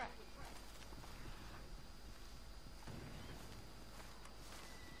on the track.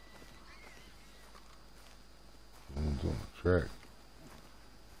 Someone's on the track.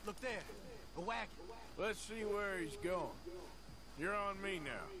 Look there, a wagon. Let's see where he's going. You're on me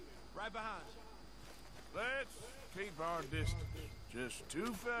now. Right behind you. Let's keep our distance. Just two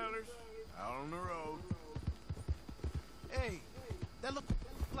fellers out on the road. Hey, that look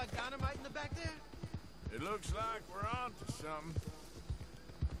like dynamite in the back there? It looks like we're on to something.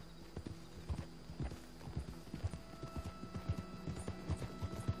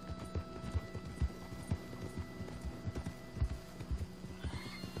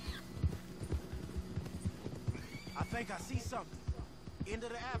 I think I see something. End of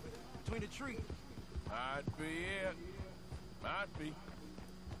the avenue, between the trees. Might be it. Might be.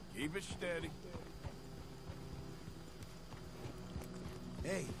 Keep it steady.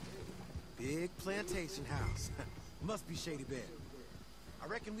 Hey, big plantation house. Must be Shady Bear. I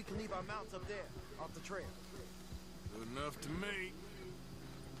reckon we can leave our mounts up there, off the trail. Good enough to me.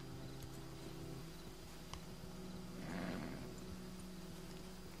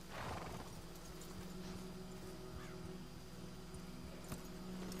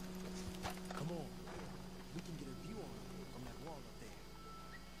 Come on. We can get a view on it from that wall up there.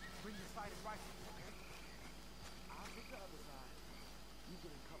 Bring your sighted rifle, okay? I'll hit the other side. You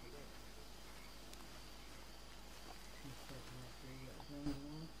get in cover there.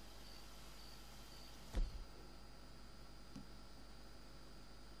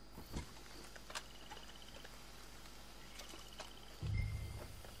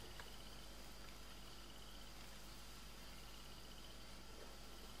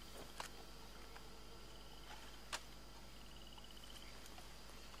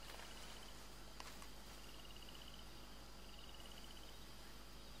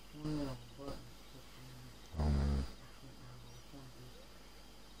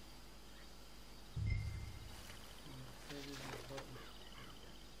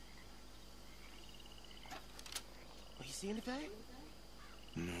 See anything?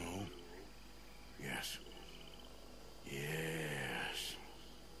 No. Yes. Yes.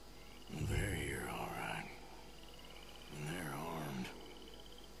 They're here, all right. And they're armed.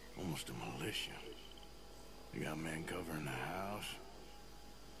 Almost a militia. They got men covering the house.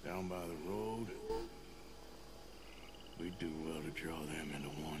 Down by the road. We do well to draw them into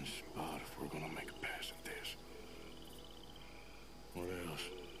one spot if we're gonna make a pass at this. What else?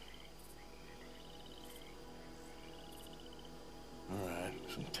 All right,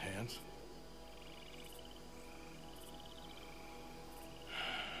 some tents.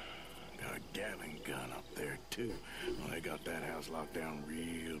 Got a Gatling gun up there, too. Well, they got that house locked down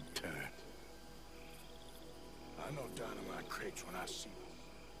real tight. I know dynamite crates when I see them.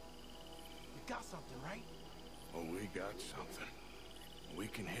 You got something, right? Oh, we got something. We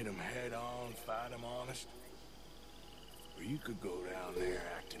can hit them head on, fight them honest. Or you could go down there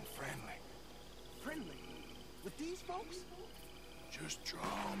acting friendly. Friendly? With these folks? Just draw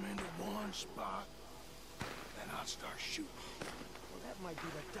them into one spot, then I'll start shooting. Well, that might be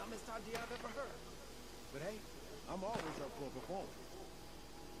the dumbest idea I've ever heard. But hey, I'm always up for a performance.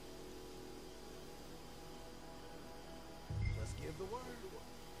 Let's give the word.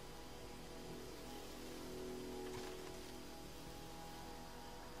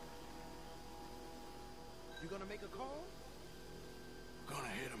 You gonna make a call? Gonna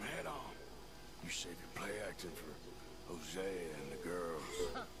hit them head on. You save your play acting for Jose and the girls.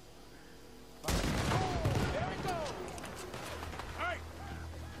 Oh, there we go! Hey!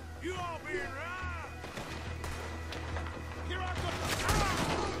 You all being right! Here I go!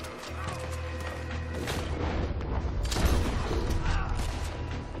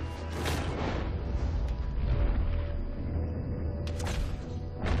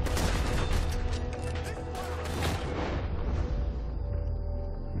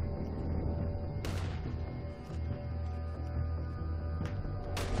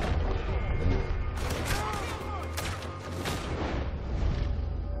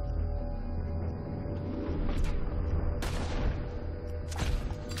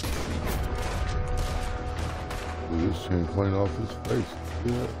 This chain clean off his face.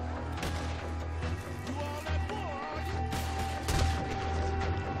 Yeah.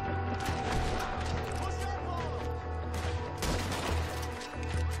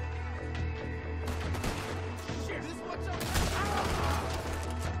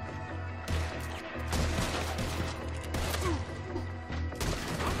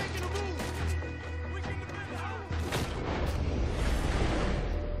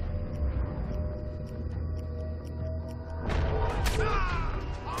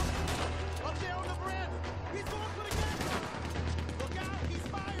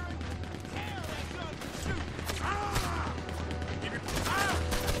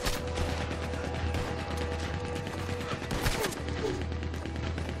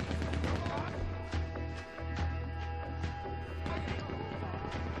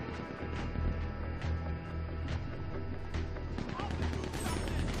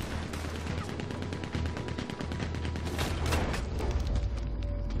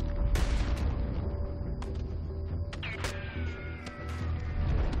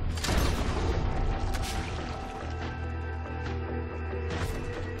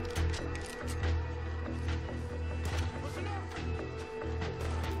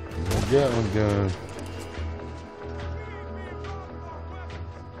 Gatling gun.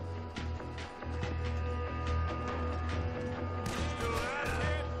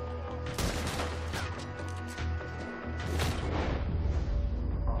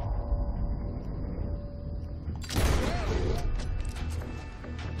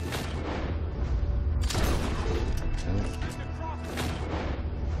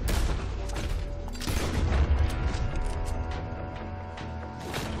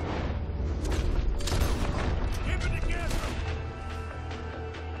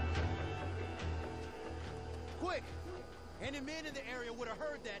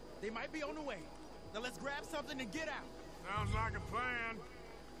 They might be on the way. Now let's grab something and get out. Sounds like a plan.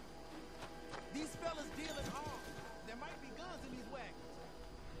 These fellas dealing arms. There might be guns in these wagons.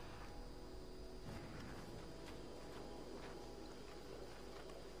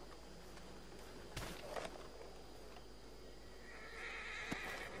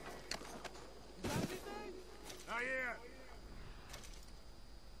 You got anything? Not yet.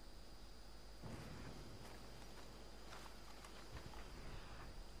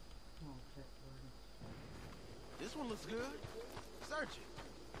 This one looks good. Search it.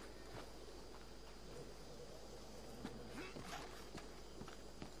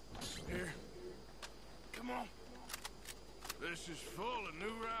 Here. Come on. This is full of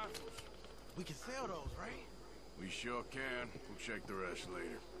new rifles. We can sell those, right? We sure can. We'll check the rest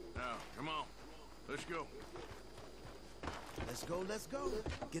later. Now, come on. Let's go. Let's go, let's go.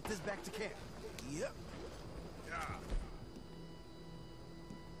 Get this back to camp. Yep. Yeah.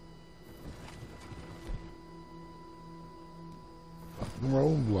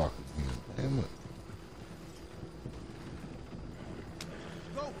 Roadblock again. Damn it.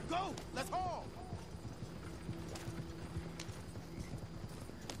 Go, go! Let's haul!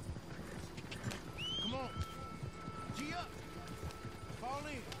 Come on. G up. Fall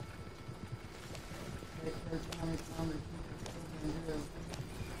in.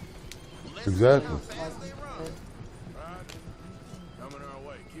 Exactly. Right. Coming our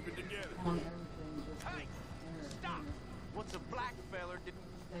way. Keep it together. Hey! Stop! What's a black feller did?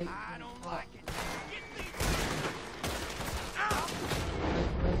 I don't like it. Get these! Out!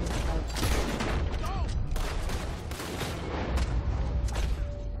 Go!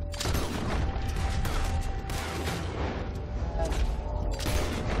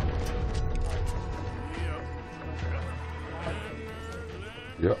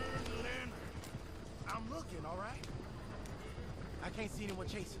 Yep. I'm looking, all right? I can't see anyone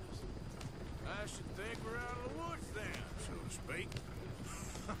chasing us. I should think we're out of the woods then, so to speak.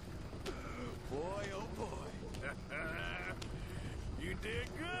 Boy, oh boy. You did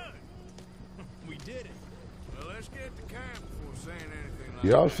good. We did it. Well, let's get to camp before saying anything like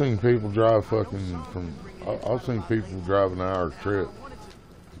Yeah, I've that. seen people drive fucking from. I've seen people drive an hour trip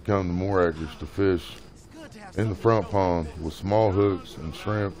to come to More Acres to fish in the front pond with small hooks and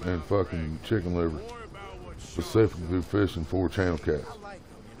shrimp and fucking chicken liver, specifically fishing for channel cats.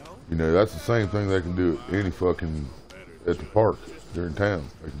 You know, that's the same thing they can do at any fucking at the park here in town.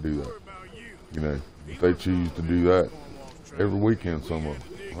 They can do that. You know, if they choose to do that every weekend, some of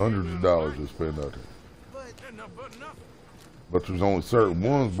them, hundreds of dollars they spend out there. But there's only certain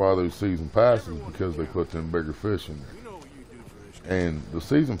ones buy those season passes because they put them bigger fish in there. And the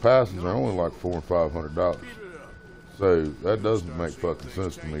season passes are only like $400 and $500. So that doesn't make fucking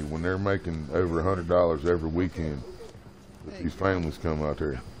sense to me when they're making over $100 every weekend that these families come out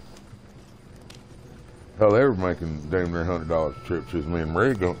there. Hell, they were making damn near $100 a trip just me and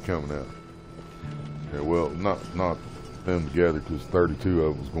Ray coming out. Yeah, well, not them together because 32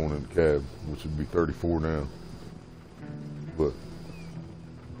 of them was going in the cab, which would be 34 now. But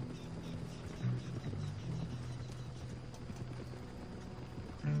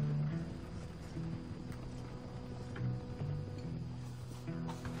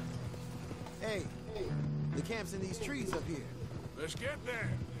Hey, the camp's in these trees up here. Let's get there.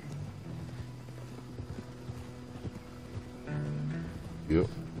 yep.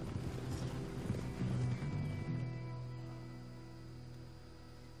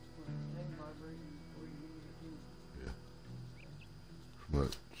 From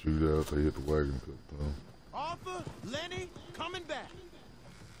that shootout, they hit the wagon a couple times. Arthur, Lenny, coming back.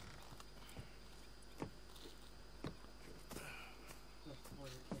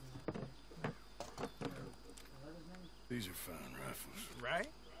 These are fine rifles. Right?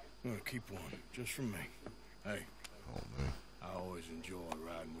 I'm gonna keep one, just for me. Hey. Oh, man. I always enjoy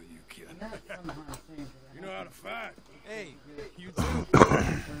riding with you, kid. You know how to fight. Hey, you too.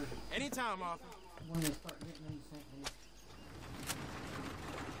 Anytime, Arthur. When they start getting in something.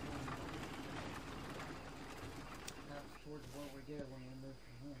 That's towards where we go when we move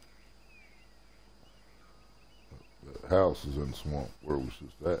from here. The house is in the swamp. Where was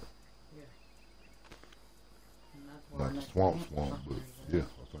just that? Yeah. And that's where Not the swamp, but yeah,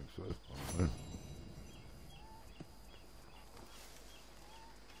 I think so. I don't know.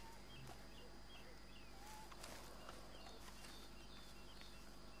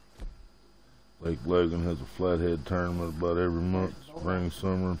 Lake Logan has a flathead tournament about every month, spring,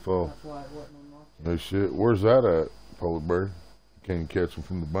 summer, and fall. No shit. Where's that at, Polar Bear? Can you catch them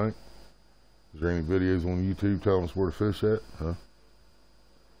from the bank? Is there any videos on YouTube telling us where to fish at? Huh?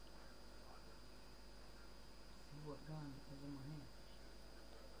 What gun is in my hand?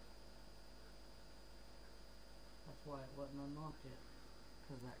 That's why it wasn't unlocked yet.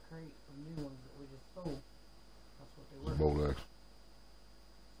 Because that crate of new ones that we just sold, that's what they were. Bolt action.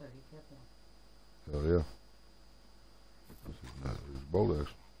 So he kept one. Hell yeah. This is not, it's bolt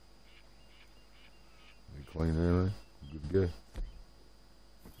action. You clean everything. Good to go.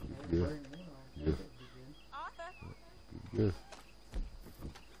 Good to go. Yeah. Good to go.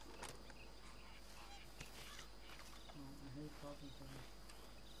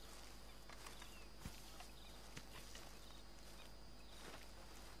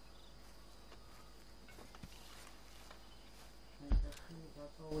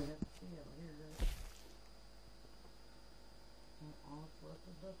 That's all we have to see out here, right? All that's left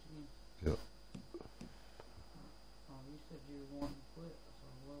is Dutch again. Yep. Oh, you said you were wanting to quit, so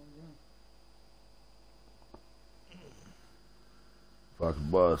what are we doing? If I could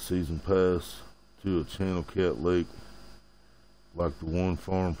buy a season pass to a channel cat lake like the one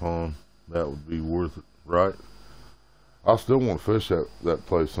farm pond, that would be worth it, right? I still want to fish that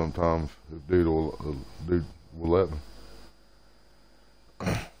place sometime if dude will let me.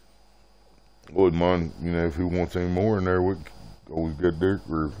 Wouldn't mind, you know, if he wants any more in there, we could always get Dick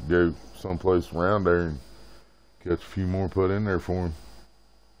or go someplace around there and catch a few more, put in there for him.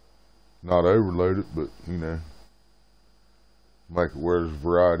 Not overload it, but, you know, make it where there's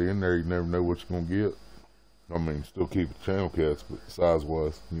variety in there. You never know what you're going to get. I mean, still keep it channel cats, but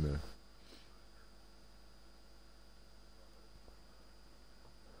size-wise, you know.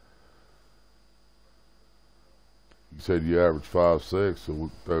 You said you average 5, 6, so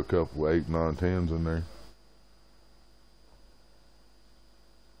we'll throw a couple of 8, 9, 10s in there.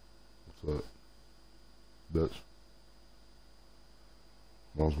 What's that? Dutch.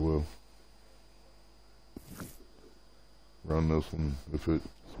 Might as well. run this one if it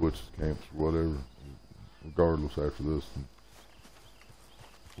switches camps or whatever. Regardless, after this,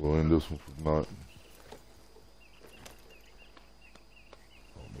 we'll end this one for the night.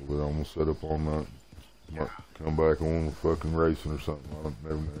 I don't know whether I'm gonna set up all night. Might come back on with fucking racing or something. I don't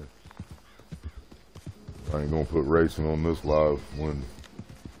never know. I ain't gonna put racing on this live when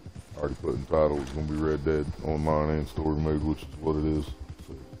I already put in title. It's gonna be Red Dead Online and Story Mode, which is what it is.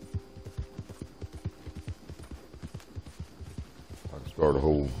 So I can start a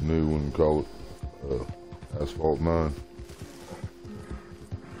whole new one and call it Asphalt 9.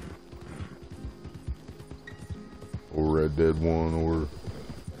 Or Red Dead 1 or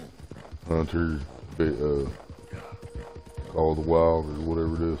Hunter, Call of the Wild or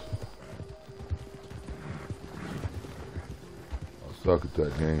whatever it is. I suck at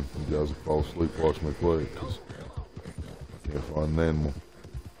that game. You guys will fall asleep watching me play it because I can't find an animal.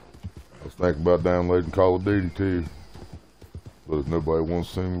 I was thinking about downloading Call of Duty too, but if nobody wants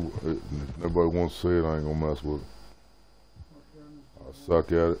to see me, if nobody wants to see it, I ain't gonna mess with it. I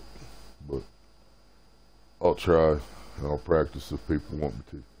suck at it, but I'll try and I'll practice if people want me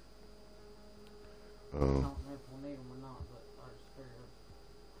to.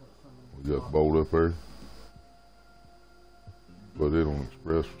 We got the bolt up there. Put it on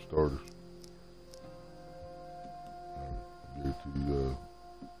express for starters. Give it to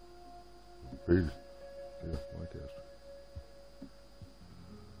Peter. Yeah, Lancaster.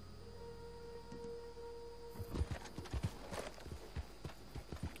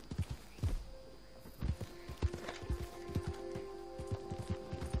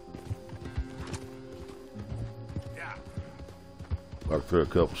 I threw a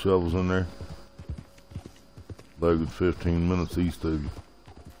couple shovels in there. Loaded 15 minutes east of you.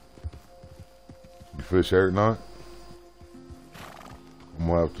 You fish there at night? I'm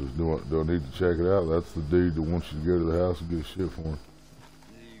gonna have to do I need to check it out? That's the dude that wants you to go to the house and get shit for him.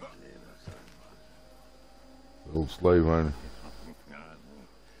 The old slave, ain't he?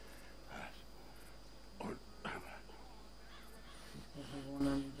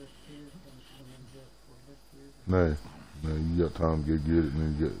 No, you got time to get it,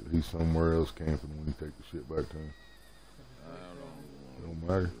 and then he's somewhere else camping when you take the shit back to him. It don't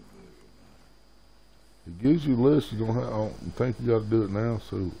matter. He gives you a list. You don't have. I don't think you got to do it now,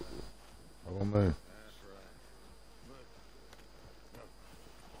 so I don't know.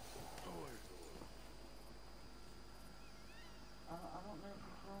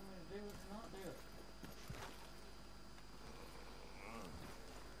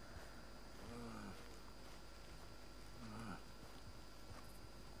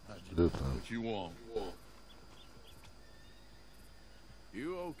 What you want?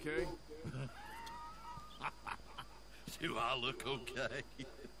 You okay? Do I look okay?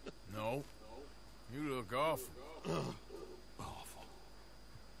 No. You look awful. Awful.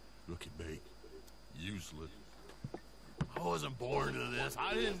 Look at me. Useless. I wasn't born to this.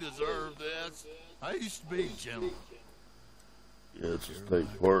 I didn't deserve this. I used to be a gentleman. Yeah, it's a state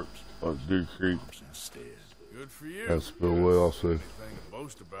park on Deer Creek. Instead. Good for you. Has a spillway also. Anything to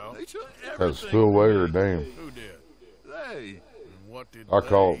boast about. Has a spillway or a dam? Who did? They. And what did I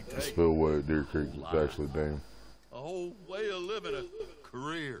call it they a take? spillway at Deer Creek. It's actually a dam. A whole way of living, a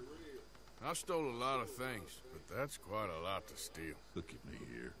career. I stole a lot of things, but that's quite a lot to steal. Look at me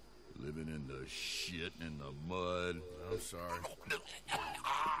here, living in the shit and the mud. I'm sorry.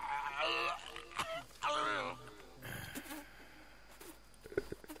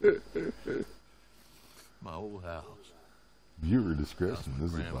 My old house. Viewer discretion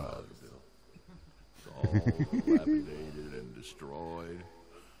is grandfather advised. built. It's all dilapidated and destroyed,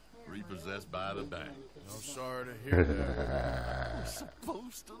 repossessed by the bank. I'm sorry to hear that. We're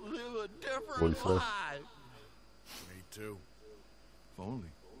supposed to live a What'd different he say? life. Me too. If only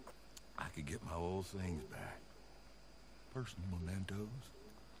I could get my old things back. Personal mementos,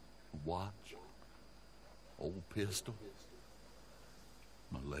 a watch, old pistol,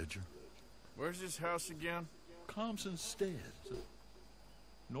 my ledger. Where's this house again? Thompson Stead,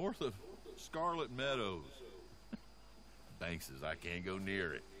 north of Scarlet Meadows. Bank says I can't go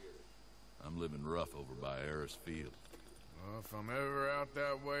near it. I'm living rough over by Harris Field. Well, if I'm ever out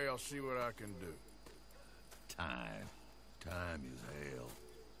that way, I'll see what I can do. Time. Time is hell.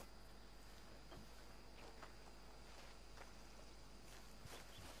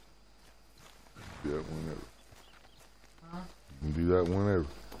 Do that whenever. You can do that whenever.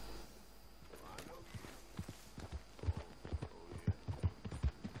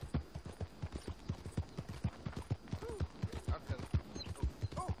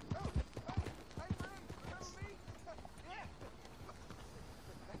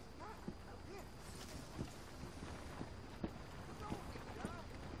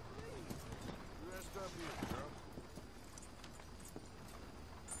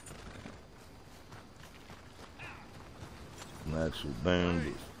 natural dam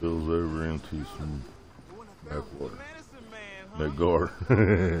that spills over into some backwater. That guard.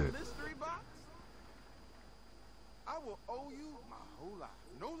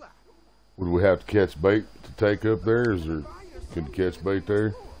 Would we have to catch bait to take up there? Is there, can you catch bait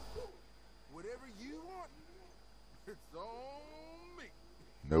there?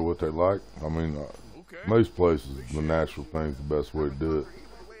 Know what they like? I mean, most places, the natural thing's the best way to do it.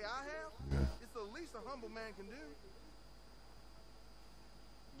 Yeah. It's the least a humble man can do.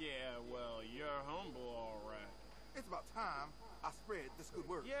 Yeah, well, you're humble, all right. It's about time I spread this good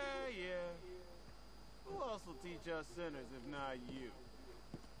word. Yeah. Who else will teach us sinners if not you?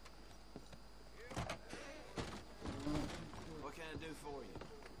 What can I do for you?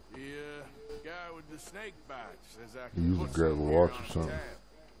 The guy with the snake bites says I can You usually grab a watch or something.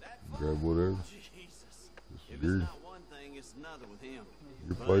 Grab whatever. If it's not one thing, it's another with him.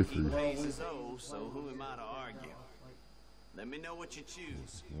 Your But he playthrough. pays his owe, so who am I to argue? Let me know what you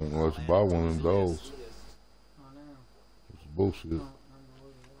choose. Unless you buy one of them dolls. It's bullshit.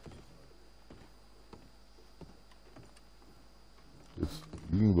 It's,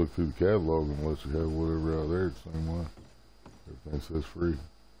 you can look through the catalog and let you have whatever out there the same way. Everything says free.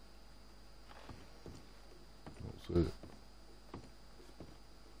 That's it.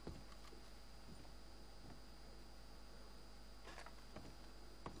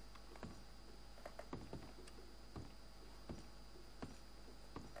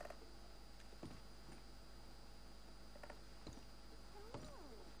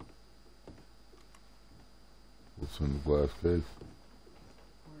 What's in the glass case?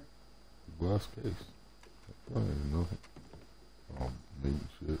 The glass case? I ain't nothing. Oh, meat and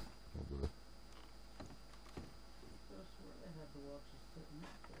shit. No bad.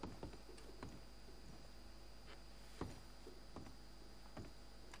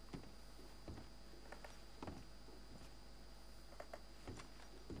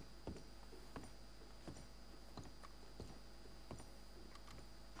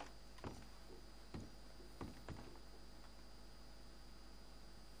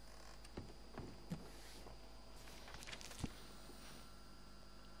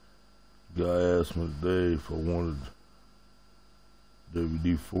 Guy asked me today if I wanted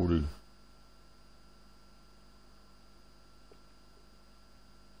WD-40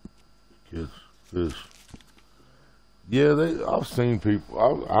 catch fish. Yeah, I've seen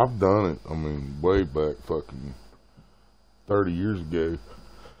people. I've done it. I mean, way back, fucking 30 years ago.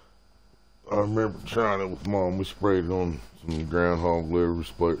 I remember trying it with Mom. We sprayed it on some groundhog liver,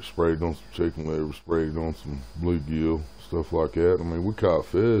 sprayed it on some chicken liver, sprayed it on some bluegill, stuff like that. I mean, we caught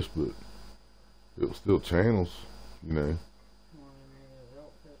fish, but it was still channels, you know.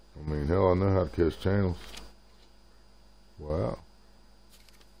 I mean, hell, I know how to catch channels. Wow.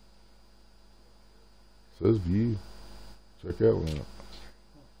 Says view. Check that one out.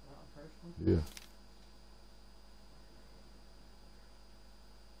 Yeah.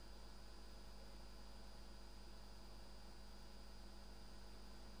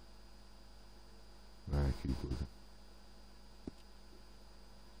 Man, keep looking.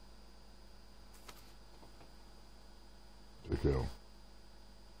 Check out.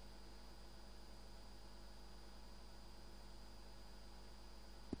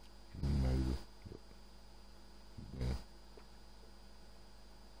 Maybe. Yeah.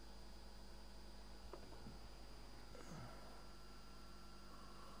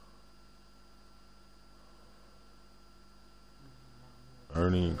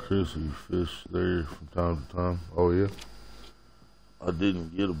 Ernie and Chrissy fish there from time to time. Oh yeah. I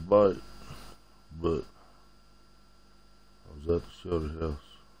didn't get a bite, but I was at the shelter house.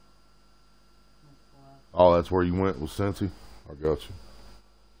 Oh, that's where you went with Cincy? I got you.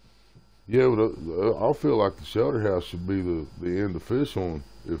 Yeah, but I feel like the shelter house should be the end to fish on.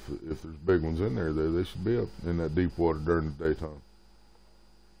 If there's big ones in there, they should be up in that deep water during the daytime.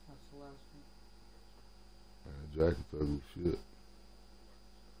 That's the last one. Man, jacket's ugly as shit.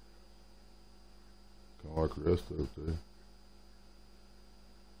 Kind of like the rest of it, too.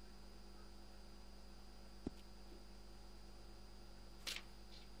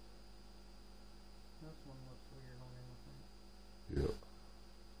 This one looks weird on anything. Yep.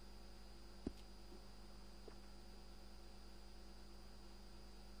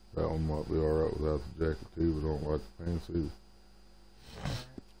 That one might be alright without the jacket too, but I don't like the pants either.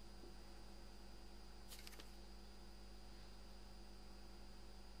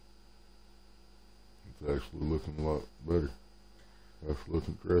 It's actually looking a lot better after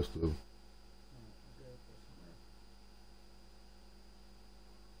looking at the rest of them.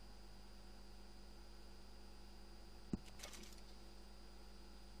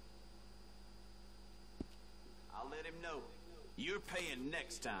 I'll let him know.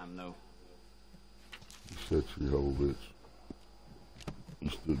 next time, though. You shut your whole bitch. You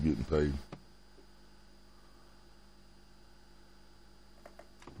still getting paid.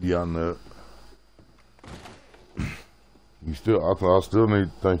 Beyond that, you still, I still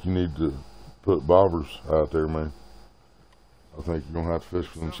think you need to put bobbers out there, man. I think you're gonna have to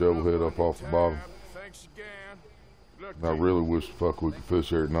fish with them shovel head up off the bottom. And I really wish the fuck we could fish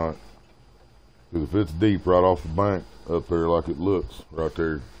there at night. Because if it's deep right off the bank up there like it looks right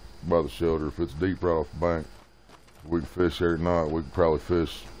there by the shelter, if it's deep right off the bank, we could fish there at night. We could probably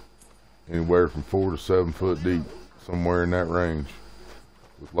fish anywhere from 4 to 7 foot deep, somewhere in that range,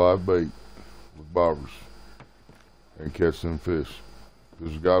 with live bait, with bobbers, and catch them fish.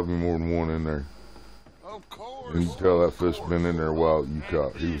 There's got to be more than one in there. Of course. And you can tell that fish been in there a while. You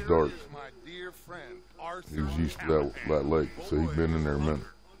caught. He was dark. He was used to that lake, so he'd been in there a minute.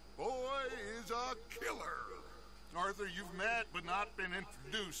 Boy is a killer. Arthur, you've met but not been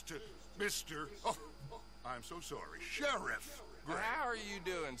introduced to Mr. Oh, I'm so sorry, Sheriff Gray. How are you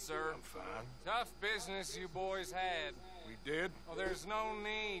doing, sir? I'm fine. Tough business you boys had. We did? Well, there's no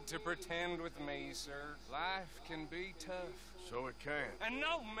need to pretend with me, sir. Life can be tough. So it can. And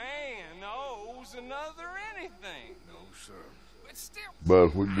no man owes another anything. No, sir. But still, But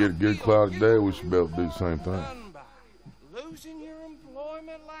if we can get a good cloudy day, we should be able to do the same thing. losing your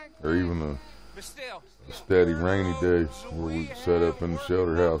employment like Or even but still, a steady rainy day where we can set up in the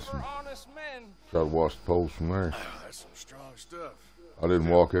shelter house and try to wash the poles from there. That's some strong stuff. I didn't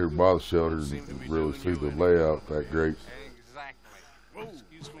walk over by the shelter and really see the layout that great. Exactly. Whoa.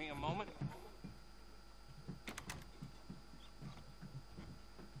 Excuse me a moment.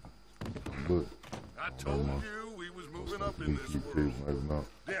 But I told you we was moving up in this world. Maybe not.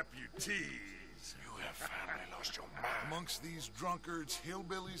 Deputies. You have finally lost your mind. Amongst these drunkards,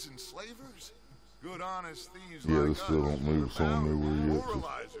 hillbillies, and slavers? Good honest thieves Yeah, like they still don't move somewhere where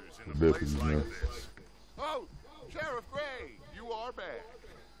yet. The deputies know. Oh, Sheriff Gray, you are back.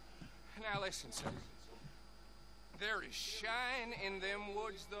 Now listen, sir. There is shine in them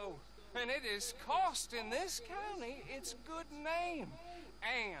woods, though, and it is costing this county its good name,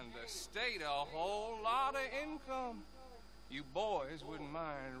 and the state a whole lot of income. You boys wouldn't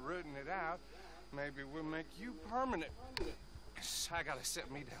mind rooting it out. Maybe we'll make you permanent. I gotta sit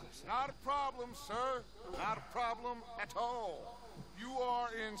me down a second. Not a problem, sir. Not a problem at all. You are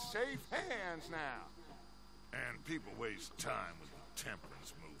in safe hands now. And people waste time with the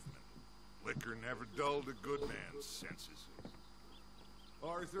temperance movement. Liquor never dulled a good man's senses.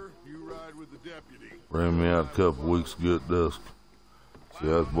 Arthur, you ride with the deputy. Ran me out a couple weeks ago at dusk. See,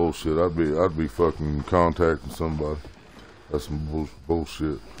 that's bullshit. I'd be fucking contacting somebody. That's some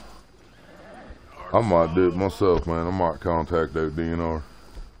bullshit. I might do it myself, man. I might contact that DNR.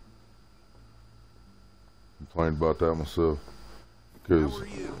 Complain about that myself. Because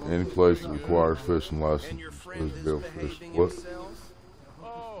any place that requires fishing license is to be able to fish. What?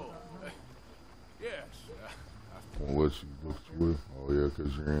 Oh, yes. Won't let you look at you with. Oh yeah,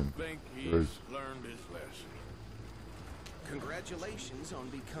 because you're in. I think he's Grace. learned his lesson. Congratulations on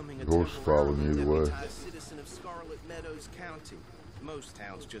becoming a Horse following either way. deputized citizen of Scarlet Meadows County. Most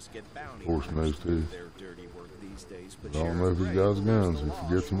towns just get bounty Horse knows hunters to do too. their dirty work these days, but I don't know if he got his guns. He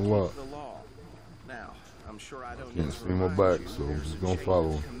forgets them a lot. the law. Now, I'm sure I don't Can't need to see my remind back, you so I'm there's just a gonna chain follow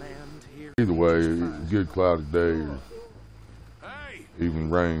of him. command here. Either way, good cloudy day or even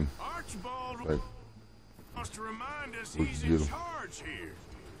rain. Hey, Wants to remind us we he's can in get him. charge here.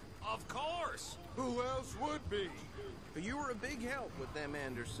 Of course. Who else would be? You were a big help with them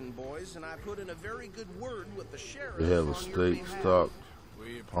Anderson boys, and I put in a very good word with the sheriff. They have a on your state behalf. stock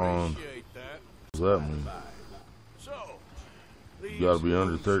We pond. appreciate that. What does that mean? So, You gotta be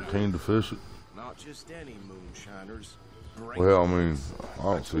under 13 to fish it? Not just any moonshiners. Well, I mean, I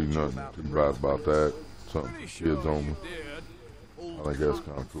don't see nothing too bad about that. Something for kids only. I think that's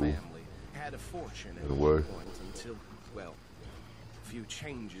kind of cool. Had a fortune In a way. point until, well, a few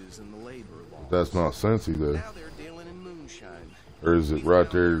changes in the labor law. But that's not Cincy though. Now they're dealing in moonshine. Or is it right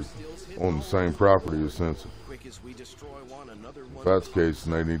there on the same property as Cincy? Quick as we destroy one, another If one. that's the case,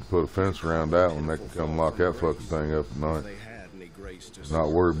 then they need to put a fence around that one. They can come lock that fucking thing up at night. They had any grace to Not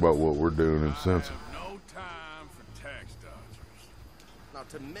worried about what we're doing in Cincy. no time for tax dodgers. Not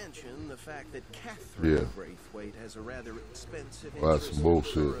to mention the fact that Catherine Yeah. Braithwaite has a rather expensive Well, that's interest some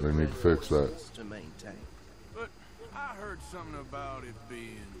bullshit. They need to fix that. to maintain. But I heard something about it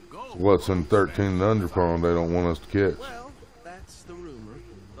being gold. What's in 13 and under pond they don't want us to catch? Well, that's the rumor.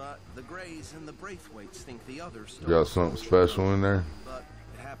 But the Grays and the Braithwaites think the other story. Got something special in there? But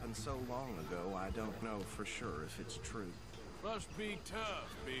it happened so long ago, I don't know for sure if it's true. Must be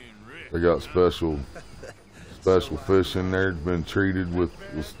tough being rich. They got special fish in there that's been treated with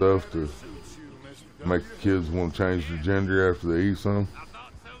stuff to make the kids want to change their gender after they eat some.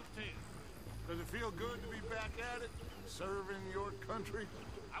 Does it feel good to be back at it? Serving your country?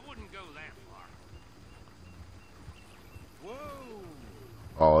 I wouldn't go that far. Whoa!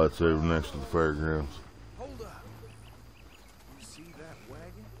 Oh, that's over next to the fairgrounds. Hold up. You see that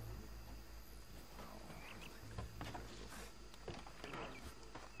wagon?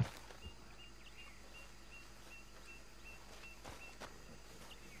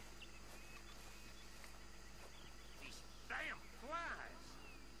 These damn flies.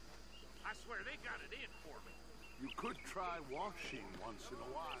 I swear they got it in for me. You could try washing once in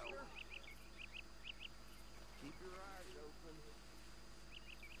a while. Keep your eyes open.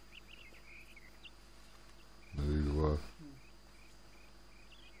 Neither way.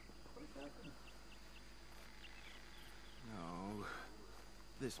 No.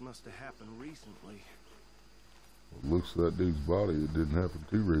 This must have happened recently. It looks like that dude's body, it didn't happen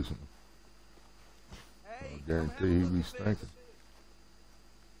too recently. I guarantee he'd be stinking.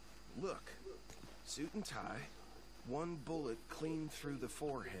 Look. Suit and tie. One bullet clean through the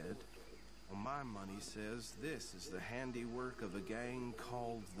forehead. Well, my money says this is the handiwork of a gang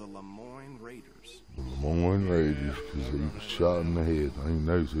called the Lemoyne Raiders. The Lemoyne Raiders, because he was shot in the head. I didn't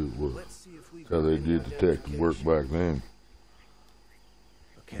know who it was. That's how they did detective work back then.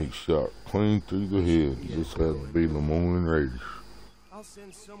 He shot clean through the head. This had to be Lemoyne Raiders.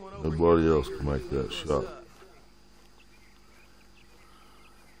 Nobody else can make that shot.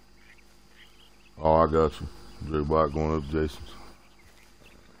 Oh, I got you. Drew Bike going up Jason's.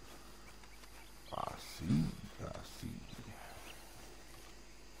 I see.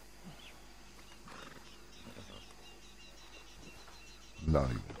 Not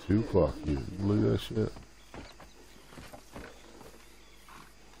even 2 o'clock yet. You believe that shit?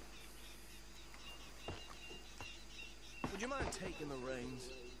 Would you mind taking the reins?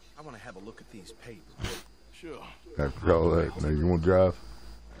 I want to have a look at these papers. Sure. After all that, now you want to drive?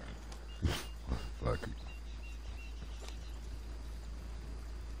 Fuck it.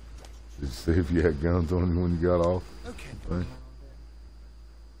 Did you see if you had guns on you when you got off? Okay.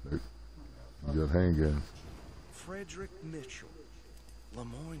 Nope. You got handguns. Frederick Mitchell,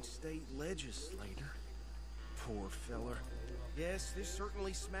 Lemoyne State Legislator. Poor feller. Yes, this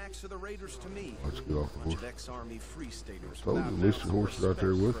certainly smacks of the Raiders to me. Let's get off the Bunch horse. of ex-army free staters. I told you, at least your horse is out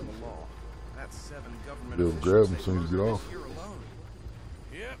there with you. That's 7 government Be able to grab him as soon as you get off.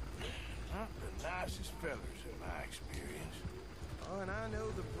 Yep. Not the nicest fellers in my experience. Oh, and I know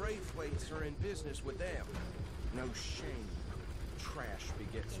the Braithwaites are in business with them. No shame. Trash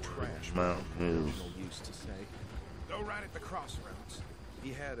begets trash. Mountain Hills. Used to say. Go right at the crossroads.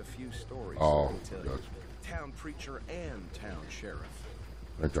 He had a few stories Oh, to tell gotcha. you. Town preacher and town sheriff.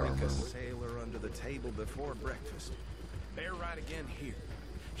 I think I Drink a remember. sailor under the table before breakfast. They're right again here.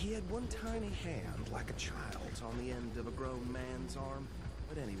 He had one tiny hand, like a child's, on the end of a grown man's arm.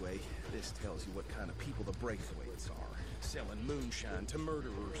 But anyway, this tells you what kind of people the Braithwaites are. Selling moonshine to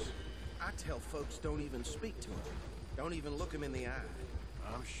murderers. I tell folks don't even speak to them. Don't even look them in the eye.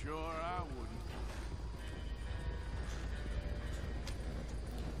 I'm sure I wouldn't.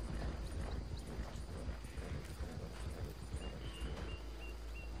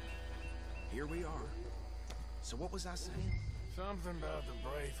 Here we are. So what was I saying? Something about the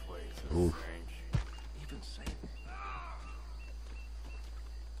Braithwaites, I Oof. think. Even saying.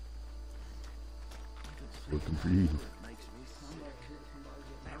 Looking for you. Makes me sick.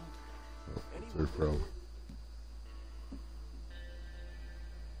 Oh, that's their problem.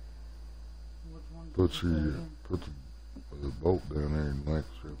 Put the bolt down there in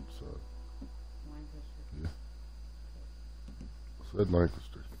Lancaster beside. Yeah. I said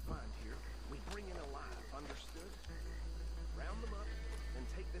Lancaster. Find here, we bring in alive, understood? Round them up and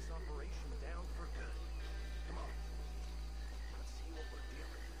take this operation down for good. Come on. Let's see what we're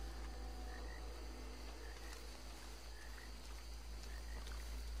dealing with.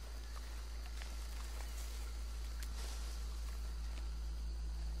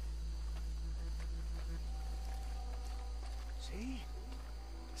 See?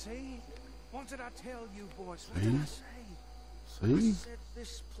 See? What did I tell you, boys? What did I say? I See? said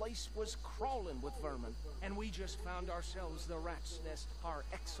this place was crawling with vermin, and we just found ourselves the rat's nest par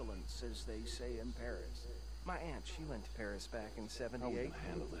excellence, as they say in Paris. My aunt, she went to Paris back in '78. How will you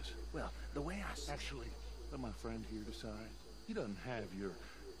handle this? Well, the way I see Actually, let my friend here decide. He doesn't have your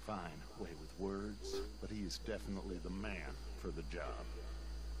fine way with words, but he is definitely the man for the job.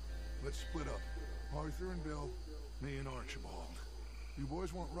 Let's split up. Arthur and Bill, me and Archibald. You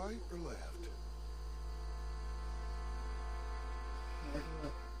boys want right or left?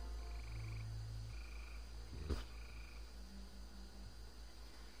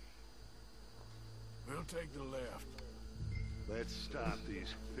 We'll take the left. Let's stop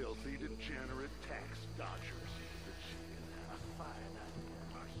these filthy, degenerate tax dodgers.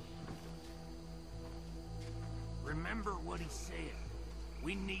 Remember what he said.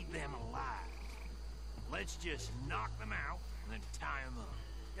 We need them alive. Let's just knock them out and then tie them up.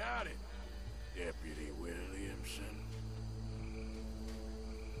 Got it, Deputy Williamson.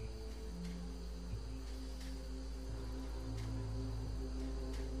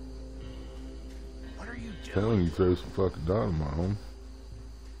 What are you doing? Telling you, throw some fucking dynamite on him.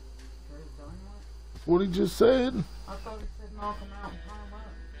 That's what he just said. I thought he said knock them out and tie them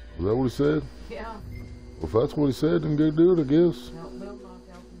up. Is that what he said? Yeah. Well, if that's what he said, then go do it, I guess.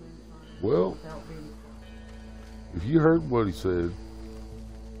 Well, if you heard what he said,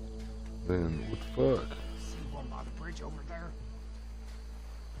 then what the fuck? See one by the bridge over there?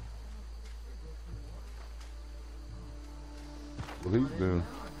 What he's doing?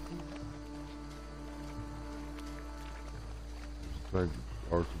 Think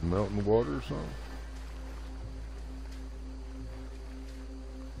Arthur's melting the water or something?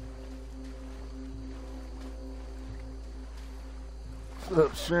 What's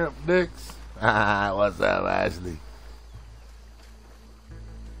up, Shrimp Dicks? What's up, Ashley?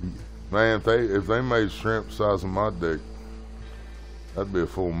 Man, if they made shrimp the size of my dick, that'd be a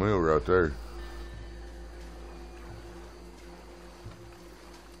full meal right there.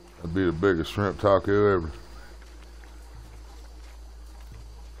 That'd be the biggest shrimp taco ever.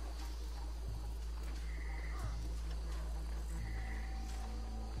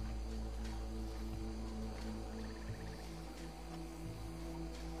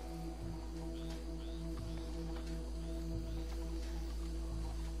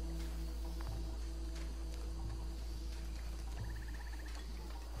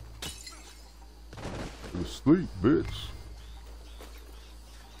 Sleep, bitch.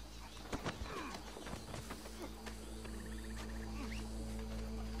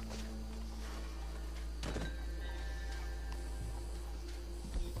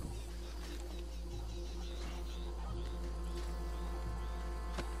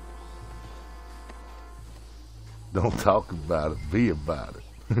 Don't talk about it, be about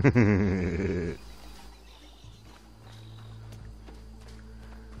it.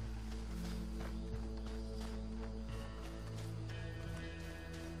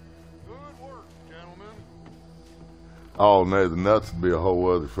 Oh no, the nuts would be a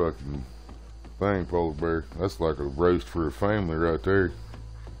whole other fucking thing, Polar Bear. That's like a roast for a family right there.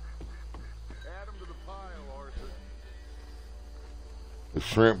 Add them to the pile, Arthur. If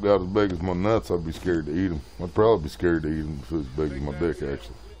shrimp got as big as my nuts, I'd be scared to eat them. I'd probably be scared to eat them if it was as big as my dick,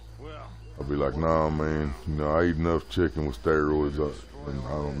 actually. I'd be like, nah, man. You know, I eat enough chicken with steroids, and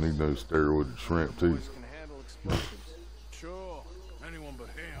I don't need no steroided shrimp, too. Sure, anyone but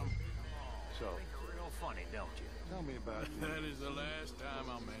him. So, real funny, don't you? Tell me about it. That is the last time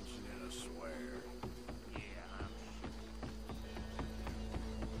I'll mention it, I swear.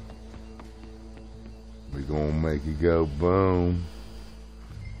 We gonna make it go boom.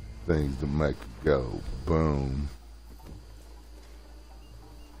 Things to make it go boom.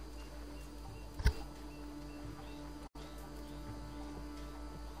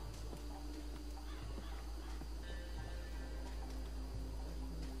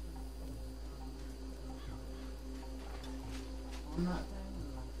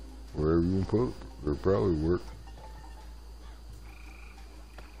 Wherever you can put it, it'll probably work.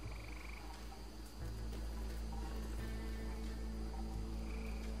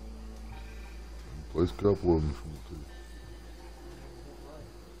 Place a couple of them if you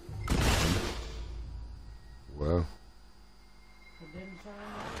want to. Wow.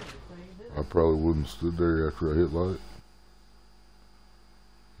 I probably wouldn't have stood there after I hit light.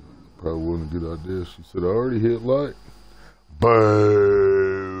 Probably wasn't a good idea. She said, I already hit light. Boom.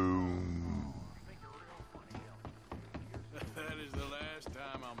 That is the last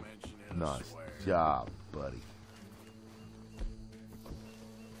time I'll mention it, I Nice swear. job, buddy.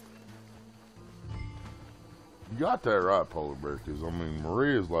 You got that right, Polar Bear, because, I mean,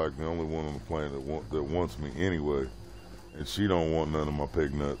 Maria's like the only one on the planet that wants me anyway, and she don't want none of my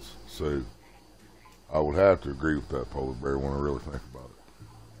pig nuts, so I would have to agree with that, Polar Bear, when I really think about it.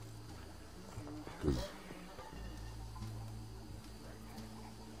 Because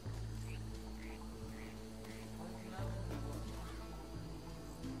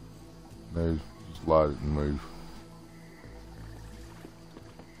no, just light it and move.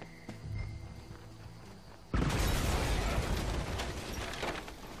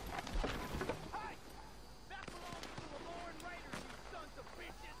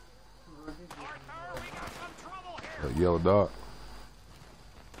 yellow dot.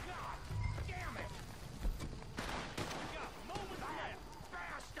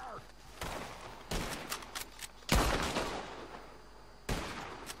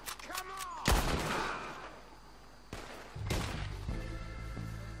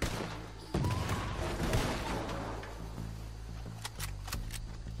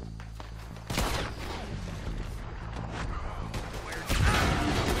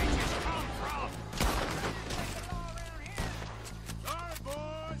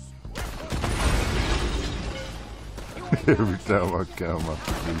 Every time I count my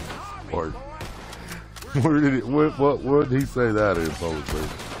produce part. Where did it? What did he say that in poetry?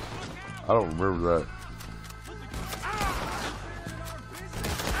 I don't remember that.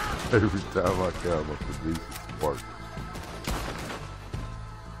 Every time I count my produce part.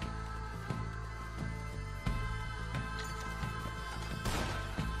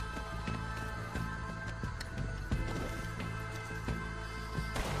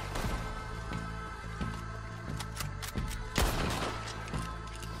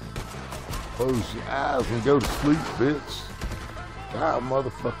 Close your eyes and go to sleep, bitch. Die,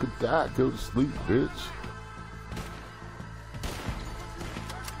 motherfucker, die. Go to sleep, bitch.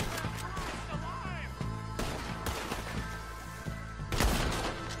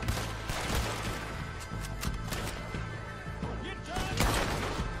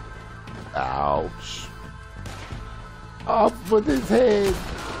 Ouch. Off with his head.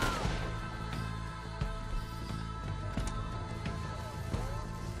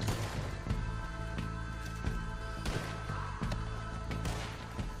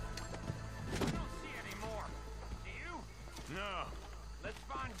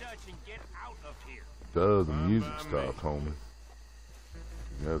 The music stopped, homie.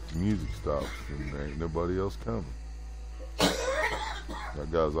 If the music stops, then there ain't nobody else coming.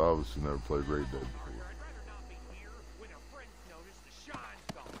 That guy's obviously never played Red Dead before.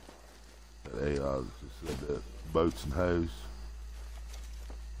 That AI just said that. Boats and hoes.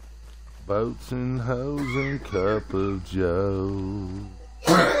 Boats and hoes and cup of joe.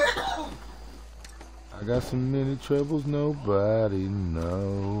 I got so many troubles nobody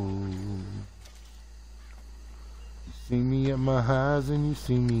knows. See me at my highs and you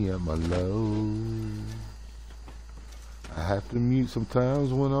see me at my lows. I have to mute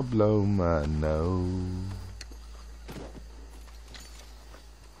sometimes when I blow my nose.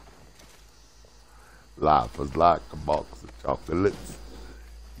 Life is like a box of chocolates.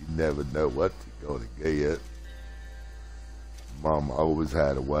 You never know what you're gonna get. Mama always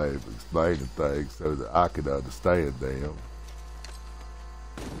had a way of explaining things so that I could understand them.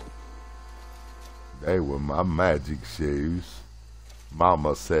 They were my magic shoes.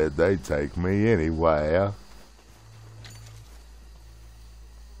 Mama said they'd take me anywhere.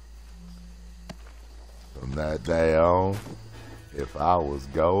 From that day on, if I was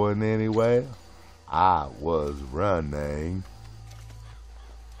going anywhere, I was running.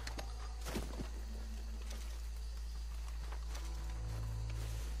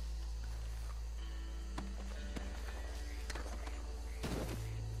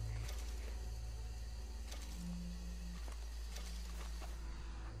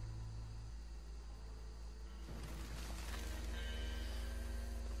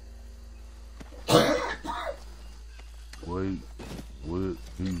 Wait, what?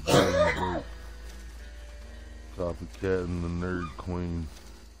 He's boat. Copycat and the Nerd Queen.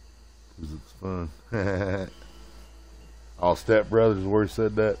 Cause it's fun. Oh, Step Brothers, where he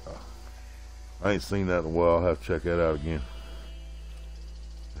said that? I ain't seen that in a while. I'll have to check that out again.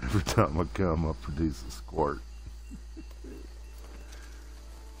 Every time I come, I produce a squirt.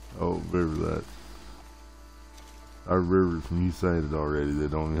 Oh, remember that. I remember it from you saying it already. They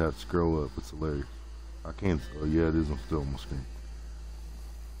don't even have to scroll up. It's hilarious. I can't. Oh, yeah, it is. I'm still on my screen.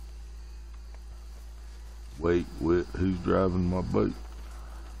 Wait, who's driving my boat?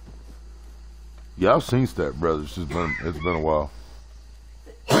 Yeah, I've seen Step Brothers. It's been a while.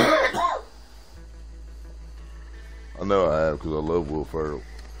 I know I have because I love Will Ferrell.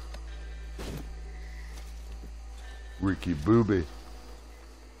 Ricky Bobby.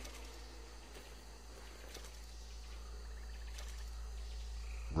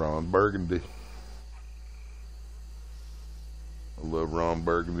 Ron Burgundy. I love Ron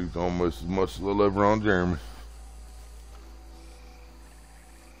Burgundy almost as much as I love Ron Jeremy.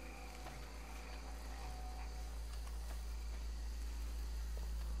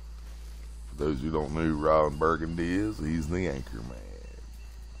 For those who don't know who Ron Burgundy is, he's the anchor man.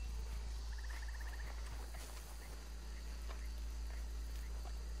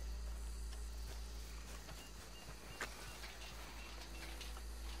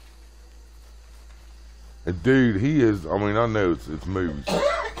 Dude, he is. I mean, I know it's movies,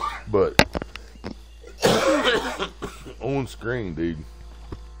 but on screen, dude,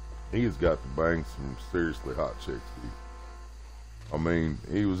 he has got to bang some seriously hot chicks, dude. I mean,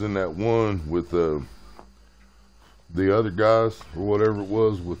 he was in that one with the other guys or whatever it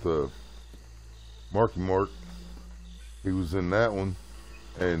was with Marky Mark. He was in that one,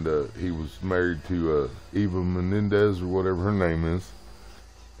 and he was married to Eva Menendez or whatever her name is.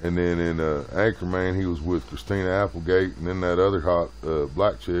 And then in Anchorman, he was with Christina Applegate, and then that other hot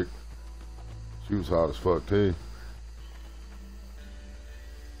black chick. She was hot as fuck too.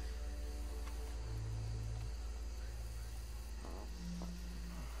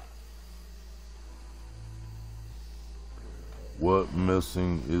 What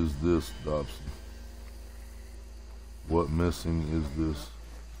missing is this, Dobson? What missing is this?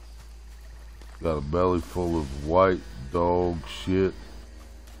 Got a belly full of white dog shit,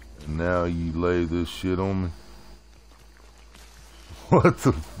 and now you lay this shit on me? What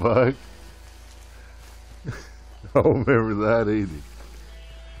the fuck? I don't remember that either.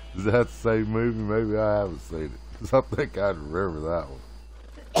 Is that the same movie? Maybe I haven't seen it, because I think I'd remember that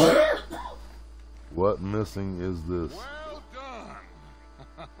one. What missing is this?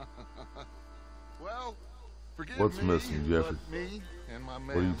 Well, forgive What's me, missing, Jeffrey? but me and my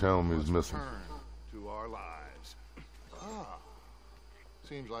What are you man telling me is must missing? return to our lives. Ah,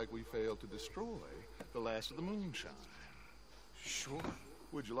 seems like we failed to destroy the last of the moonshine. Sure.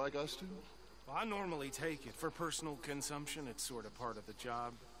 Would you like us to? Well, I normally take it for personal consumption. It's sort of part of the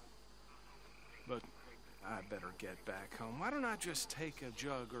job. But I better get back home. Why don't I just take a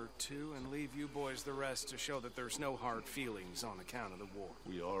jug or two and leave you boys the rest to show that there's no hard feelings on account of the war?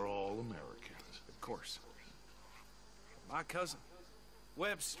 We are all Americans. Of course. My cousin,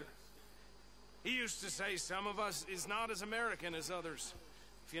 Webster, he used to say some of us is not as American as others,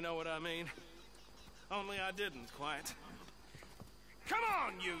 if you know what I mean. Only I didn't quite. Come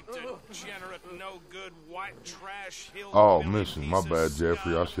on, you degenerate, no-good, white trash hill. Oh, mission. My bad,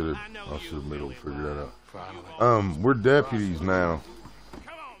 Jeffrey. I should have been able to figure that out. We're deputies now,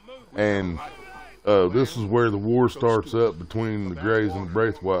 and this is where the war starts up between the Greys and the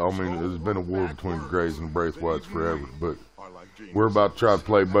Braithwaite. I mean, there's been a war between the Greys and the Braithwaites forever, but we're about to try to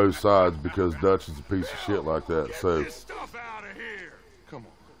play both sides because Dutch is a piece of shit like that. So,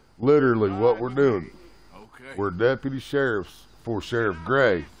 literally, what we're doing, we're deputy sheriffs for Sheriff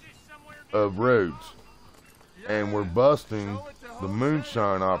Gray of Rhodes, and we're busting the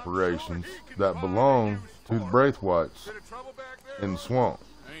moonshine operations that belong to the Braithwaites in the swamp.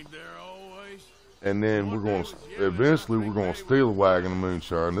 And then eventually we're going to steal a wagon of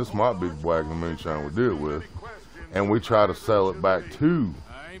moonshine. This might be the wagon of moonshine we do it with, and we try to sell it back to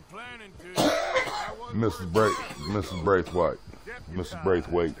Mrs. Braithwaite, Mrs.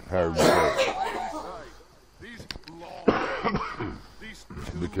 Braithwaite, however you say it.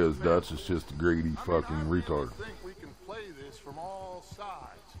 Because Dutch is just a greedy fucking retard. We can play this from all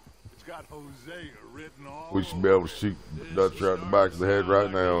sides. It's got Hosea written all We should be able to shoot Dutch right in the back of the head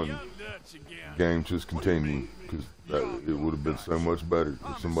right now, and the game just continue. Because it would have been so much better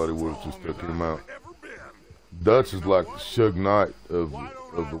if somebody would have just took him out. Dutch is like the Suge Knight of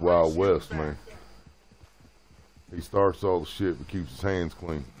the Wild West, man. He starts all the shit but keeps his hands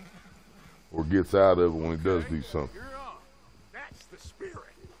clean, or gets out of it when he does do something. That's the spirit.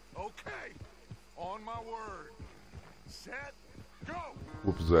 Okay. On my word. Set. Go.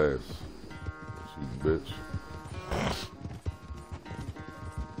 Whoop his ass. Shoot, bitch.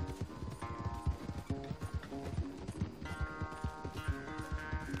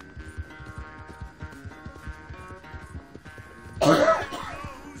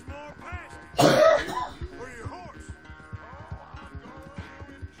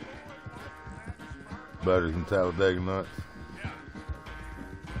 Better than Talladega Nights.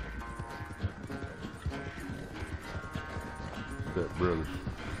 Step Brothers.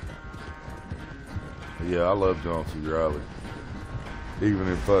 Yeah, I love John C. Reilly. Even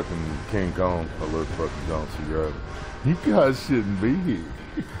in fucking King Kong, I love fucking John C. Reilly. You guys shouldn't be here.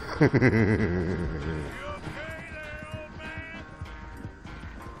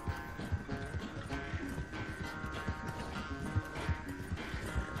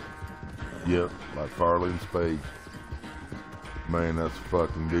 Yep, like Farley and Spade. Man, that's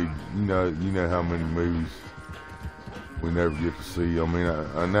fucking dude. You know how many movies we never get to see. I mean,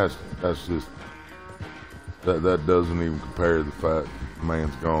 and that's just that doesn't even compare to the fact the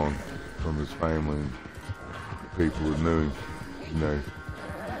man's gone from his family and people that knew him. You know,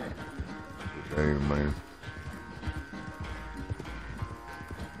 damn, man.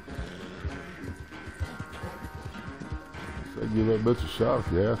 So give that bitch a shot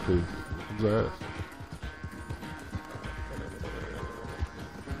if you have to. His ass.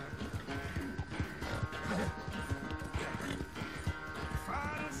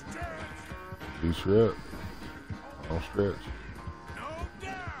 least you're up. Don't stretch.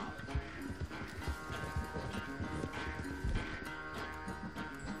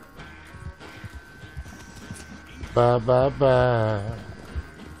 Bye, bye, bye.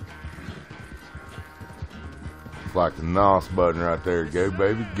 It's like the NOS button right there. Go,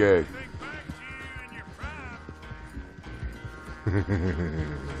 baby, go.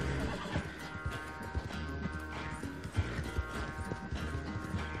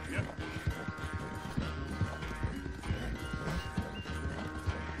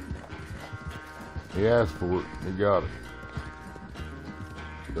 He asked for it. He got it.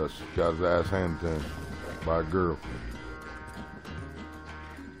 Just got his ass handed to him by a girl.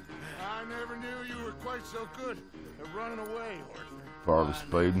 I never knew you were quite so good at running away, Arthur. Farley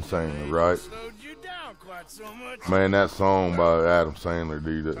Spade and Sandler, right? Slowed you down quite so much. Man, that song by Adam Sandler,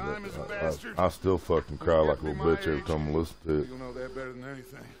 dude, I still fucking cry like a little bitch every time I listen to it. You'll know that better than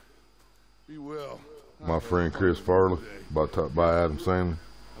anything. Be well. My friend Chris Farley by Adam Sandler.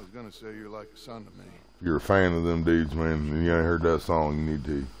 I was gonna say you're like a son to me. If you're a fan of them dudes, man, and you ain't heard that song, you need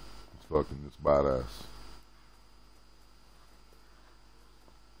to. It's badass.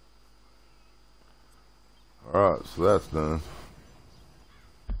 Alright, so that's done.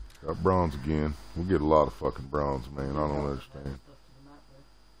 Got bronze again. We get a lot of fucking bronze, man. I don't understand.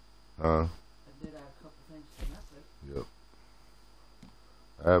 Huh? Yep.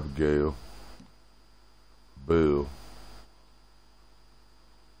 Abigail. Bill.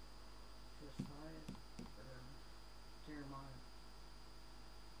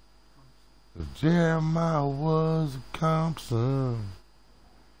 If Jeremiah was a Compson,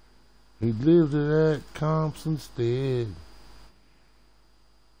 he lived at Compsonstead.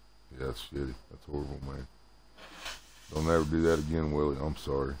 Yeah, that's shitty. That's horrible, man. Don't ever do that again, Willie. I'm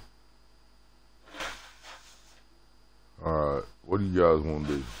sorry. Alright, what do you guys want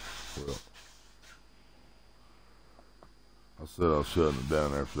to do? Well, I said I was shutting it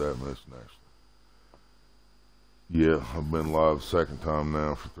down after that mission, actually. Yeah, I've been live second time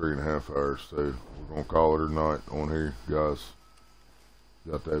now for 3.5 hours, so we're going to call it a night on here, guys.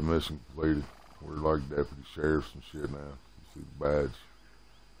 Got that mission completed. We're like deputy sheriffs and shit now. You see the badge.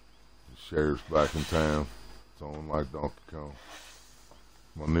 The sheriff's back in town. It's on like Donkey Kong.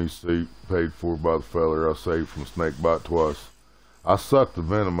 My new suit, paid for by the feller I saved from a snake bite twice. I sucked the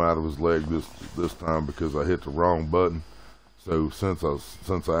venom out of his leg this time because I hit the wrong button. So since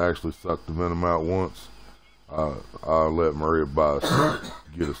I actually sucked the venom out once, I let Maria Bice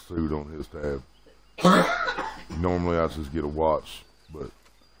get a suit on his tab. Normally I just get a watch, but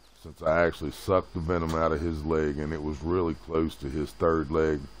since I actually sucked the venom out of his leg and it was really close to his third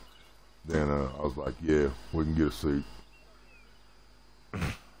leg, then I was like, yeah, we can get a suit.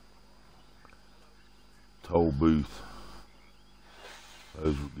 Toll booth.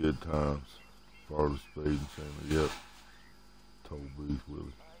 Those were good times. Farley Spade and Sandler, yep. Toll booth,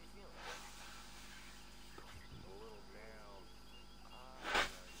 Willie.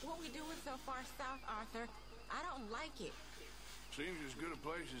 What we doing so far south, Arthur? I don't like it. Seems as good a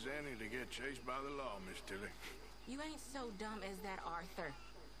place as any to get chased by the law, Miss Tilly. You ain't so dumb as that, Arthur.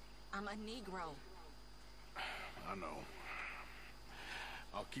 I'm a Negro. I know.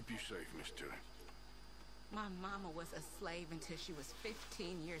 I'll keep you safe, Miss Tilly. My mama was a slave until she was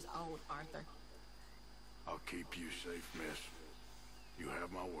 15 years old, Arthur. I'll keep you safe, miss. You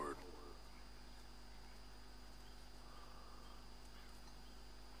have my word.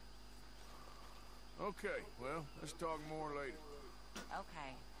 Okay, well, let's talk more later.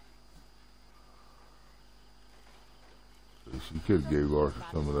 Okay. She could have gave Arthur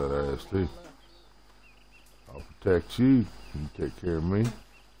some of that ass too. I'll protect you. You take care of me.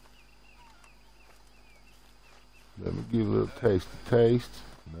 Let me give a little taste.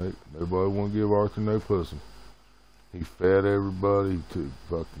 No, nobody want to give Arthur no pussy. He fed everybody, to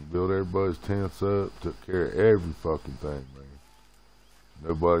fucking built everybody's tents up, took care of every fucking thing, man.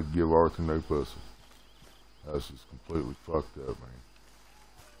 Nobody give Arthur no pussy. That's just completely fucked up, man.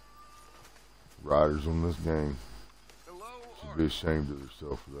 Riders on this game should be ashamed of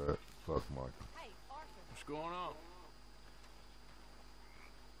themselves for that. Fuck Michael. Hey, Arthur. What's going on?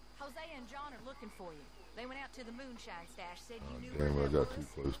 Hosea and John are looking for you. They went out to the moonshine stash, said you knew Damn, where I they got was.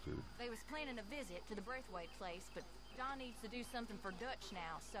 too close to it. They was planning a visit to the Braithwaite place, but John needs to do something for Dutch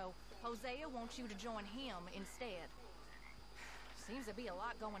now, so Hosea wants you to join him instead. Seems to be a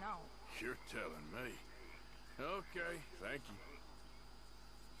lot going on. You're telling me. Okay, thank you.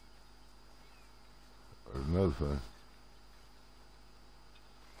 There's another thing.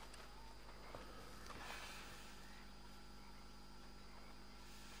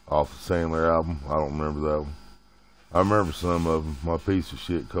 Off the Sandler album. I don't remember that one. I remember some of them. My piece of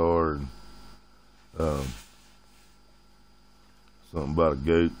shit car and Something about a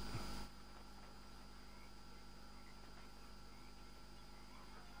gate.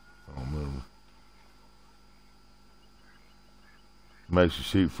 I don't remember. Makes you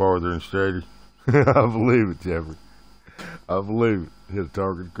shoot farther and straighter. I believe it, Jeffrey. I believe it. Hit a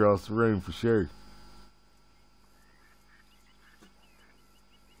target across the room for sure.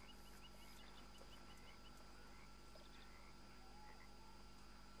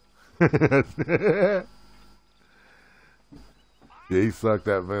 Yeah, he sucked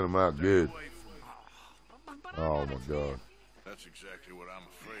that venom out good. Oh my God. That's exactly what I'm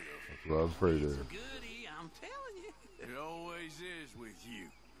afraid of. That's what I was afraid of. Goody, I'm telling you. It always is with you.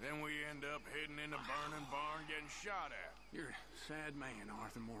 Then we end up heading in a burning barn getting shot at. You're a sad man,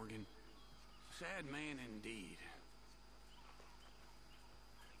 Arthur Morgan. Sad man indeed.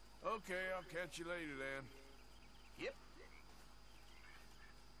 Okay, I'll catch you later then. Yep.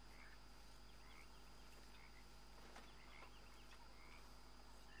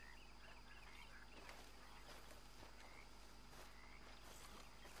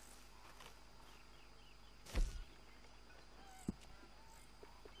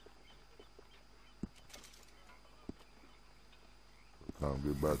 Time to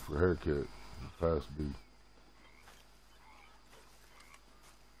get back for a haircut. Past B.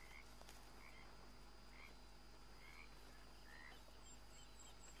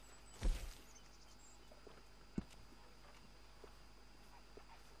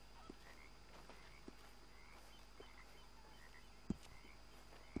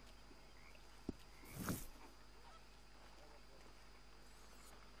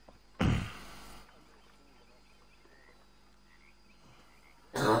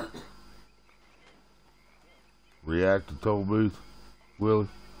 React to Toll Booth, Willie.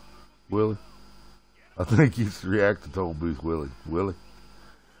 I think he's react to Toll Booth, Willie.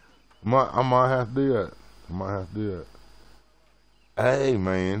 I might have to do that. Hey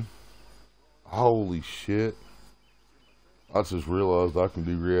man, holy shit! I just realized I can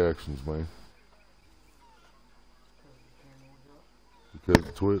do reactions, man. Because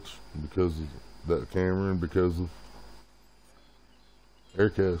of Twitch, because of that camera, and because of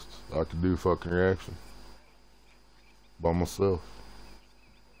Aircasts, I can do fucking reaction. By myself.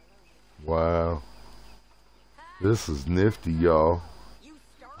 Wow. This is nifty, y'all.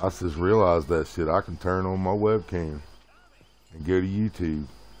 I just realized that shit. I can turn on my webcam and go to YouTube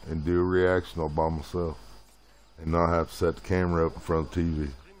and do a reaction all by myself and not have to set the camera up in front of the TV.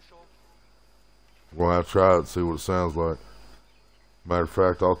 We're gonna have to try it and see what it sounds like. Matter of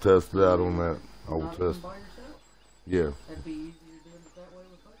fact, I'll test it out on that. I will test it. Yeah.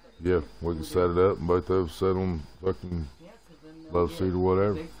 Yeah, we can set it up and both of us sit on fucking love seat or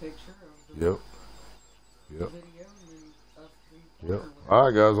whatever. Yep.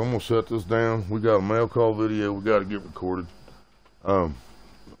 Alright guys, I'm gonna shut this down. We got a mail call video we gotta get recorded.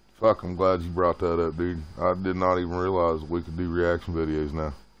 Fuck, I'm glad you brought that up, dude. I did not even realize we could do reaction videos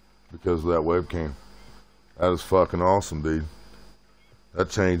now because of that webcam. That is fucking awesome, dude. That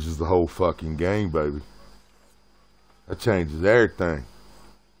changes the whole fucking game, baby. That changes everything.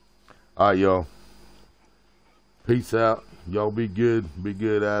 Alright, y'all. Peace out. Y'all be good. Be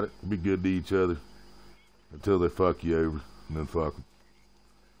good at it. Be good to each other. Until they fuck you over. And then fuck them.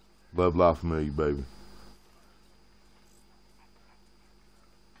 Love, life, familiar, baby.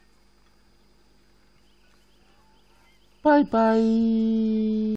 Bye-bye.